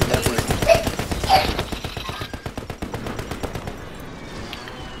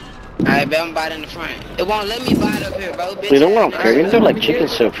 Alright, bet I'm buying in the front. It won't let me buy it up here, bro. Bitch, You know what I'm craving? They're like chicken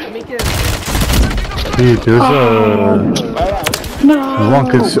soup. Dude, there's one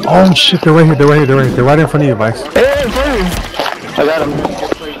could oh shit, they're right here, they're right in front of you, Vice. Hey, in front of you. I got him.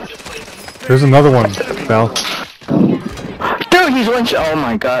 There's another one, Bell. Dude, he's one shot. Oh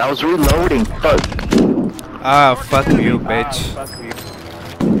my god, I was reloading. Fuck. Ah, fuck you, bitch.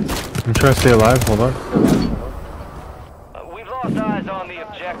 I'm trying to stay alive, hold on. We've lost eyes on the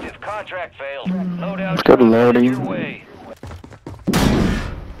objective. Contract failed. Loadout. Let's go to Lodi.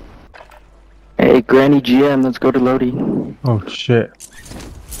 Hey, Granny GM, let's go to Lodi. Oh shit.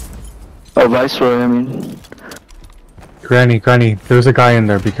 Oh, Viceroy, I mean. Granny, there's a guy in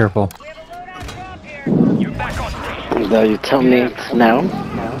there, be careful. No, you tell me now.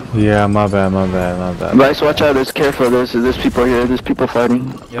 Yeah, my bad. Vice, watch out, there's careful, there's people here, there's people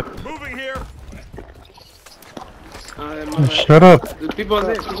fighting. Yep. Oh, shut up.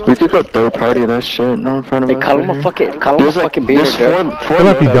 We could go third party that shit, no in front of us. Hey, call him a fucking beaner, dude. Shut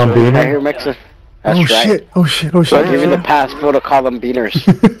up, you dumb beaner. I hear Mexican. That's Oh right. shit, oh shit. I'll give you the pass, bro, to call them beaners.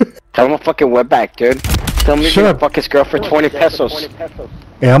 Tell him a fucking wetback, dude. Tell me you fuck his girl for 20 pesos.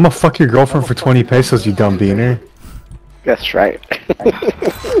 Hey, I'ma fuck your girlfriend for 20 pesos, you dumb beaner. That's right.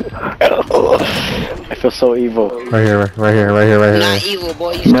 I feel so evil. Right here, right here, right here, right here. Not evil,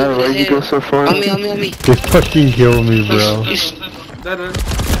 boy. You No, stupid where as you go hell. so far? On me, on me, on me. They fucking kill me, bro.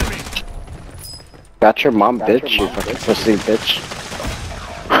 Got your mom, bitch. You fucking pussy, bitch.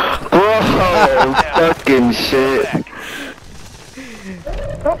 Oh, fucking shit.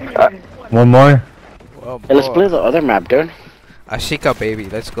 One more. Oh, Hey, let's play the other map, dude. Ashika, baby.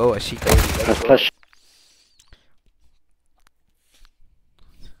 Let's go, Ashika. Let's push.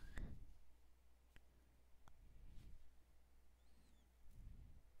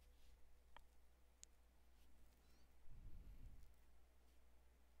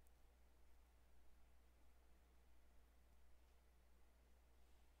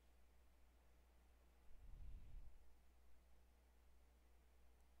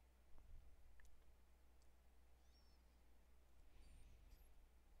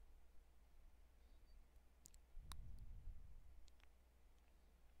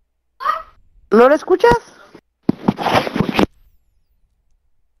 ¿No lo escuchas?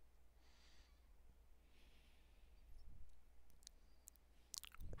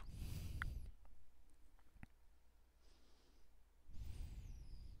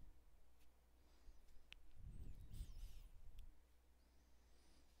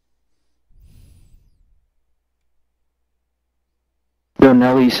 Yo,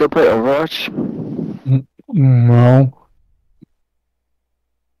 Nelly, you still play Overwatch? No.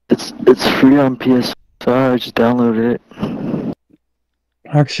 It's free on PS5. Just download it.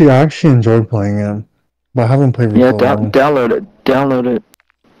 Actually, I actually enjoyed playing it, but I haven't played it Yeah, for so long. download it. Download it.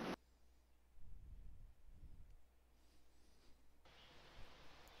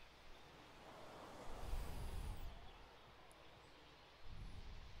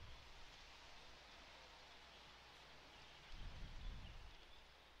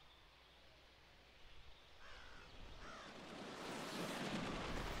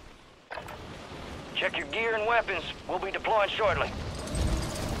 Check your gear and weapons. We'll be deploying shortly.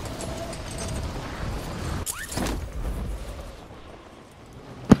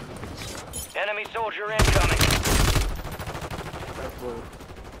 Enemy soldier incoming.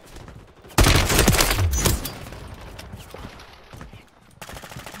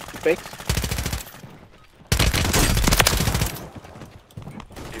 Fix.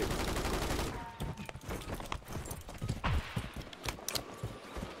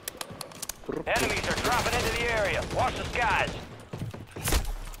 Enemies are dropping into the area. Watch the skies.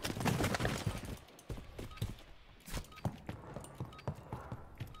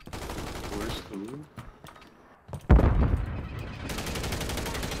 Where's food?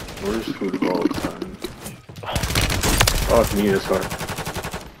 Where's food all the time? Oh, it's me this hard.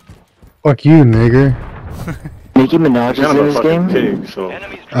 Fuck you, nigger. Nicki Minaj is I'm in a this fucking game? pig, so.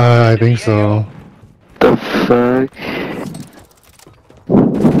 I think so. The fuck?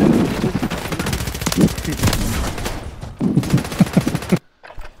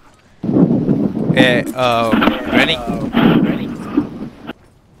 Hey, Rennie.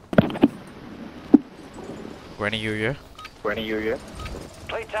 Rennie, you here? Rennie, you here?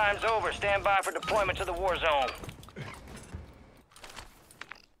 Playtime's over. Stand by for deployment to the war zone.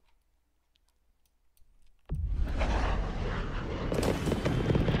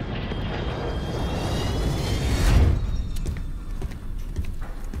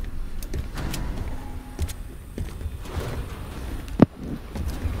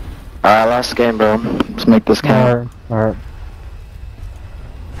 Alright, last game, bro. Let's make this count. Alright.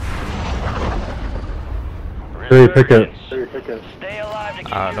 Hey, pick it. Stay alive to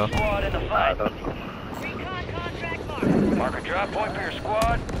keep I your don't know. squad in the fight. Mark a drop point for your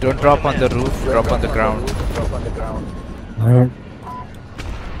squad. Don't drop on the roof, drop on the ground. Alright.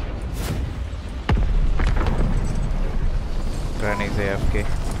 Granny's AFK.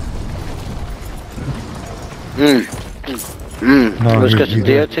 No, This he-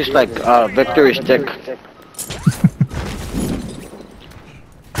 quesadilla tastes like victory stick.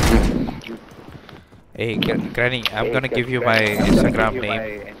 Hey, Granny, I'm gonna give you my Instagram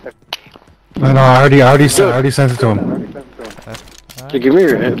name. No, I already sent it to him. Dude, give me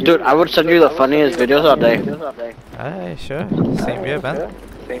your dude. I would send you the funniest videos all day. Alright, sure. Same here, man.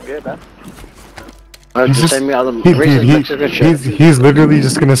 Just send me all the racist Mexican shit. He's literally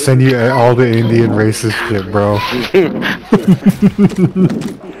just gonna send you all the Indian racist shit, bro.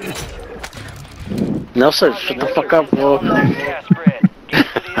 Nelson, shut the fuck up, bro.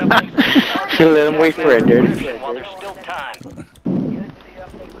 Let him wait for it, dude. While there's still time.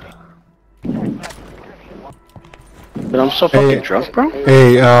 But I'm so fucking drunk, bro.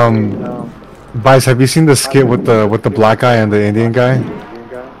 Hey, Vice, have you seen the skit with the black guy and the Indian guy?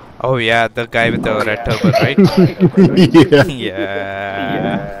 Oh yeah, the guy with the red turban, right? Yeah.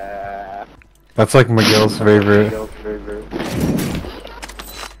 Yeah. That's like Miguel's favorite.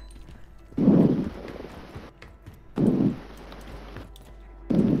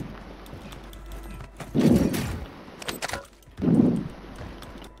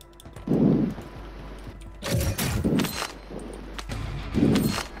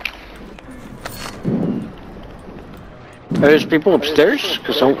 There's people upstairs?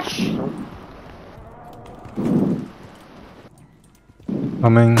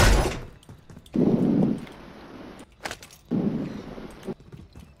 Coming.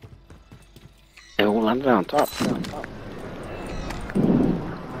 Hey, hold on, down top.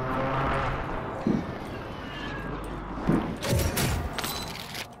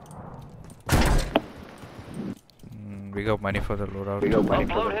 We got money for the loadout.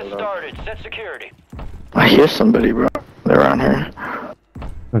 Upload has started. Set security. I hear somebody, bro. They're around here.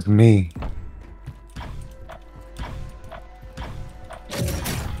 That's me.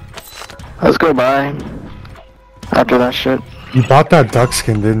 Let's go by. After that shit. You bought that duck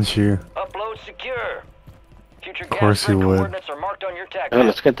skin, didn't you? Upload secure. Future Of course you would. coordinates are marked on your tag. Hey,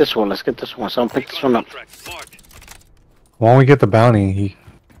 let's get this one. Let's get this one. Someone pick this one up. Why don't we get the bounty?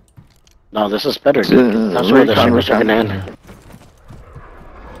 No, this is better. That's where the shit was gonna end.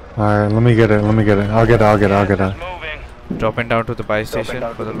 Alright, let me get it. Let me get it. I'll get it. Dropping down to the buy station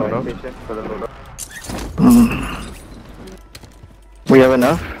for the loadout. We have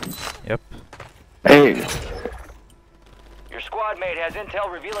enough? Yep. Hey. Your squad mate has intel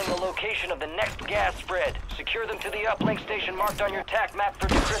revealing the location of the next gas spread. Secure them to the uplink station marked on your TAC map for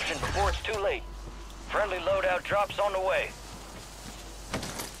decryption before it's too late. Friendly loadout drops on the way.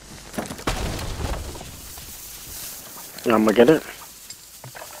 I'm gonna get it.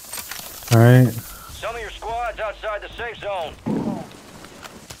 Alright. Some of your squad's outside the safe zone.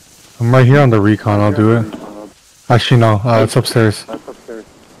 I'm right here on the recon. I'll do it. Actually, no. It's upstairs.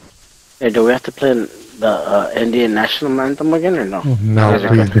 Hey, do we have to play the Indian national anthem again or no? No,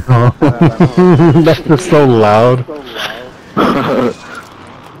 please don't. That's just so loud.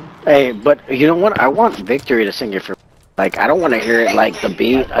 Hey, but you know what? I want Victory to sing it for. Like, I don't want to hear it like the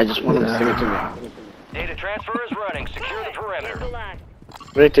beat. I just want him to sing it to me. Data transfer is running. Secure the perimeter.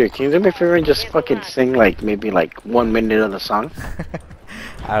 Victory, can you do me a favor and just fucking sing like maybe like 1 minute of the song?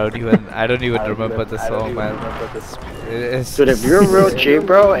 I don't even remember the song, man. Dude, if you're a real G,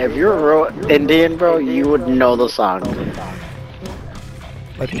 bro, if you're a real Indian, bro, you would know the song.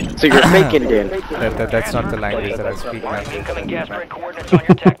 So you're fake Indian. That's not the language that I speak, man. Incoming gas spread coordinates on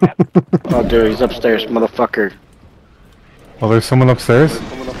your tag map. Oh, dude, he's upstairs, motherfucker. Oh, there's someone upstairs?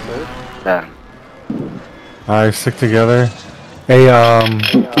 Yeah. Alright, stick together. Hey,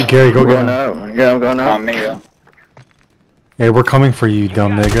 Gary, go get him. Yeah, I'm going out. Hey, we're coming for you,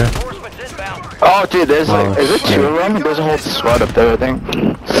 dumb nigga. Oh, dude, there's like, is it 2 of them? There's a whole squad up there, I think.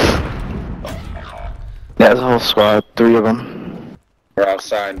 Yeah, there's a whole squad, 3 of them. We're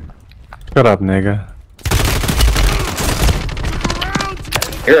outside. Shut up, nigga.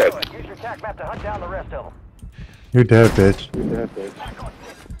 You're it. Use your TAC map to hunt down the rest of them. You're dead, bitch.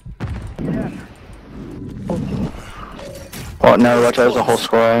 Oh, no, watch out, there's a whole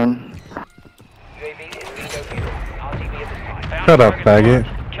squad. Shut up, faggot.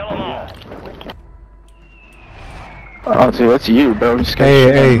 Oh, dude, that's you, bro. Just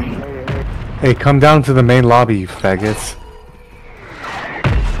Hey, come down to the main lobby, you faggots.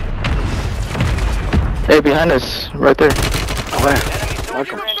 Hey, behind us, right there. Where?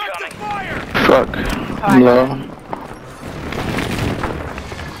 Welcome. Fuck. I'm low.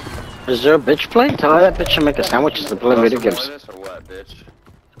 Is there a bitch playing? Tell her that bitch to make a sandwich to play video games.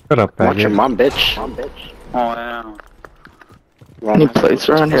 Shut up, faggot. Watch your mom, bitch. Oh, yeah. Any plates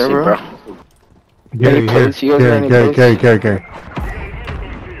around here, bro? Gary, Gary.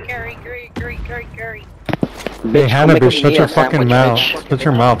 Hey, Hannah, bitch, shut your fucking mouth. Shut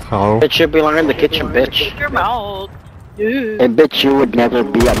your mouth, hoe. It should belong in the kitchen, bitch. Your mouth. Dude. Hey, bitch, you would never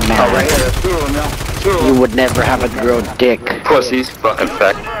be a man. You would never have a girl dick. Pussies, fucking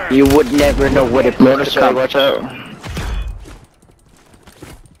fact. You would never know what it meant to come. Watch out.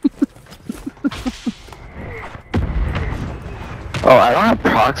 Oh, I don't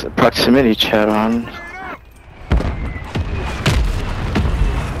have proximity chat on.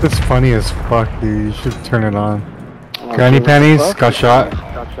 It's funny as fuck, dude. You should turn it on. Got any pennies? Got shot.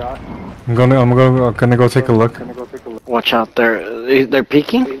 I'm gonna go take a look. Watch out, they're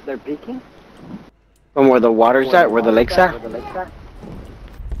peeking? From where the water's at, where the lake's at?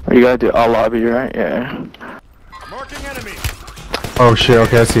 Oh, you gotta do all lobby, right? Yeah. Oh shit,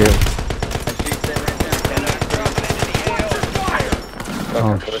 okay, I see it.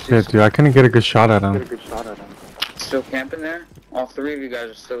 Oh shit, dude, I couldn't get a good shot at him. still camping there? All three of you guys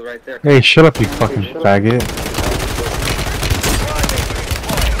are still right there. Hey, shut up, you fucking faggot.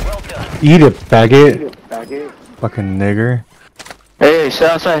 Eat it, faggot. Fucking nigger. Hey, stay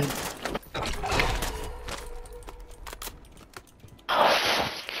outside.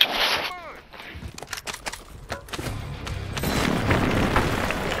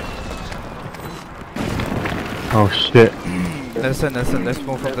 Oh shit. Listen, let's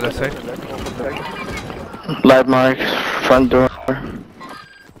move from the left side. Live mark, front door.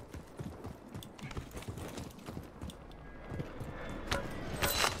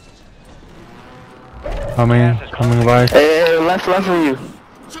 Coming right. Hey, left of you.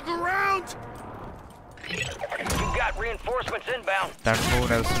 Look around! You got reinforcements inbound. Don't move,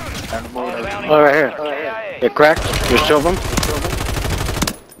 Nelson. Oh, right here. You're cracked. You shove him.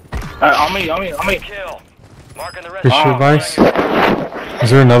 On me. Kill. Marking the rest. Fish advice. Is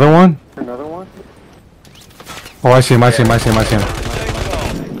there another one? Oh, I see him.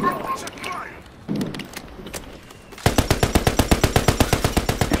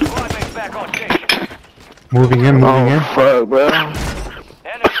 Moving in. Fuck, bro.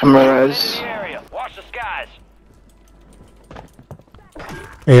 I'm res. Watch the skies.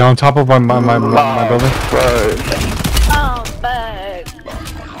 Hey, on top of my building. Oh, fuck.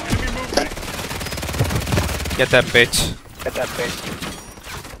 Get that bitch.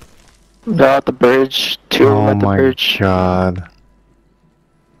 They're at the bridge. Two of them at the bridge. Oh my god.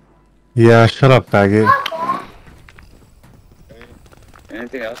 Yeah, shut up, faggot.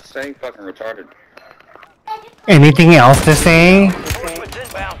 Anything else to say? You fucking retarded. Anything else to say?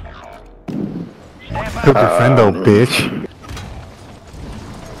 Good defendo, bitch.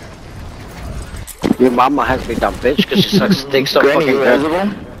 Your mama has me dumb bitch because she sucks dick so fucking good.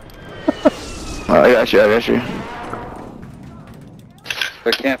 Oh, I got you.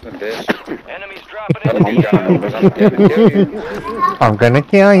 Quit camping, bitch. Enemies dropping in. I'm gonna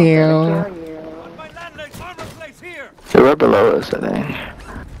kill you. They're right below us, I think.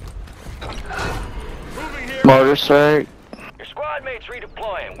 Motor strike. Your squad mates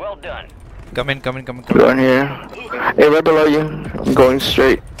redeploying. Well done. Come in. Going here. Hey, right below you. I'm going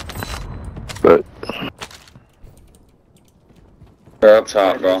straight. But They're up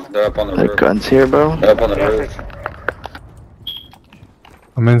top, bro. They're up on the roof. guns here, bro. They're up on the roof.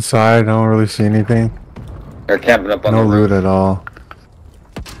 I'm inside. I don't really see anything. They're camping up on the No roof. loot at all.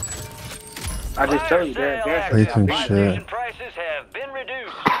 I just told you that. Plates and shit. Prices have been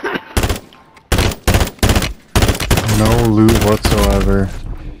reduced. No loot whatsoever.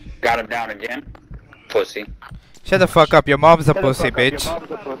 Got him down again. Pussy. Shut the fuck up. Your mom's a pussy, bitch.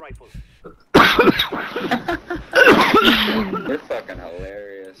 You're fucking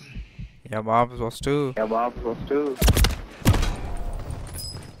hilarious. Your mom's was too.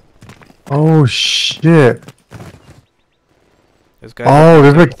 Oh shit. This guy. Oh,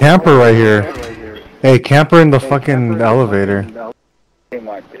 there's a camper right here. Hey, camper in the fucking elevator.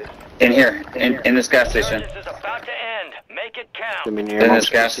 In here. In this gas station. This is about to end. Make it count. In In this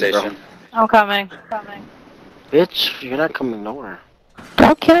gas station. I'm coming. Bitch, you're not coming nowhere.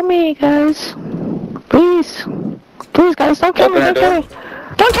 Don't kill me, guys. Please. Please, guys, don't kill me. Don't kill me.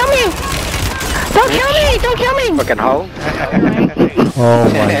 Don't kill me. Don't kill me. Fucking hoe. Oh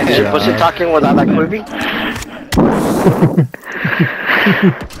my Is your pussy god. talking without that quippy?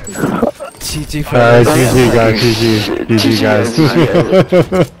 GG Alright, fellas. GG guys.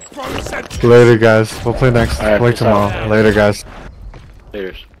 Later guys. We'll play tomorrow. Later guys.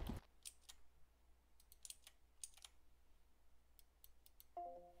 Laters.